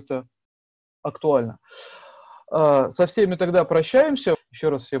 где это актуально. Со всеми тогда прощаемся. Еще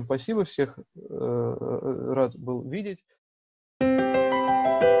раз всем спасибо, всех рад был видеть.